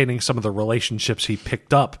maintaining some of the relationships he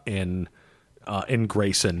picked up in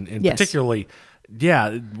Grayson, and yes. particularly,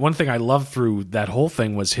 one thing I loved through that whole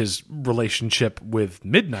thing was his relationship with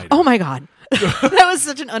Midnighter. Oh my God, that was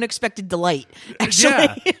such an unexpected delight.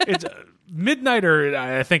 Actually, it's Midnighter.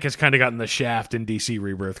 I think has kind of gotten the shaft in DC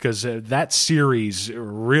Rebirth because that series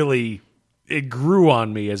really it grew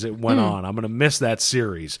on me as it went on. I'm going to miss that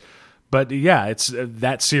series. But it's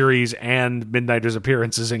that series and Midnighter's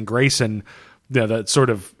appearances in Grayson, the sort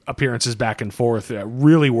of appearances back and forth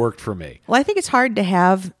really worked for me. Well, I think it's hard to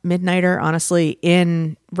have Midnighter, honestly,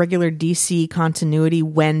 in regular DC continuity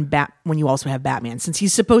when you also have Batman, since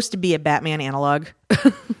he's supposed to be a Batman analog.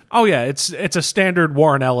 Oh yeah, it's a standard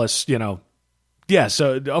Warren Ellis, Yeah,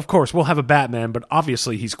 so of course we'll have a Batman, but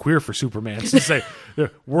obviously he's queer for Superman since they're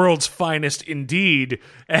the world's finest indeed.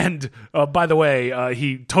 And by the way,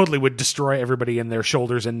 he totally would destroy everybody in their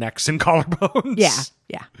shoulders and necks and collarbones.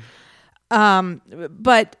 Yeah.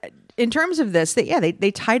 But in terms of this,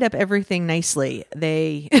 they tied up everything nicely.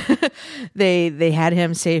 They they had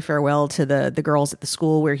him say farewell to the girls at the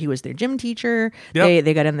school where he was their gym teacher. Yep.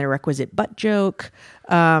 They got in their requisite butt joke.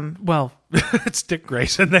 Well, it's Dick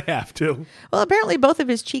Grayson. They have to. Well, apparently both of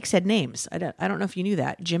his cheeks had names. I don't know if you knew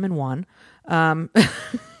that. Jim and Juan. I'm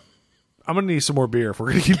gonna need some more beer if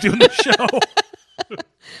we're gonna keep doing the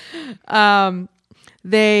show.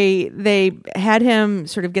 They had him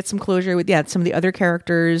sort of get some closure with some of the other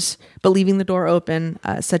characters, but leaving the door open,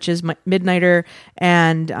 such as Midnighter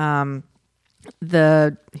and I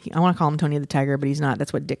want to call him Tony the Tiger, but he's not.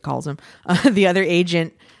 That's what Dick calls him. The other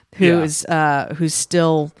agent who's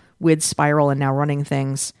still with Spiral and now running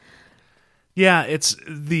things. Yeah, it's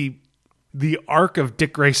the arc of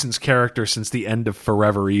Dick Grayson's character since the end of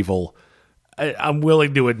Forever Evil. I'm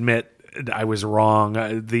willing to admit I was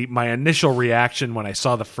wrong. My initial reaction when I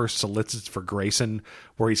saw the first solicits for Grayson,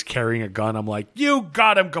 where he's carrying a gun, I'm like, you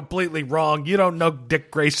got him completely wrong. You don't know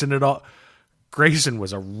Dick Grayson at all. Grayson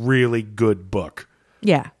was a really good book.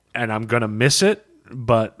 Yeah. And I'm going to miss it,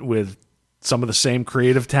 but with some of the same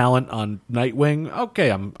creative talent on Nightwing, okay,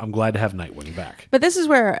 I'm glad to have Nightwing back. But this is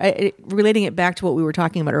where, relating it back to what we were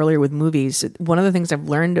talking about earlier with movies, one of the things I've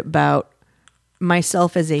learned about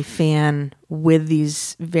myself as a fan with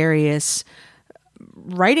these various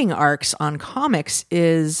writing arcs on comics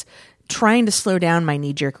is trying to slow down my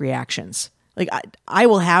knee-jerk reactions. Like I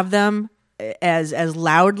will have them as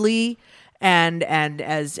loudly and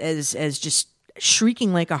as just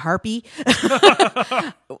shrieking like a harpy.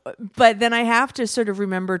 But then I have to sort of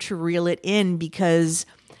remember to reel it in, because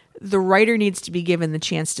the writer needs to be given the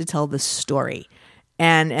chance to tell the story.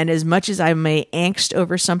 And as much as I may angst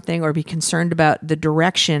over something or be concerned about the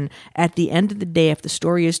direction, at the end of the day, if the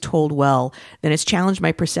story is told well, then it's challenged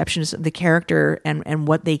my perceptions of the character and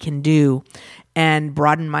what they can do, and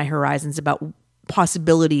broadened my horizons about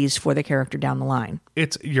possibilities for the character down the line.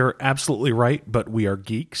 You're absolutely right, but we are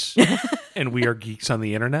geeks, and we are geeks on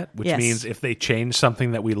the internet, which means if they change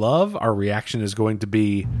something that we love, our reaction is going to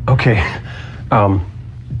be, Okay, I'm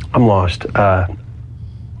lost.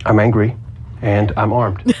 I'm angry, and I'm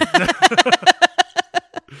armed.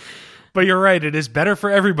 But you're right, it is better for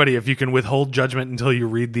everybody if you can withhold judgment until you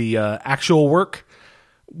read the actual work.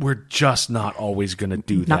 We're just not always going to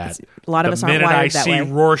do that. A lot of us aren't wired that way. The minute I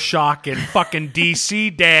see Rorschach in fucking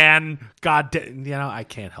DC, Dan, God, I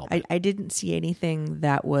can't help it. I didn't see anything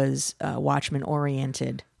that was Watchmen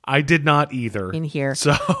oriented. I did not either in here.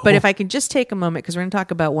 So, but if I can just take a moment, because we're going to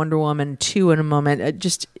talk about Wonder Woman 2 in a moment,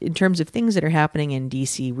 just in terms of things that are happening in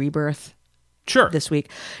DC Rebirth this week.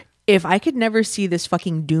 If I could never see this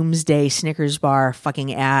fucking Doomsday Snickers bar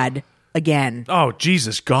fucking ad again. Oh,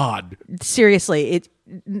 Jesus God. Seriously,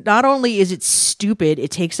 not only is it stupid,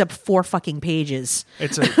 it takes up 4 fucking pages.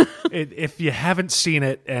 If you haven't seen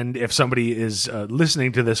it, and if somebody is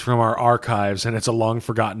listening to this from our archives and it's a long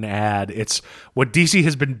forgotten ad, it's what DC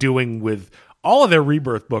has been doing with all of their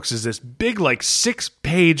Rebirth books is this big, like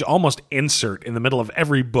 6-page almost insert in the middle of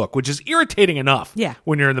every book, which is irritating enough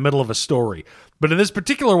when you're in the middle of a story. But in this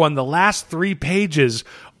particular one, the last 3 pages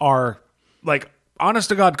are like honest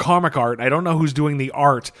to God comic art. I don't know who's doing the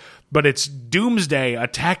art, but it's Doomsday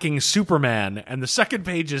attacking Superman, and the second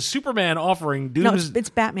page is Superman offering Doomsday. No, it's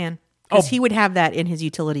Batman, because he would have that in his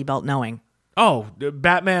utility belt, knowing. Oh,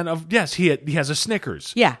 Batman! Yes, he has a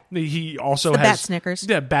Snickers. Yeah, he also has Bat Snickers.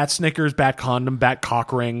 Yeah, Bat Snickers, Bat condom, Bat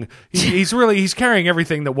cock ring. He's carrying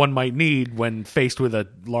everything that one might need when faced with a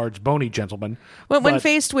large bony gentleman. When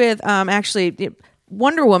faced with actually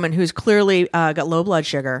Wonder Woman, who's clearly got low blood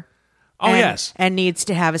sugar. Oh, yes. And needs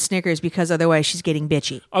to have a Snickers because otherwise she's getting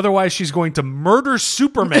bitchy. Otherwise she's going to murder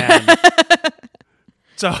Superman.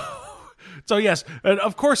 So yes. And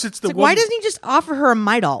of course it's the woman. Why doesn't he just offer her a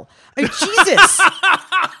Midol? I mean, Jesus.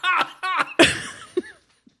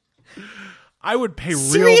 I would pay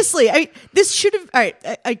Seriously. This should have... All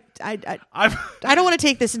right. I don't want to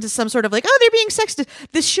take this into some sort of like, oh, they're being sexist.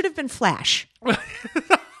 This should have been Flash.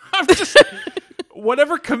 I'm just...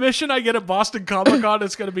 Whatever commission I get at Boston Comic Con,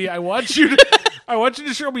 it's going to be, I want you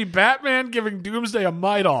to show me Batman giving Doomsday a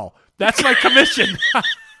Midol. That's my commission.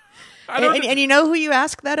 And you know who you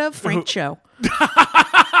ask that of? Frank Cho.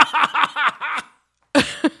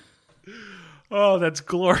 Oh, that's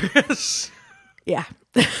glorious. Yeah.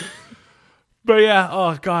 But yeah,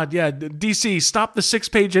 oh God, yeah. DC, stop the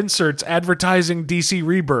 6-page inserts advertising DC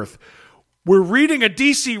Rebirth. We're reading a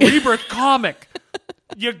DC Rebirth comic.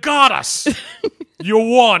 You got us. You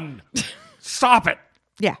won. Stop it.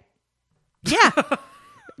 Yeah. Yeah.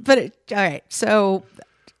 But, all right. So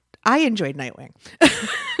I enjoyed Nightwing.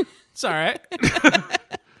 It's all right.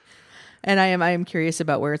 And I am curious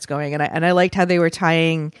about where it's going. And I liked how they were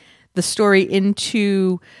tying the story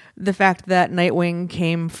into the fact that Nightwing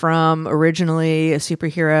came from originally a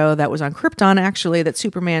superhero that was on Krypton, actually, that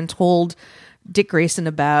Superman told Dick Grayson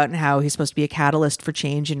about, and how he's supposed to be a catalyst for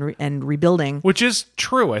change and rebuilding. Which is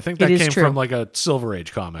true. I think that came from like a Silver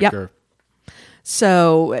Age comic. Yep.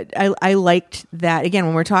 So I liked that. Again,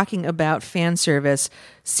 when we're talking about fan service,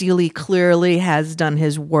 Seeley clearly has done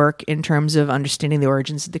his work in terms of understanding the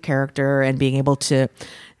origins of the character and being able to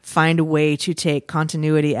find a way to take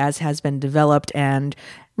continuity as has been developed and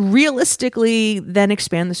realistically then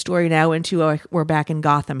expand the story now into we're back in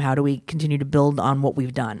Gotham. How do we continue to build on what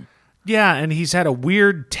we've done? Yeah, and he's had a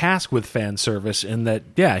weird task with fan service in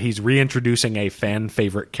that, he's reintroducing a fan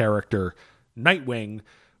favorite character, Nightwing,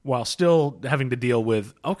 while still having to deal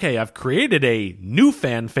with, okay, I've created a new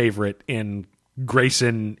fan favorite in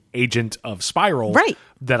Grayson, Agent of Spiral, right,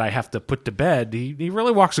 that I have to put to bed. He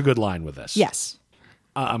really walks a good line with this. Yes.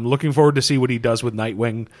 I'm looking forward to see what he does with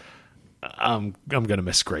Nightwing. I'm going to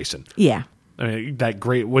miss Grayson. Yeah. I mean, that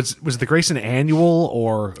great was the Grayson annual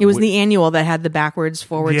or it was the annual that had the backwards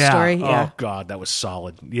forward story. Yeah. Oh God, that was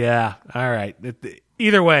solid. Yeah. All right.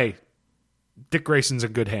 Either way, Dick Grayson's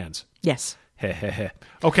in good hands. Yes.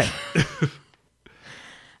 Okay.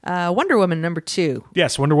 Wonder Woman #2.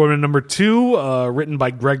 Yes, Wonder Woman #2, written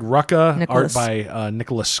by Greg Rucka, Nicholas. art by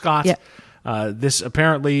Nicholas Scott. Yep. This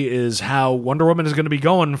apparently is how Wonder Woman is going to be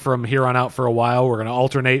going from here on out for a while. We're going to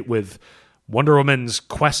alternate with Wonder Woman's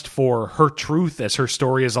quest for her truth as her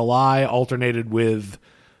story is a lie, alternated with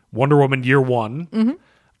Wonder Woman Year One. Mm-hmm.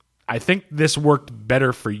 I think this worked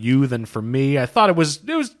better for you than for me. I thought it was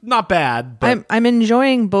not bad. But I'm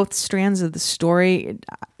enjoying both strands of the story.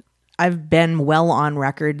 I've been well on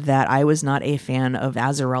record that I was not a fan of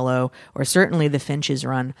Azzarello or certainly the Finch's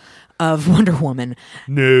run of Wonder Woman.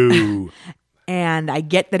 No. And I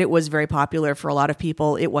get that it was very popular for a lot of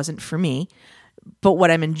people. It wasn't for me. But what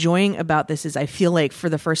I'm enjoying about this is I feel like for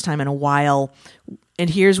the first time in a while, and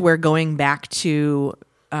here's where going back to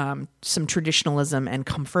some traditionalism and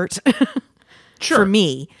comfort Sure. for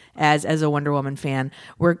me as a Wonder Woman fan,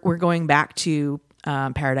 we're going back to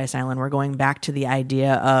Paradise Island. We're going back to the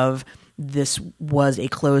idea of this was a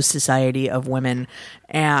closed society of women,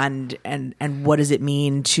 and what does it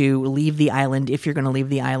mean to leave the island if you're going to leave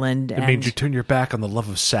the island? It means you turn your back on the love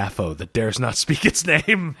of Sappho that dares not speak its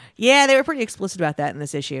name. Yeah, they were pretty explicit about that in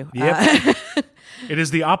this issue. Yep. It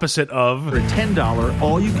is the opposite of For $10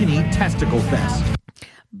 all-you-can-eat testicle fest.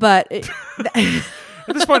 But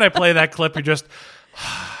At this point, I play that clip. You just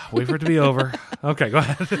wait for it to be over. Okay, go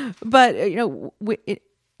ahead. But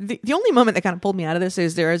the only moment that kind of pulled me out of this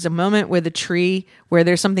is there is a moment with a tree where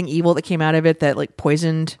there's something evil that came out of it that like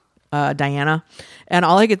poisoned Diana, and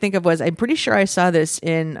all I could think of was I'm pretty sure I saw this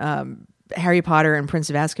in Harry Potter and Prince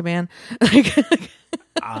of Azkaban.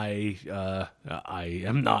 I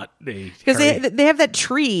am not a Because they have that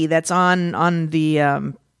tree that's on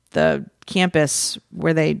the campus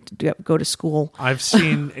where they go to school. I've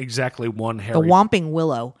seen exactly one Harry. The Whomping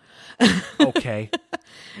Willow. Okay.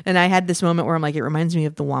 And I had this moment where I'm like, it reminds me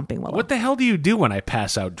of the Whomping Willow. What the hell do you do when I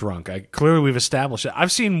pass out drunk? Clearly we've established it.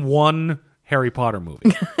 I've seen one Harry Potter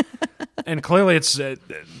movie, and clearly it's.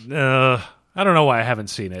 I don't know why I haven't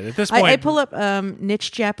seen it at this point. I pull up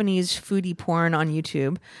niche Japanese foodie porn on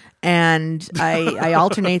YouTube, and I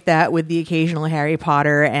alternate that with the occasional Harry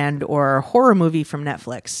Potter and or horror movie from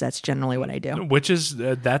Netflix. That's generally what I do. Which is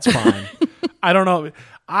that's fine. I don't know.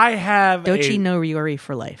 I have Dochi no Ryori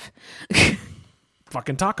for life.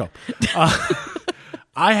 fucking taco.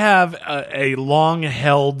 I have a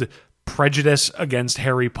long-held prejudice against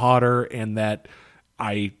Harry Potter in that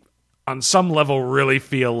I, on some level, really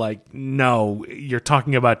feel like, no, you're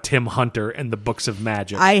talking about Tim Hunter and the Books of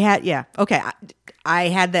Magic. I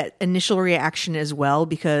had that initial reaction as well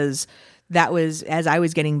because that was as I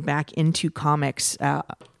was getting back into comics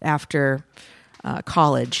after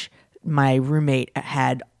college. My roommate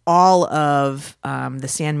had all of the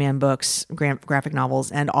Sandman books, graphic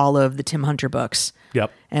novels, and all of the Tim Hunter books. Yep.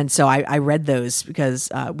 And so I read those because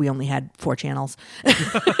we only had 4 channels.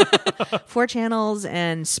 4 channels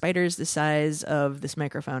and spiders the size of this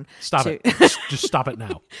microphone. Stop it. Just stop it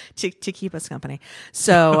now. to keep us company.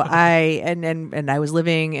 So I was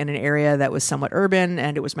living in an area that was somewhat urban,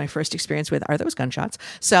 and it was my first experience with, are those gunshots?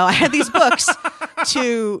 So I had these books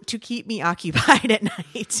to keep me occupied at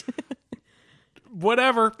night.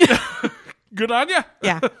 Whatever. Good on you.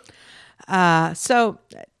 Yeah. So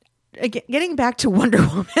getting back to Wonder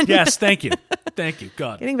Woman. Yes, thank you. Thank you.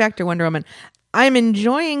 God. Getting back to Wonder Woman. I'm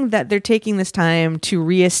enjoying that they're taking this time to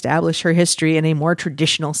reestablish her history in a more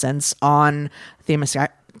traditional sense on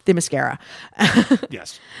Themyscira.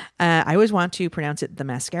 Yes. I always want to pronounce it the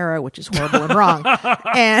mascara, which is horrible and wrong.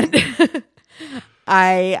 And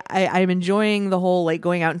I'm enjoying the whole like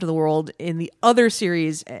going out into the world in the other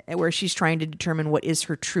series where she's trying to determine what is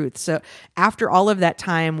her truth. So after all of that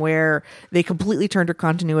time where they completely turned her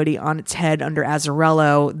continuity on its head under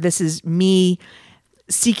Azzarello, this is me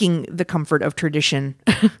seeking the comfort of tradition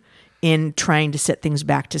in trying to set things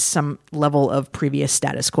back to some level of previous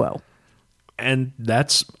status quo. And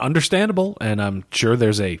that's understandable. And I'm sure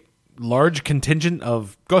there's a large contingent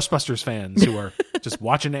of Ghostbusters fans who are just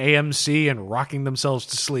watching AMC and rocking themselves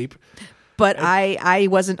to sleep. But I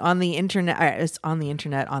wasn't on the internet. I was on the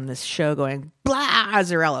internet on this show going, blah,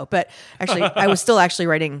 Azzarello. But actually, I was still actually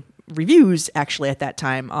writing reviews actually at that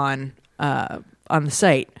time on the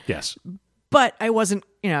site. Yes. But I wasn't,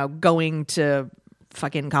 going to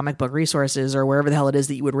fucking Comic Book Resources or wherever the hell it is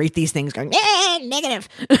that you would rate these things going, negative.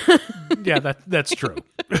 Yeah, that's true.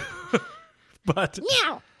 But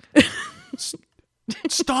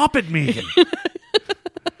stop it, Megan.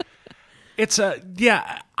 It's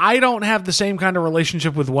I don't have the same kind of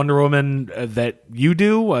relationship with Wonder Woman that you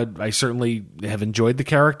do. I certainly have enjoyed the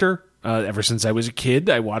character ever since I was a kid.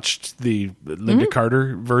 I watched the Linda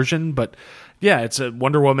Carter version, but yeah,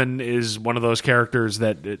 Wonder Woman is one of those characters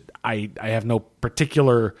that I have no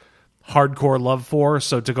particular hardcore love for.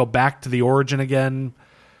 So to go back to the origin again,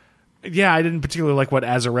 yeah, I didn't particularly like what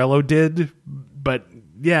Azzarello did, but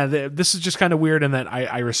yeah, this is just kind of weird in that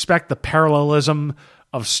I respect the parallelism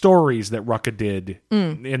of stories that Rucka did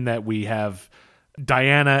in that we have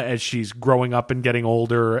Diana as she's growing up and getting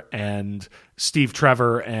older, and Steve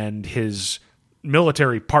Trevor and his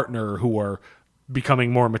military partner who are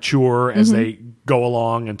becoming more mature as they go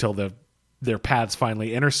along until their paths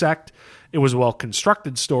finally intersect. It was a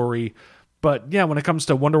well-constructed story, but yeah, when it comes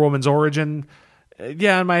to Wonder Woman's origin,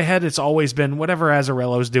 yeah, in my head, it's always been whatever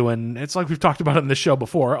Azzarello's doing. It's like we've talked about it in the show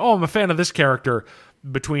before. Oh, I'm a fan of this character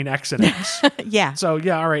between X and X. Yeah. So,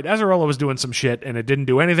 yeah, all right, Azzarello was doing some shit, and it didn't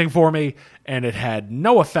do anything for me, and it had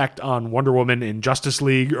no effect on Wonder Woman in Justice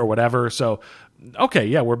League or whatever. So, okay,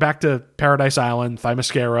 yeah, we're back to Paradise Island,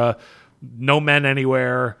 Themyscira, no men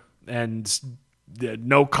anywhere, and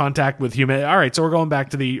no contact with human. All right, so we're going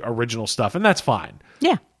back to the original stuff, and that's fine.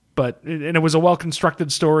 Yeah. And it was a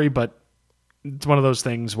well-constructed story, but it's one of those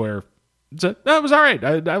things where that was all right.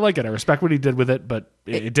 I like it. I respect what he did with it, but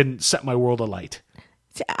it didn't set my world alight.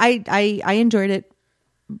 I enjoyed it.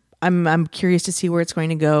 I'm curious to see where it's going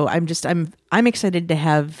to go. I'm excited to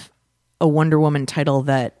have a Wonder Woman title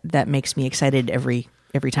that makes me excited every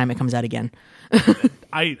time it comes out again.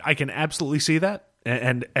 I can absolutely see that.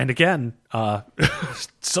 And again,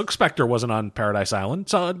 Silk Spectre wasn't on Paradise Island,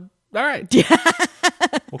 so all right.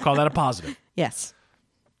 We'll call that a positive. Yes.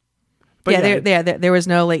 But there was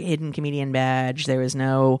no hidden comedian badge. There was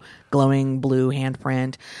no glowing blue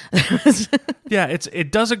handprint. Yeah,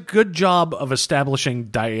 it does a good job of establishing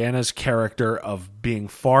Diana's character of being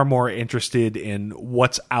far more interested in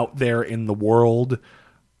what's out there in the world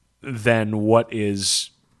than what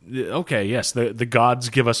is. Okay, yes, the gods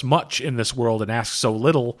give us much in this world and ask so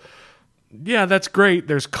little. Yeah, that's great.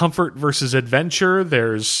 There's comfort versus adventure.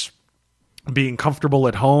 There's being comfortable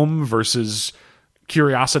at home versus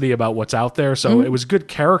curiosity about what's out there. So it was good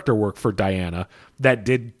character work for Diana that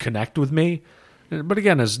did connect with me. But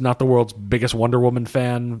again, as not the world's biggest Wonder Woman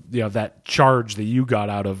fan, that charge that you got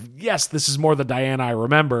out of, yes, this is more the Diana I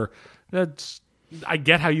remember. I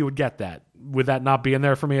get how you would get that. With that not being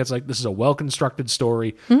there for me, it's like, this is a well-constructed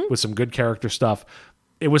story with some good character stuff.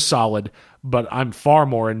 It was solid, but I'm far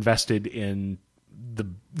more invested in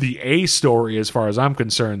the A story as far as I'm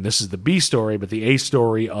concerned. This is the B story, but the A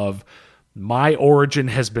story of my origin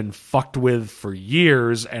has been fucked with for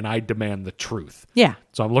years, and I demand the truth. Yeah.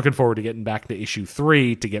 So I'm looking forward to getting back to issue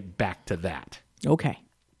 3 to get back to that. Okay.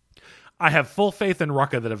 I have full faith in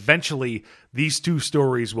Rucka that eventually these two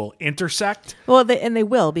stories will intersect. Well, they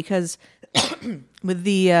will, because with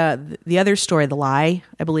the other story, The Lie,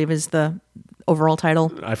 I believe is the overall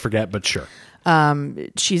title. I forget, but sure.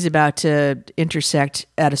 She's about to intersect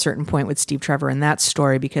at a certain point with Steve Trevor in that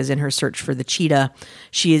story, because in her search for the cheetah,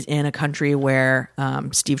 she is in a country where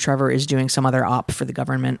Steve Trevor is doing some other op for the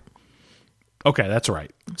government. Okay, that's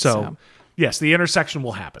right. So yes, the intersection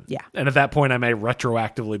will happen. Yeah. And at that point, I may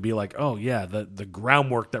retroactively be like, oh, yeah, the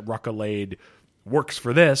groundwork that Rucka laid works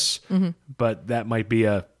for this, but that might be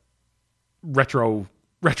a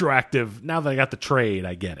retroactive. Now that I got the trade,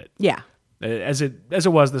 I get it. Yeah. As it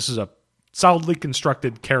was, this is a solidly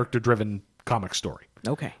constructed, character-driven comic story.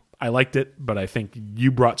 Okay. I liked it, but I think you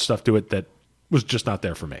brought stuff to it that was just not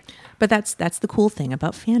there for me. But that's the cool thing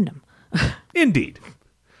about fandom. Indeed.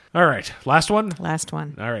 All right, last one? Last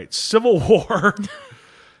one. All right, Civil War.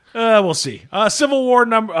 We'll see. Civil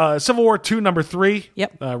War 2, number 3.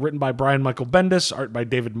 Yep. Written by Brian Michael Bendis, art by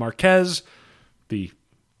David Marquez. The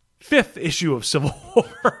 5th issue of Civil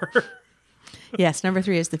War. Yes, number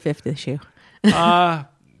 3 is the 5th issue.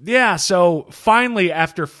 Yeah, so finally,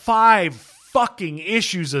 after 5 fucking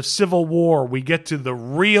issues of Civil War, we get to the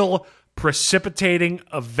real precipitating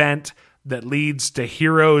event that leads to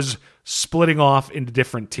heroes splitting off into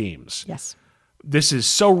different teams. Yes. This is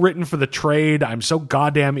so written for the trade. I'm so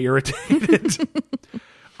goddamn irritated.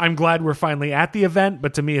 I'm glad we're finally at the event,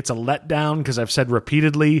 but to me it's a letdown because I've said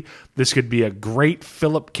repeatedly this could be a great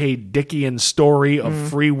Philip K. Dickian story of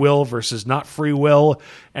free will versus not free will,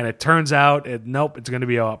 and it turns out, nope, it's going to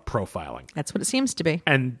be about profiling. That's what it seems to be.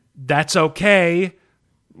 And that's okay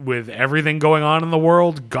with everything going on in the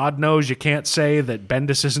world. God knows you can't say that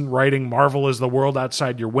Bendis isn't writing Marvel is the world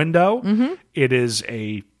outside your window. It is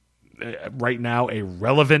right now a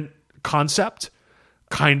relevant concept,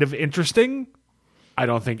 kind of interesting. I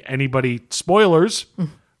don't think anybody, spoilers,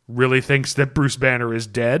 really thinks that Bruce Banner is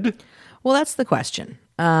dead. Well, that's the question.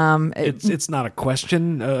 It's not a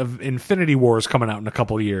question of Infinity Wars coming out in a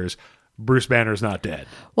couple of years. Bruce Banner's not dead.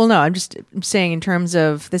 Well, no, I'm just saying in terms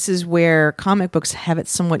of this is where comic books have it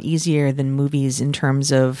somewhat easier than movies in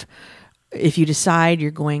terms of if you decide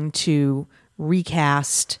you're going to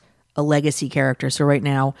recast a legacy character. So right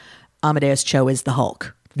now, Amadeus Cho is the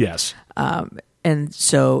Hulk. Yes. And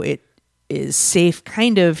so it is safe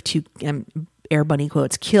kind of to, Air Bunny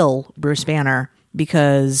quotes, kill Bruce Banner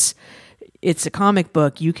because it's a comic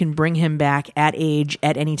book. You can bring him back at age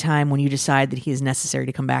at any time when you decide that he is necessary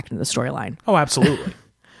to come back into the storyline. Oh, absolutely.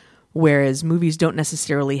 Whereas movies don't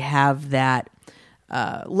necessarily have that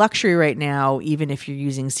luxury right now, even if you're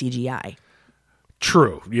using CGI.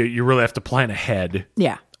 True. You really have to plan ahead.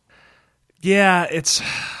 Yeah. Yeah, it's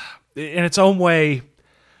in its own way.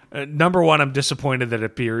 Number one, I'm disappointed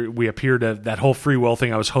that we appear to that whole free will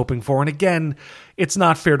thing I was hoping for. And again, it's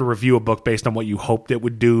not fair to review a book based on what you hoped it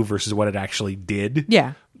would do versus what it actually did.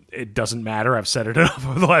 Yeah. It doesn't matter. I've said it enough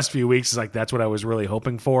over the last few weeks. It's like, that's what I was really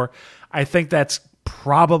hoping for. I think that's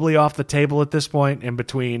probably off the table at this point, in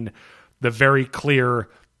between the very clear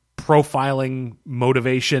profiling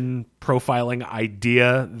motivation, profiling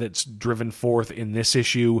idea that's driven forth in this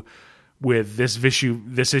issue. With this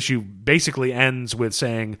issue basically ends with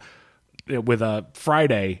saying, with a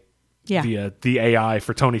Friday, the AI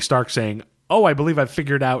for Tony Stark saying, "Oh, I believe I've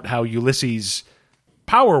figured out how Ulysses'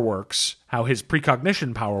 power works, how his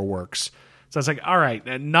precognition power works." So it's like, all right,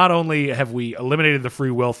 and not only have we eliminated the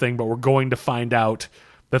free will thing, but we're going to find out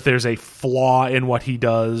that there's a flaw in what he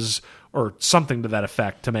does, or something to that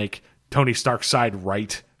effect, to make Tony Stark's side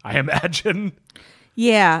right, I imagine.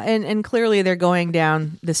 Yeah, and clearly they're going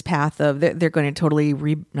down this path of they're going to totally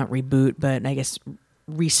not reboot, but I guess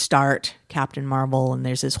restart Captain Marvel, and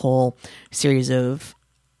there's this whole series of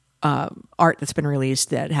art that's been released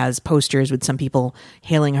that has posters with some people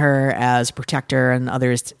hailing her as a protector and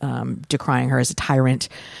others decrying her as a tyrant.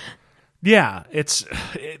 Yeah,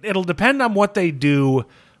 it'll depend on what they do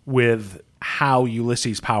with how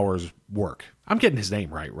Ulysses' powers work. I'm getting his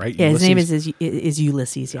name right? Yeah, Ulysses? his name is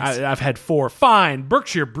Ulysses, yes. I've had 4. Fine.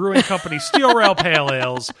 Berkshire Brewing Company Steel Rail Pale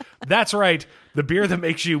Ales. That's right. The beer that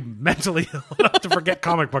makes you mentally ill enough to forget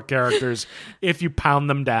comic book characters if you pound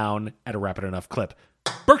them down at a rapid enough clip.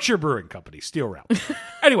 Berkshire Brewing Company Steel Rail.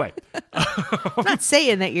 Anyway. I'm not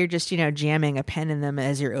saying that you're just, jamming a pen in them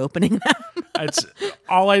as you're opening them.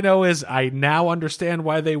 All I know is I now understand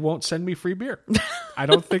why they won't send me free beer. I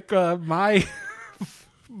don't think my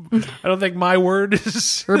word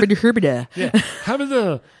is Herbida.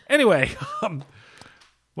 Yeah. Anyway, what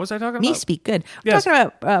was I talking about? Me speak good. We're Yes.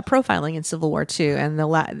 talking about profiling in Civil War II and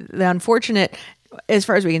the unfortunate, as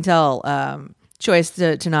far as we can tell, choice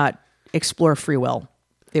to not explore free will,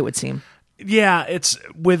 it would seem. Yeah, it's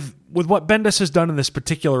with what Bendis has done in this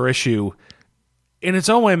particular issue, in its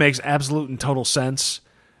own way makes absolute and total sense.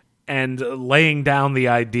 And laying down the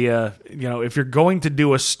idea, if you're going to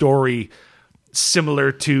do a story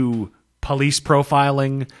similar to police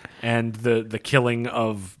profiling and the killing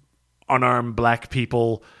of unarmed black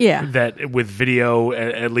people, that with video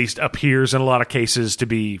at least appears in a lot of cases to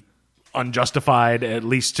be unjustified, at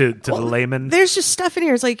least to the layman. There's just stuff in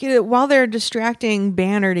here. It's like, while they're distracting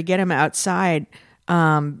Banner to get him outside,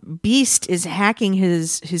 Beast is hacking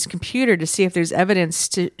his computer to see if there's evidence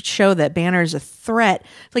to show that Banner's a threat.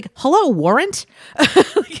 It's like, hello, warrant?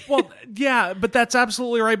 Well, yeah, but that's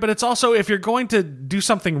absolutely right. But it's also, if you're going to do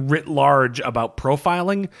something writ large about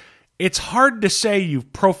profiling, it's hard to say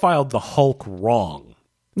you've profiled the Hulk wrong.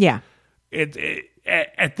 Yeah.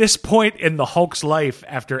 At this point in the Hulk's life,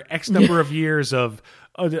 after X number of years of,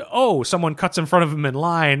 someone cuts in front of him in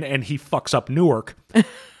line and he fucks up Newark,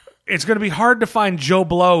 it's going to be hard to find Joe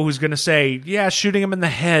Blow who's going to say, yeah, shooting him in the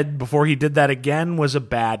head before he did that again was a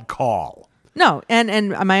bad call. No, and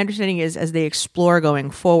my understanding is, as they explore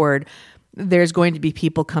going forward, there's going to be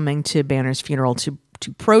people coming to Banner's funeral to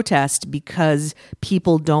to protest because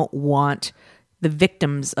people don't want the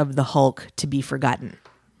victims of the Hulk to be forgotten.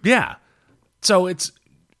 Yeah. So it's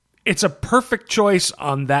a perfect choice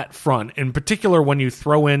on that front. In particular, when you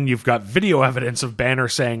throw in, you've got video evidence of Banner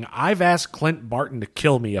saying, I've asked Clint Barton to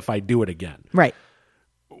kill me if I do it again. Right.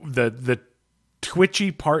 The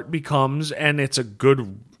twitchy part becomes, and it's a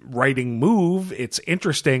good writing move, it's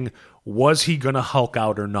interesting, was he going to Hulk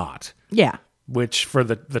out or not? Yeah. Which, for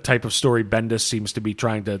the type of story Bendis seems to be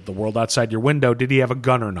trying to, the world outside your window, did he have a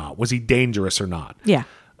gun or not? Was he dangerous or not? Yeah.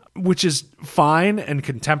 Which is fine and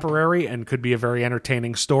contemporary and could be a very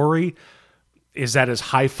entertaining story. Is that as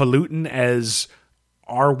highfalutin as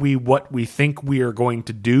are we what we think we are going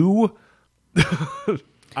to do?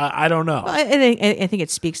 I don't know. Well, I think it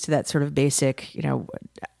speaks to that sort of basic,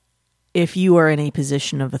 if you are in a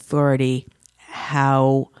position of authority,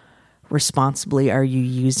 how responsibly are you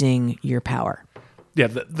using your power? Yeah,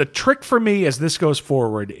 the trick for me as this goes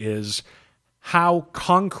forward is how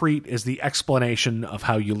concrete is the explanation of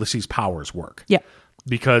how Ulysses' powers work. Yeah.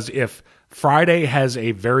 Because if Friday has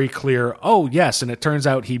a very clear, oh, yes, and it turns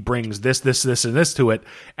out he brings this, and this to it,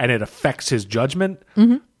 and it affects his judgment,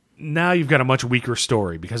 now you've got a much weaker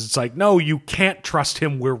story because it's like, no, you can't trust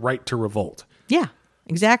him. We're right to revolt. Yeah,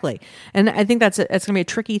 exactly. And I think that's going to be a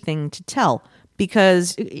tricky thing to tell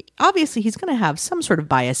because obviously he's going to have some sort of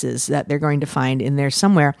biases that they're going to find in there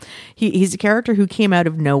somewhere. He's a character who came out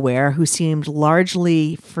of nowhere, who seemed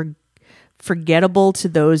largely forgettable to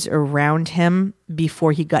those around him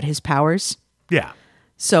before he got his powers. Yeah.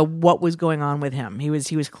 So what was going on with him? He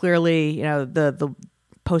was clearly, the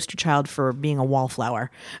poster child for being a wallflower.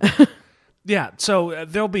 Yeah, so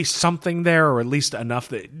there'll be something there, or at least enough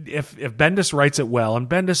that if Bendis writes it well, and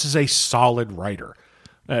Bendis is a solid writer,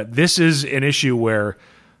 this is an issue where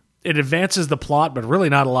it advances the plot, but really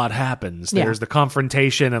not a lot happens. Yeah. There's the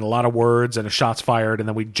confrontation and a lot of words and a shots fired, and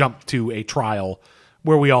then we jump to a trial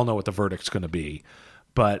where we all know what the verdict's going to be.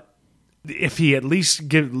 But if he at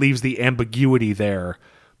least leaves the ambiguity there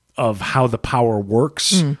of how the power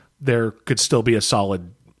works, there could still be a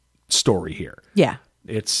solid story here. Yeah.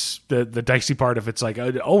 It's the dicey part if it's like,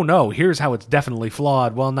 oh no, here's how it's definitely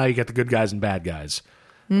flawed. Well, now you get the good guys and bad guys.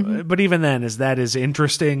 But even then, is that as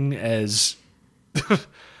interesting as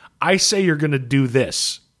I say you're going to do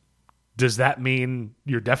this? Does that mean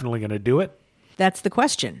you're definitely going to do it? That's the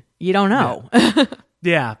question. You don't know.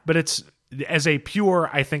 Yeah, but it's as a pure,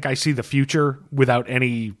 I think I see the future without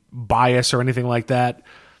any bias or anything like that.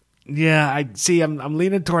 Yeah, I see. I'm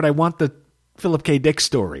leaning toward I want the Philip K. Dick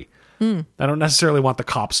story. I don't necessarily want the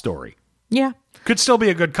cop story. Yeah. Could still be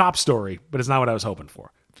a good cop story, but it's not what I was hoping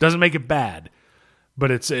for. Doesn't make it bad, but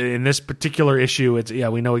it's in this particular issue. It's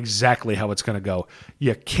we know exactly how it's going to go.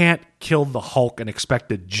 You can't kill the Hulk and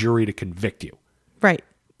expect a jury to convict you. Right.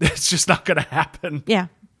 It's just not going to happen. Yeah.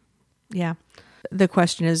 Yeah. The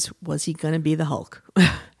question is, was he going to be the Hulk?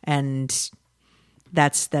 And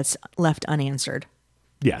that's left unanswered.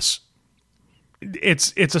 Yes.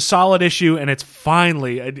 It's a solid issue, and it's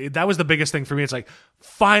finally, that was the biggest thing for me. It's like,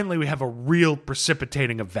 finally we have a real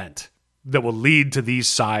precipitating event that will lead to these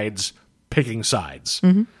sides picking sides.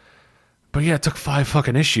 But yeah, it took 5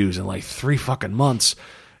 fucking issues in like 3 fucking months.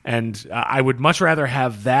 And I would much rather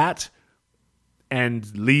have that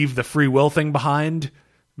and leave the free will thing behind.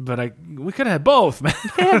 But we could have had both, man.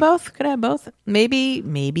 Could have both. Maybe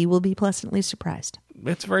we'll be pleasantly surprised.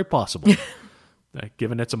 It's very possible.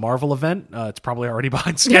 Given it's a Marvel event, it's probably already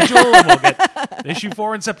behind schedule, and we'll get issue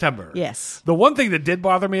 4 in September. Yes. The one thing that did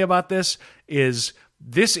bother me about this is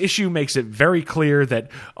this issue makes it very clear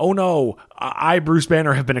that, oh no, I, Bruce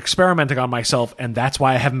Banner, have been experimenting on myself, and that's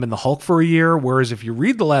why I haven't been the Hulk for a year. Whereas if you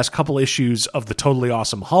read the last couple issues of the Totally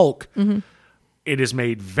Awesome Hulk, it is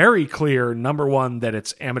made very clear, number one, that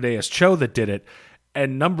it's Amadeus Cho that did it,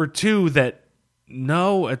 and number two, that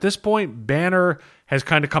no, at this point, Banner has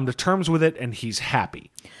kind of come to terms with it, and he's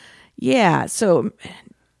happy. Yeah, so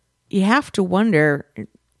you have to wonder,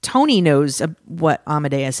 Tony knows what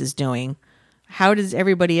Amadeus is doing. How does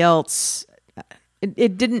everybody else...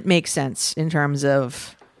 It didn't make sense in terms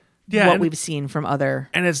of what we've seen from other...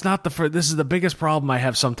 And it's not this is the biggest problem I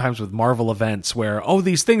have sometimes with Marvel events, where,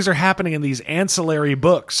 these things are happening in these ancillary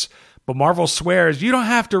books, but Marvel swears, you don't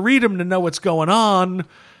have to read them to know what's going on,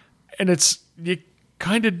 and you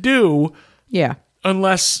kind of do. Yeah.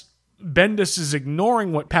 Unless Bendis is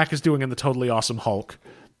ignoring what Pack is doing in the Totally Awesome Hulk,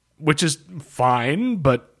 which is fine,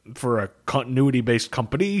 but for a continuity-based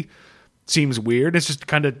company, seems weird. It's just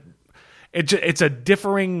kind of... It's a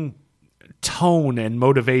differing tone and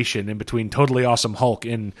motivation in between Totally Awesome Hulk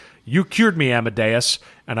and you cured me, Amadeus,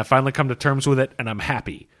 and I finally come to terms with it, and I'm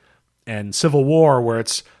happy. And Civil War, where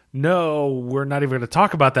it's, no, we're not even going to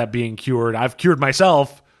talk about that being cured. I've cured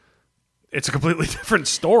myself. It's a completely different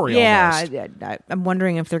story. Yeah, almost. I'm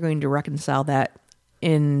wondering if they're going to reconcile that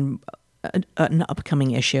in an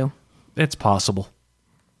upcoming issue. It's possible.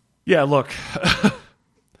 Yeah, look,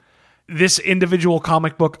 this individual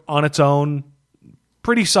comic book on its own,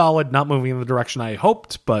 pretty solid, not moving in the direction I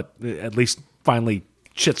hoped, but at least finally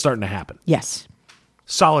shit's starting to happen. Yes.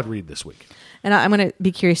 Solid read this week. And I'm going to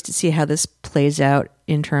be curious to see how this plays out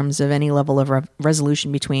in terms of any level of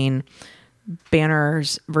resolution between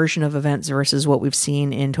Banner's version of events versus what we've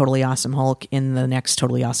seen in Totally Awesome Hulk in the next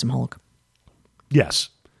Totally Awesome Hulk. Yes.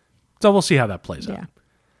 So we'll see how that plays Yeah. out.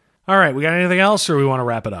 All right, we got anything else, or we want to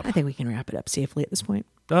wrap it up? I think we can wrap it up safely at this point.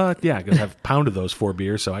 Yeah, because I've pounded those 4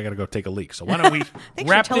 beers, so I got to go take a leak. So why don't we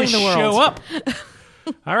wrap for telling this the world. show up?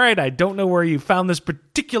 All right, I don't know where you found this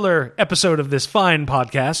particular episode of this fine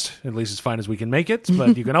podcast, at least as fine as we can make it,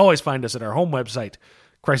 but you can always find us at our home website,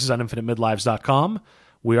 crisisoninfinitemidlives.com.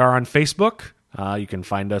 We are on Facebook. You can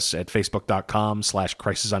find us at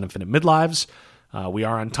facebook.com/crisisoninfinitemidlives. We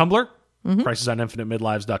are on Tumblr,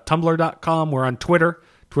 crisisoninfinitemidlives.tumblr.com. We're on Twitter.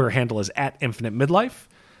 Twitter handle is @InfiniteMidlife.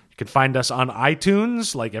 You can find us on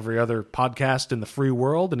iTunes, like every other podcast in the free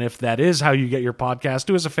world. And if that is how you get your podcast,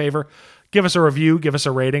 do us a favor. Give us a review. Give us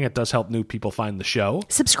a rating. It does help new people find the show.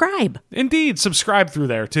 Subscribe. Indeed. Subscribe through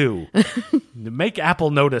there, too. Make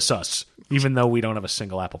Apple notice us, even though we don't have a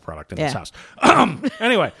single Apple product in this house.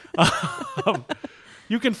 Anyway,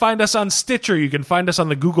 you can find us on Stitcher. You can find us on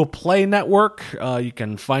the Google Play Network. You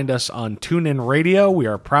can find us on TuneIn Radio. We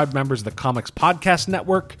are proud members of the Comics Podcast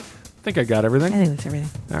Network. I think I got everything. I think that's everything.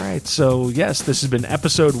 All right. So, yes, this has been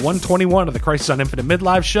episode 121 of the Crisis on Infinite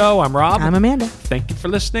Midlife show. I'm Rob. I'm Amanda. Thank you for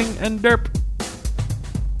listening, and derp.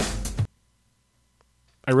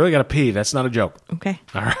 I really got to pee. That's not a joke. Okay.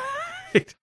 All right.